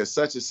you look at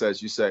such and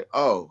such, you say,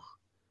 oh,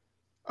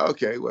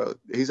 okay, well,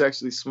 he's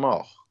actually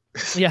small.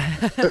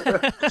 Yeah.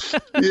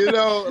 You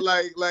know,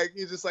 like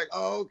you're just like,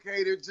 oh,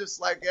 okay, they're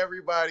just like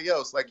everybody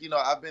else. Like, you know,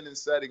 I've been in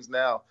settings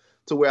now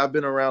to where I've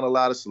been around a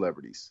lot of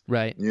celebrities.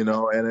 Right. You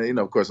know, and, you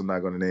know, of course, I'm not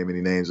going to name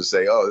any names or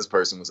say, oh, this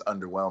person was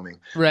underwhelming.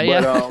 Right.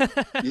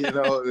 But, you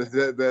know,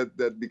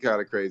 that'd be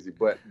kind of crazy.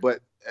 But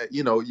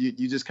you know,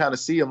 you just kind of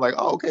see them like,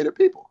 oh, okay, they're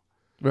people.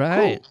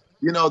 Right. Cool.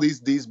 You know, these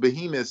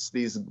behemoths,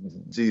 these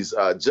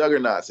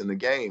juggernauts in the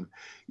game,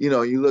 you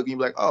know, you look and you're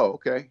like, oh,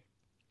 okay,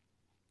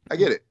 I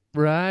get it.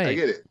 Right. I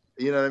get it.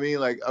 You know what I mean?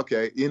 Like,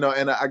 okay, you know,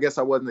 and I guess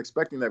I wasn't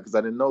expecting that because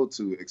I didn't know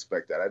to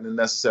expect that. I didn't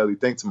necessarily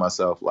think to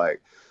myself,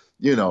 like,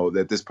 you know,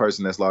 that this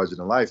person that's larger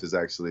than life is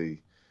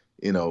actually,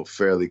 you know,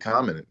 fairly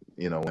common,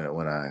 you know,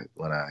 when I,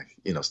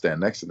 you know,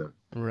 stand next to them.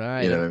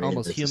 Right. You know what I mean?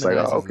 Almost it's just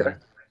humanizes like, oh, okay. them.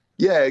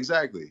 Yeah,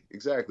 exactly.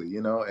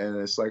 You know, and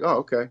it's like, oh,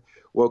 okay,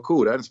 well,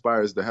 cool. That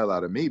inspires the hell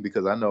out of me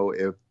because I know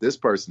if this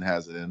person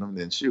has it in them,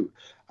 then shoot,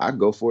 I can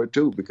go for it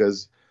too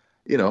because,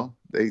 you know,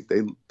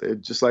 they're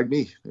just like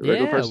me. They're a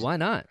regular person. Why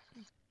not?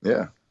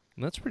 Yeah.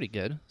 That's pretty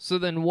good. So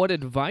then what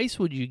advice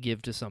would you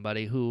give to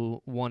somebody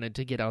who wanted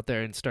to get out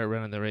there and start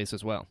running the race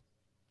as well?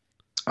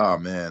 Oh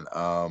man,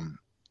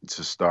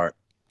 to start.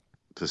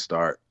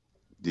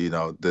 You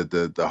know,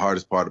 the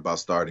hardest part about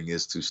starting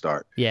is to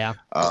start. Yeah.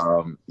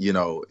 You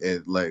know,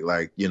 it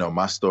like you know,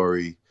 my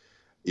story,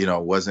 you know,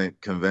 wasn't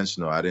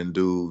conventional. I didn't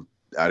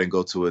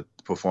go to a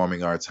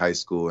performing arts high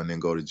school and then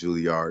go to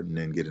Juilliard and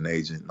then get an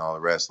agent and all the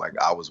rest. Like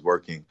I was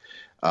working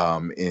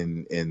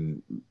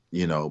in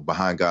you know,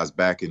 behind God's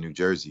back in New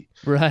Jersey.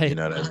 Right. You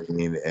know what I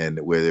mean? And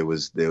where there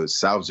was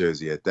South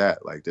Jersey at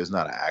that. Like there's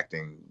not an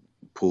acting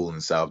pool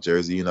in South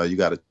Jersey. You know, you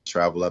got to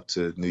travel up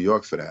to New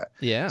York for that.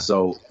 Yeah.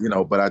 So, you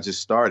know, but I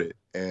just started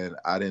and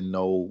I didn't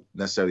know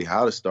necessarily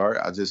how to start.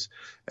 I just,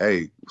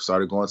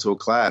 started going to a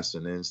class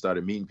and then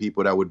started meeting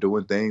people that were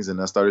doing things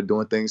and I started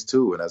doing things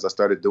too. And as I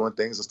started doing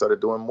things, I started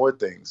doing more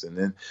things and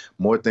then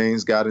more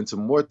things got into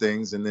more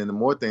things and then the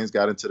more things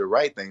got into the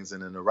right things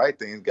and then the right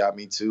things got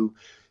me to,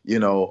 you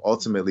know,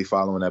 ultimately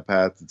following that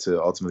path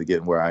to ultimately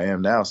getting where I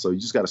am now. So you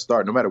just got to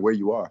start no matter where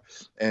you are.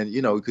 And,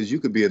 you know, because you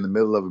could be in the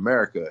middle of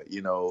America,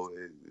 you know,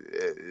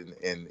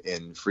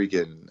 in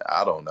freaking,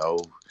 I don't know,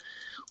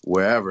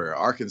 wherever,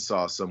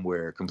 Arkansas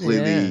somewhere,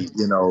 completely,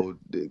 you know,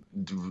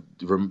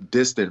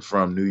 distant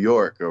from New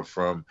York or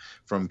from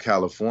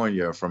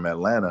California or from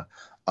Atlanta.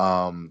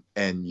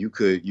 And you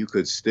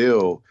could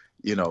still,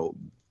 you know,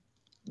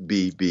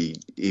 be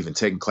even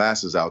taking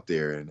classes out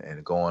there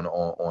and going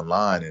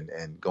online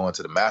and going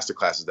to the master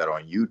classes that are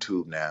on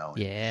YouTube now.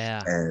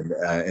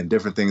 And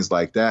different things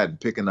like that and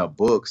picking up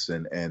books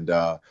and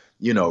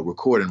you know,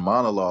 recording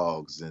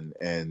monologues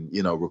and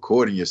you know,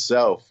 recording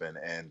yourself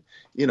and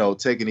you know,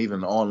 taking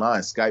even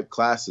online Skype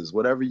classes,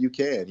 whatever you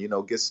can, you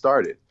know, get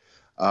started.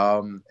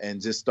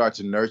 And just start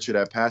to nurture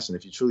that passion.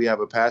 If you truly have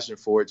a passion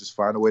for it, just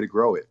find a way to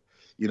grow it.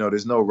 You know,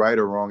 there's no right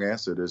or wrong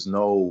answer. There's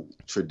no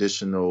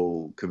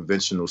traditional,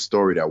 conventional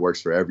story that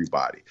works for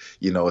everybody.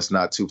 You know, it's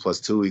not 2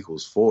 + 2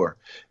 = 4.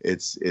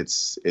 It's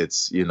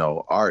you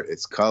know, art,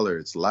 it's color,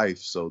 it's life.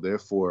 So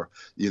therefore,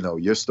 you know,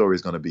 your story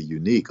is going to be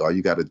unique. All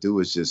you got to do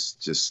is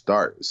just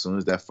start. As soon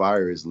as that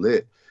fire is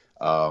lit,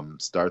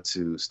 start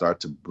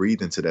to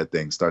breathe into that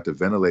thing, start to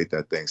ventilate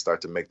that thing, start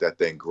to make that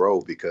thing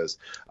grow because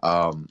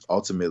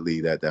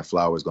ultimately that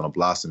flower is going to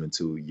blossom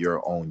into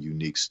your own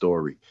unique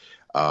story.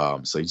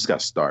 So you just got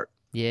to start.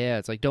 Yeah,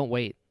 it's like, don't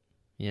wait,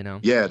 you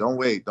know? Yeah, don't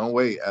wait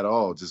at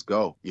all. Just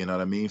go. You know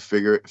what I mean?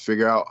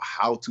 Figure out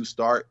how to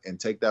start and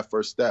take that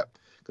first step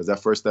because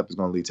that first step is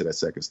going to lead to that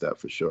second step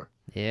for sure.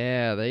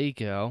 Yeah, there you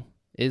go.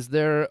 Is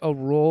there a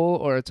role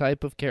or a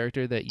type of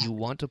character that you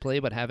want to play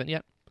but haven't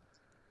yet?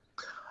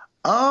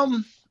 I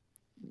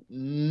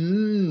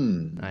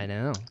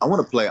know. I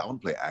want to play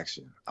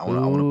action. I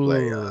want to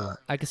play.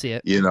 I can see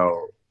it. You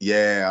know,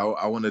 yeah.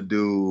 I want to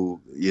do,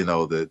 you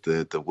know,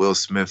 the Will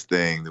Smith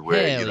thing,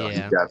 where hell you know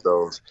yeah. he got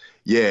those.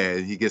 Yeah,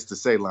 he gets to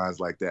say lines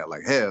like that,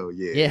 like hell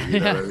yeah. Yeah. You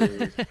know what I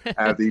mean?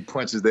 After he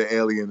punches the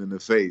alien in the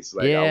face,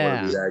 like I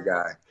want to be that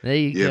guy. There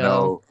you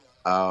go.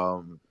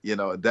 You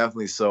know,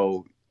 definitely.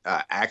 So.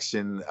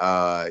 Action,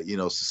 you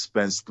know,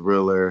 suspense,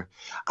 thriller.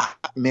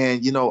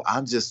 Man, you know,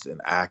 I'm just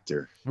an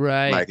actor,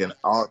 right? Like,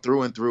 all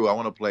through and through, I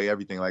want to play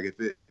everything. Like,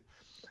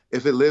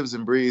 if it lives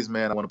and breathes,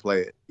 man, I want to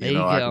play it. You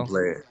know, I can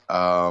play it.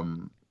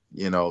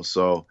 You know,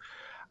 so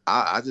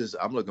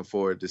I'm looking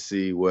forward to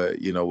see what,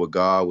 what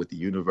God, with the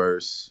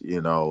universe,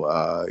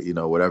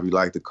 whatever you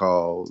like to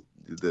call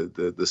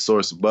the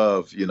source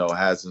above,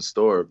 has in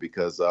store,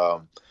 because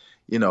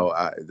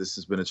this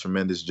has been a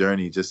tremendous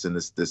journey just in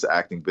this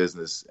acting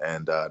business,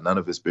 and none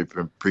of it's been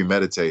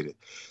premeditated.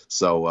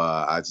 So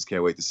I just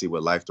can't wait to see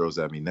what life throws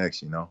at me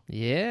next.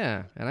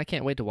 Yeah, and I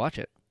can't wait to watch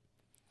it.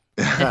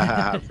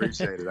 I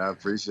appreciate it. I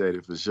appreciate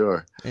it for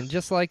sure. And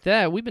just like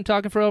that, we've been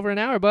talking for over an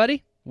hour,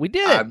 buddy. We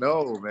did I it.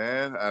 know,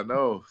 man. I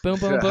know. Boom,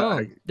 boom,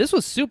 boom. This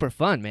was super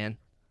fun, man.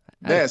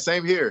 Man,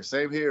 same here.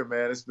 Same here,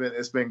 man.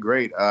 It's been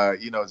great.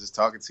 Just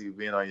talking to you,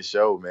 being on your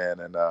show, man.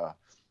 And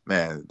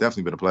man,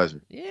 definitely been a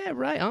pleasure. Yeah,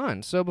 right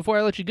on. So before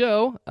I let you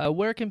go,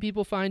 where can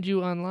people find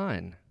you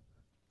online?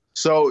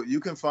 So you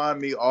can find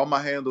me. All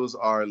my handles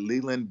are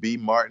Leland B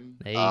Martin.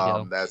 There you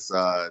go. That's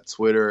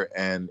Twitter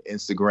and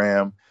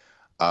Instagram.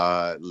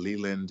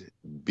 Leland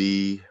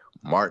B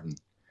Martin.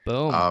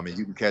 Boom. And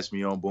you can catch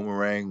me on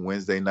Boomerang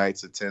Wednesday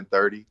nights at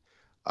 10:30.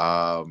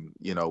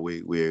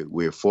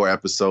 We're 4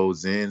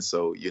 episodes in,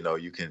 so you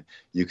can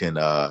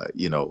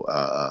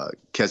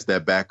catch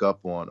that back up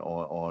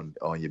on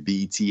your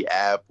BET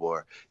app,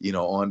 or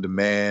on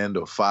demand,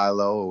 or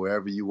Philo, or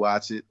wherever you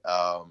watch it.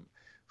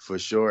 For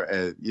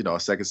sure,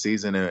 second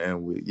season,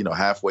 and we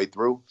halfway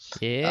through.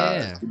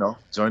 Yeah.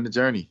 Join the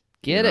journey.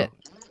 Get it.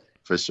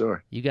 For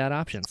sure. You got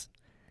options.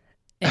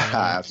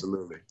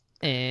 Absolutely.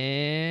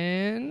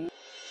 And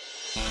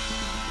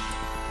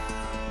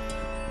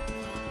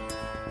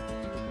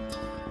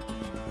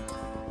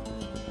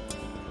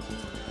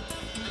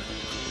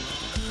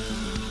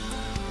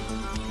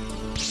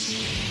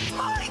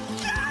My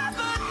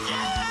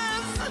cabbages!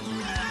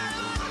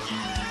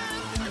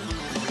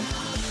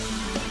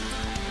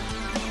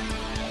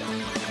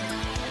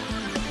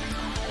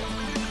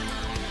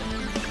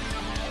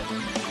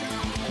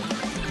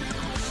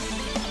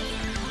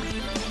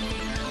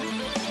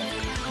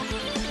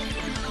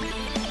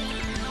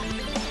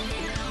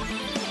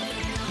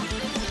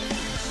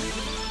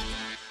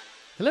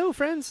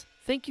 hello, friends.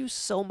 Thank you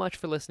so much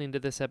for listening to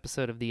this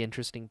episode of The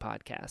Interesting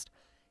Podcast.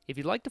 If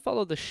you'd like to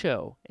follow the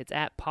show, it's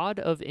at Pod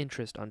of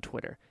Interest on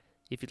Twitter.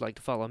 If you'd like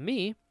to follow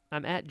me,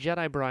 I'm at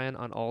Jedi Brian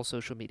on all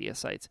social media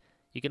sites.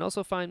 You can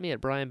also find me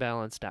at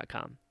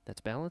brianballance.com.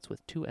 That's Balance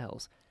with 2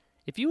 L's.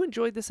 If you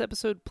enjoyed this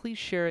episode, please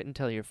share it and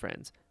tell your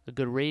friends. A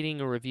good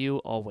rating or review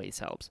always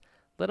helps.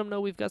 Let them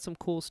know we've got some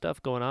cool stuff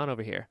going on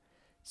over here.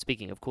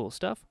 Speaking of cool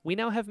stuff, we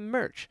now have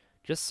merch.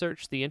 Just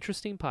search The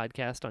Interesting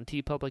Podcast on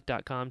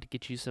tpublic.com to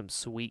get you some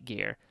sweet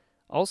gear.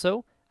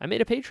 Also, I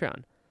made a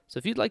Patreon, so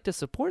if you'd like to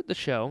support the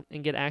show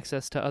and get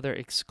access to other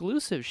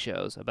exclusive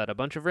shows about a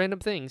bunch of random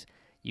things,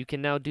 you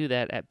can now do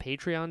that at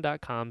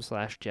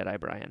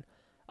patreon.com/JediBrian.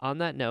 On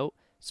that note,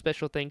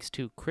 special thanks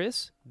to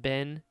Chris,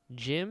 Ben,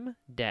 Jim,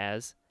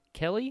 Daz,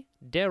 Kelly,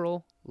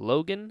 Daryl,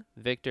 Logan,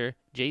 Victor,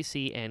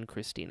 JC, and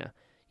Christina.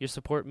 Your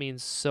support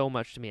means so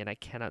much to me, and I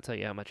cannot tell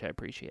you how much I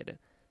appreciate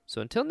it.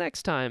 So until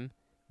next time,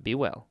 be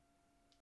well.